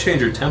 Might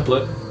change your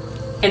template.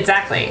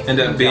 Exactly. End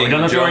up being. We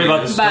don't have to worry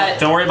about. But-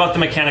 Don't worry about the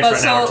mechanics But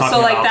right now. We're talking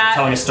so like about that,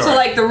 telling a story. so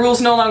like the rules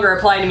no longer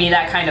apply to me.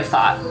 That kind of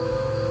thought.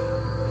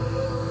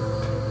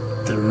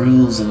 The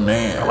rules of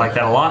man. I like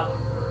that a lot.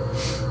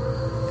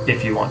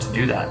 If you want to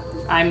do that.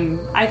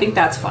 I think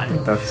that's fun.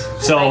 I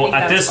So think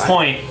at that's this fine.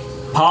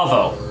 point,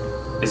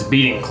 Pavo is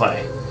beating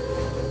Clay.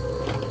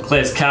 Clay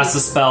has cast the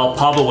spell.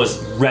 Pavo was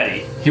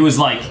ready. He was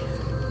like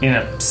in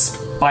a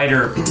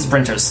spider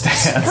sprinter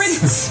stance.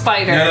 Sprint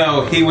spider.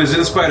 No, he was in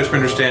a spider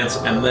sprinter stance,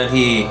 and then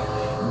he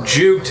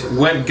juked,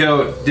 went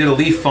goat, did a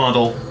leaf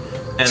fondle,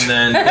 and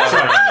then got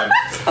around him.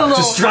 A little,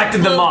 Distracted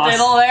the little moss.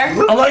 diddle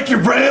there, I like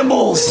your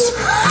brambles.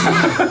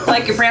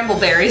 like your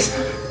brambleberries.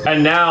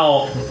 And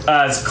now,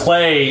 as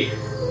Clay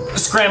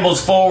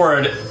scrambles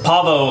forward,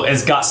 Pavo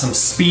has got some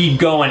speed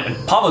going, and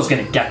Pavo's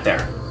gonna get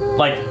there.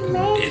 Like,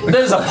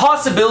 there's a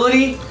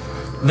possibility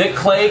that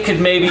Clay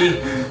could maybe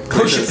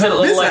push it a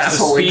little extra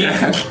asshole speed.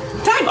 again.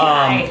 That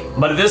guy.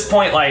 But at this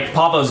point, like,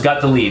 Pavo's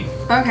got the lead.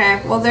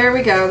 Okay, well there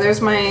we go.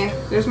 There's my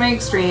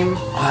extreme.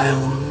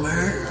 I'll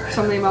murder.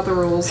 Something about the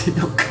rules.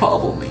 You'll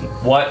gobble me.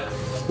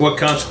 What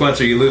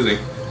consequence are you losing?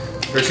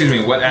 Or excuse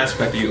me, what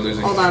aspect are you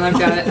losing? Hold on, I've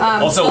got it.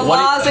 Also, the what-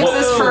 laws what-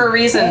 exist for a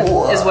reason,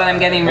 is what I'm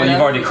getting Well, rid you've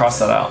of. already crossed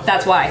that out.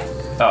 That's why.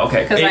 Oh,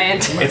 okay. 'Cause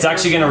It's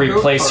actually going to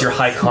replace your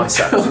high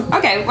concept.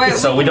 Okay, wait,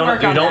 So we can don't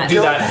work on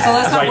do that. So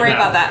let's not right worry now.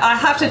 about that. I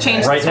have to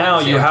change Right this now,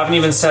 one, you too. haven't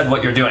even said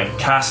what you're doing.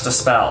 Cast a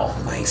spell.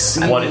 My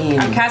What?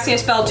 I'm casting a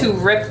spell to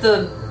rip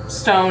the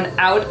stone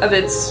out of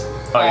its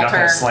Oh, you're not altar.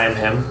 going to slam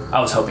him? I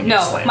was hoping you'd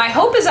No, slam my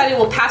hope is that it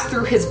will pass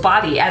through his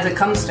body as it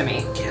comes to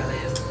me. Kill him.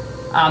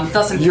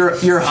 Doesn't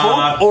Your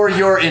hope or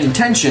your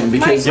intention,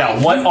 because Yeah,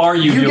 what are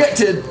you you doing? get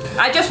to.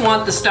 I just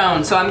want the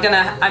stone, so I'm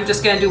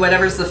just gonna do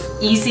whatever's the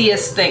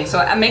easiest thing. So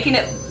I'm making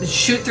it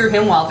shoot through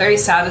him while very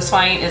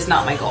satisfying is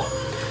not my goal.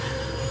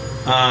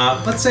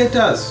 Let's say it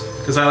does,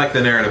 because I like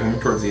the narrative. I'm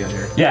towards the end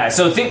here. Yeah,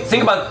 so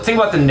think about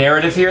the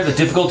narrative here. The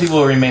difficulty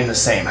will remain the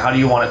same. How do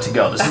you want it to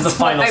go? This is the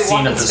final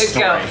scene of the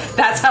story.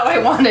 That's how I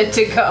want it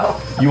to go.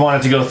 You want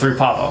it to go through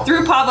Pavo.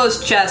 Through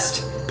Pavo's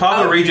chest.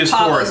 Pablo out reaches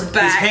Pavo's forward,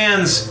 back. his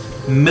hands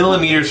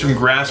millimeters from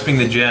grasping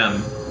the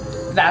gem,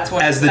 That's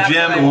what. as the that's what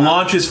I gem want.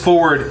 launches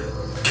forward,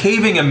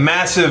 caving a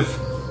massive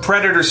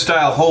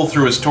predator-style hole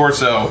through his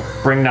torso.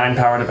 Bring 9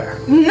 power to bear.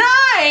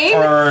 9.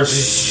 Or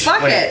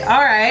Fuck wait, it. All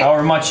right.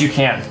 However much you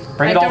can.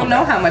 Bring I it all don't to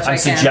know bear. how much I'm I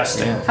can.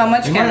 suggesting. How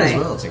much You can might as I?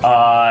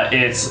 well.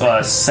 It's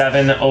It's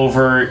 7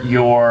 over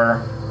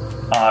your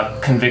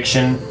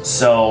conviction,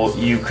 so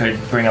you could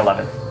bring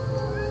 11.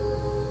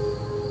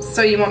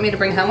 So you want me to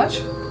bring how much?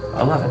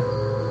 11.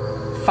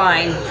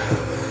 Fine.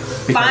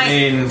 Fine.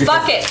 mean-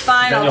 Fuck it.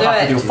 Fine, Then I'll you'll do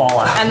have it. to do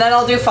Fallout. And then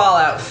I'll do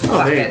Fallout.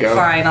 Fuck there you it. go.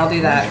 Fine, I'll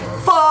do that.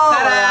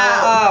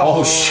 Fallout.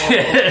 Oh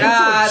shit!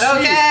 God,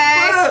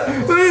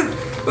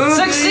 okay.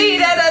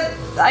 Succeed at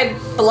a. I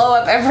blow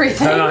up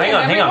everything. No, hang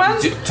on.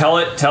 Everyone?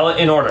 Tell it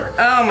in order.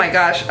 Oh my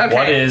gosh. Okay.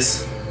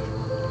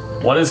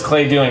 What is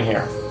Clay doing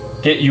here?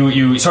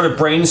 You sort of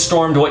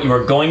brainstormed what you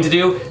were going to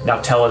do. Now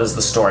tell it as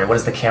the story. What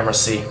does the camera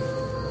see?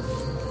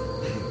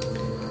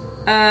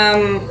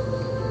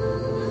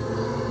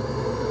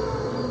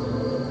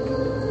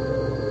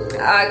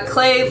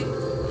 Clay.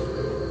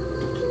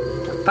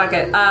 Fuck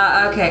it.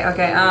 Okay.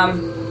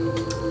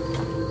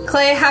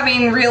 Clay,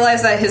 having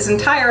realized that his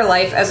entire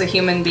life as a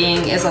human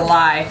being is a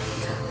lie,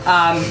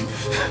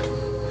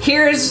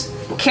 here's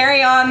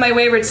Carry On My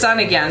Wayward Son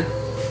again.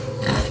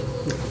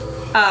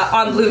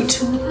 On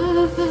lute.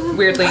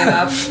 Weirdly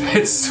enough.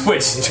 It's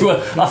switched to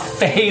a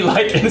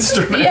Fey-like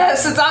instrument.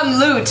 Yes, it's on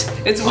lute.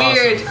 It's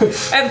weird.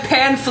 And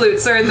pan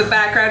flutes are in the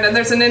background, and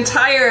there's an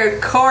entire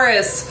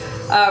chorus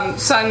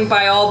sung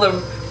by all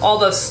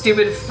the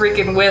stupid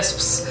freaking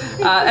wisps,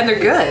 and they're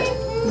good.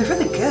 They're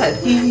really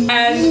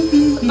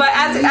good. But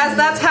as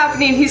that's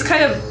happening, he's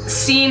kind of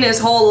seen his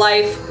whole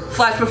life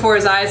flash before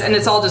his eyes, and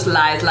it's all just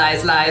lies,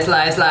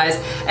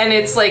 and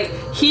it's like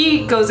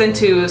he goes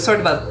into sort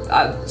of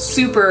a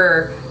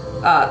super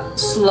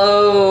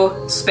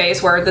slow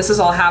space where this is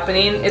all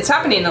happening. It's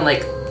happening in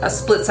like a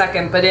split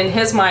second, but in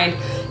his mind,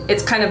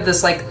 it's kind of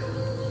this like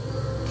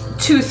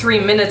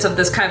 2-3 minutes of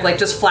this kind of like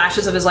just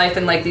flashes of his life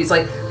and like these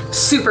like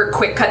super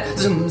quick cut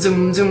zoom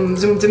zoom zoom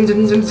zoom zoom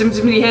zoom zoom zoom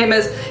zoom him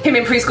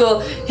in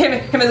preschool, him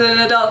as an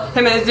adult,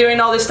 him as doing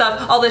all this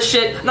stuff, all this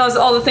shit, and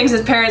all the things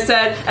his parents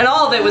said, and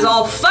all of it was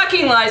all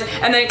fucking lies,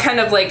 and then it kind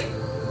of like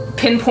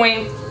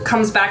pinpoint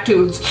comes back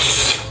to,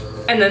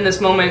 and then this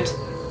moment,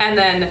 and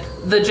then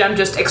the gem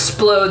just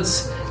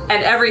explodes,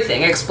 and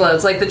everything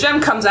explodes. Like, the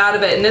gem comes out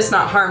of it, and it's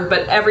not harmed,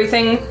 but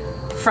everything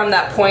from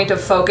that point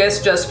of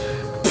focus just,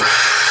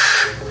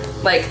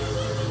 like,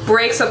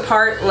 breaks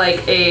apart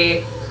like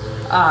a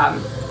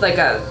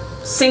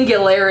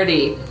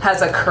singularity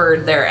has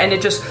occurred there, and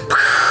it just,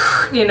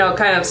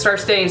 kind of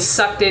starts getting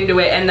sucked into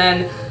it, and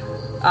then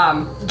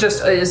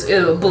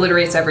it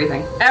obliterates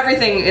everything.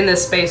 Everything in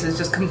this space is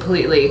just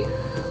completely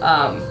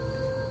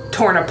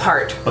torn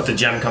apart. But the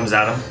gem comes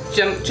at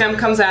him. Gem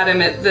comes at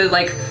him.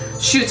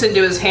 It shoots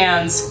into his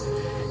hands,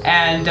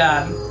 and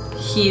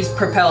he's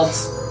propelled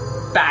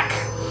back.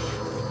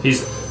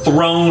 He's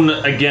thrown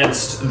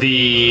against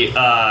the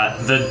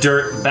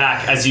dirt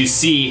back as you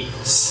see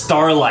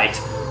starlight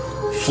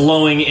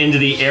flowing into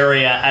the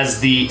area as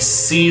the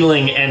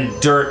ceiling and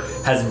dirt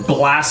has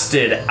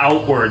blasted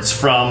outwards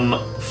from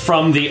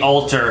the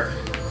altar.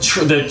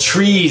 The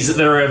trees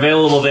that are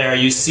available there,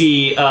 you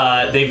see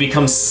they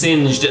become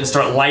singed and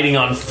start lighting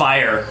on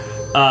fire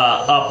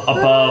up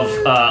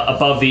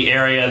above the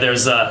area.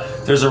 There's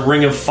a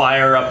ring of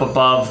fire up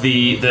above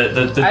the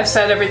I've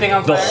set everything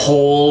on fire. The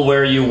hole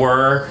where you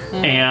were,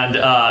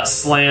 and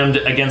slammed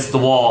against the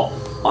wall.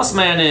 Boss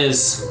man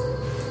is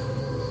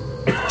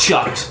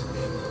chucked,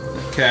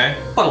 Okay.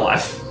 but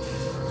alive.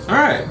 All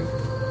right.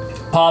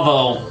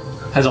 Pavo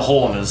has a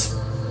hole in his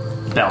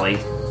belly.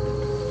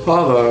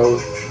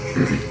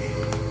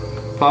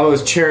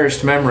 Pavo's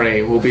cherished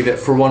memory will be that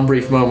for one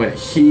brief moment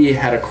he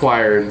had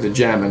acquired the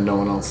gem and no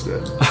one else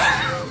did.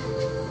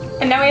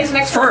 And now he has an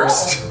extra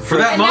First. hole. For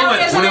that And now he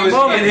moment has when an it was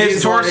extra- in his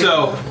He's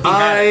torso, like,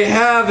 I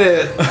have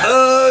it.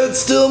 It's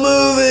still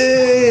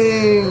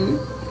moving.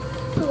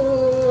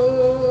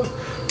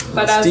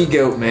 But Steve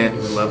Goat man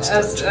who loves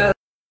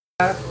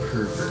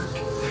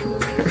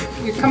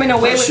you're coming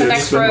away with should've an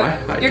just been my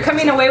extra. height. You're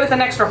coming away with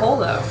an extra hole,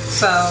 though.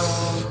 So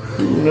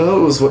Who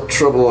knows what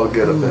trouble I'll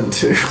get him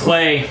into.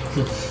 Clay,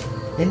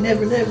 And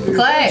never,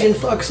 Clay. Virgin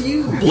fucks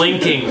you.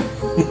 blinking,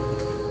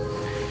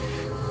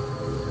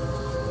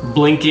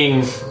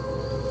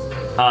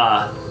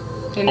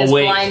 in his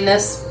Awake.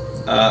 blindness,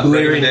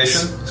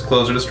 recommendation: his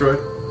clothes are destroyed.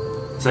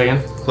 say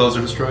again? Clothes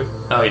are destroyed.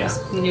 Oh yeah.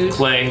 nude,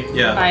 Clay,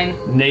 Yeah.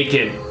 fine,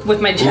 naked,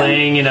 with my gem.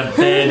 laying in a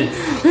bed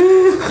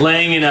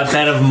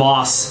of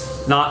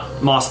moss,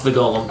 not Moss the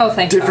Golem. Oh,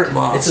 thank Different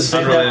God. moss. It's a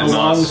bed Unrelated that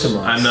belongs moss. to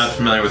Moss. I'm not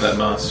familiar with that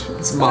moss.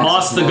 It's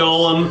Moss the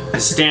Golem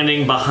is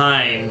standing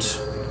behind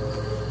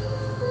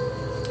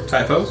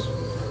Typhos?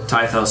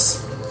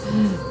 Tythos.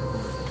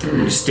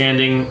 You're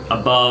standing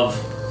above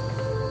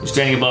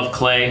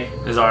Clay,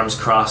 his arms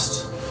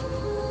crossed.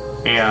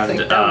 And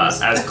Think that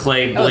was- as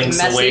Clay that was blinks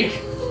messy.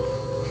 awake,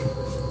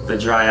 the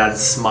Dryad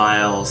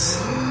smiles.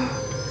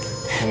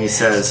 And he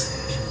says,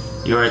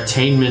 "Your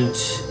attainment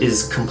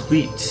is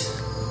complete."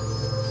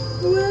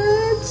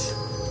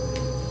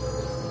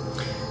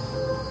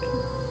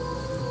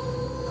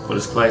 What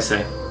does Clay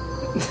say?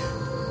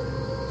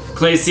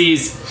 Clay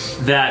sees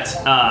that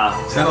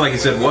Sounded like he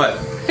said what?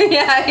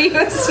 Yeah, he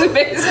was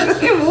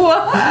basically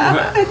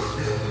what?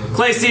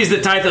 Clay sees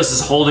that Tythos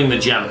is holding the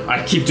gem.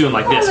 I keep doing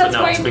like this, but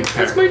no, it's a big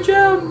pair. That's my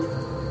gem.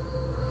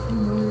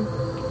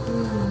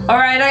 All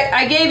right,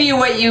 I gave you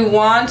what you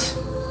want.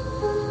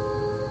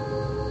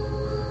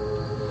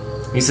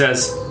 He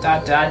says,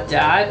 Dot dot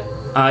dot.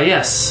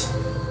 Yes,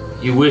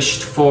 you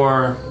wished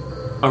for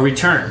a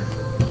return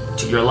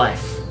to your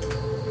life.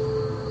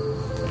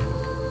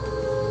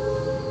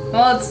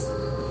 Well, it's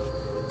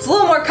a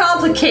little more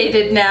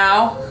complicated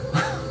now.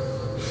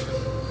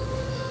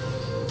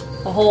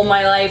 The whole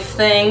my life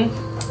thing.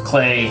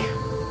 Clay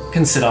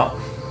can sit up.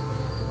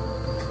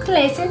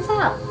 Clay sits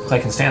up. Clay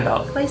can stand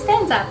up. Clay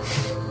stands up.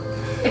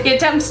 He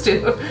attempts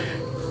to.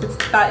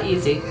 It's not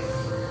easy.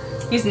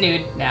 He's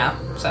nude now,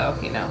 so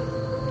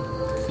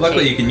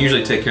Luckily, you can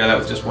usually take care of that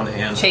with just one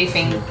hand.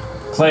 chafing.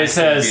 Clay Being a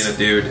says,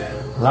 dude.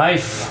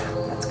 life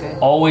That's good.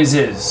 always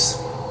is.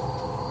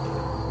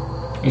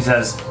 He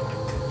says,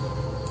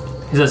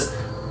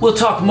 we'll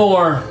talk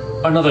more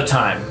another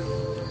time.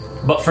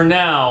 But for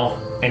now,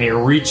 and he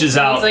reaches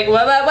out, He's like,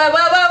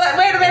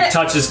 wait a minute.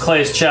 touches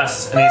Clay's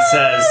chest, and he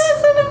says,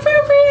 That's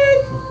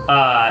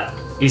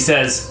inappropriate. he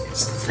says,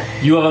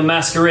 you have a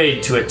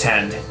masquerade to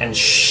attend, and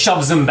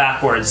shoves him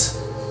backwards,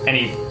 and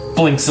he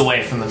blinks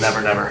away from the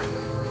Never Never.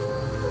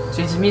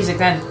 Change the music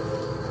then.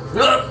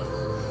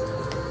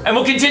 And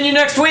we'll continue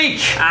next week.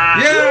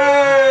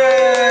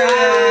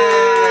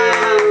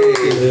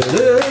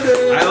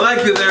 I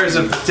like that there is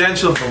a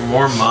potential for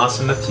more moss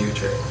in the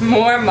future.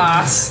 More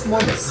moss. More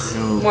moss.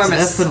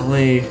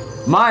 Definitely.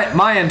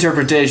 My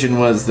interpretation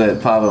was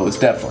that Pavo was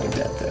definitely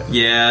dead then.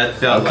 Yeah, it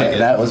felt like Okay, it.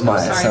 that was my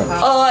Sorry, assumption.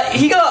 Pop.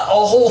 He got a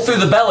hole through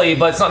the belly,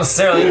 but it's not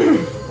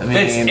necessarily. I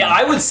mean,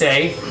 I would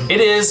say it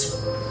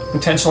is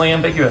intentionally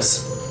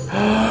ambiguous.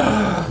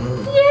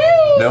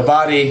 no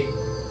body,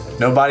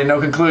 no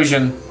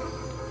conclusion.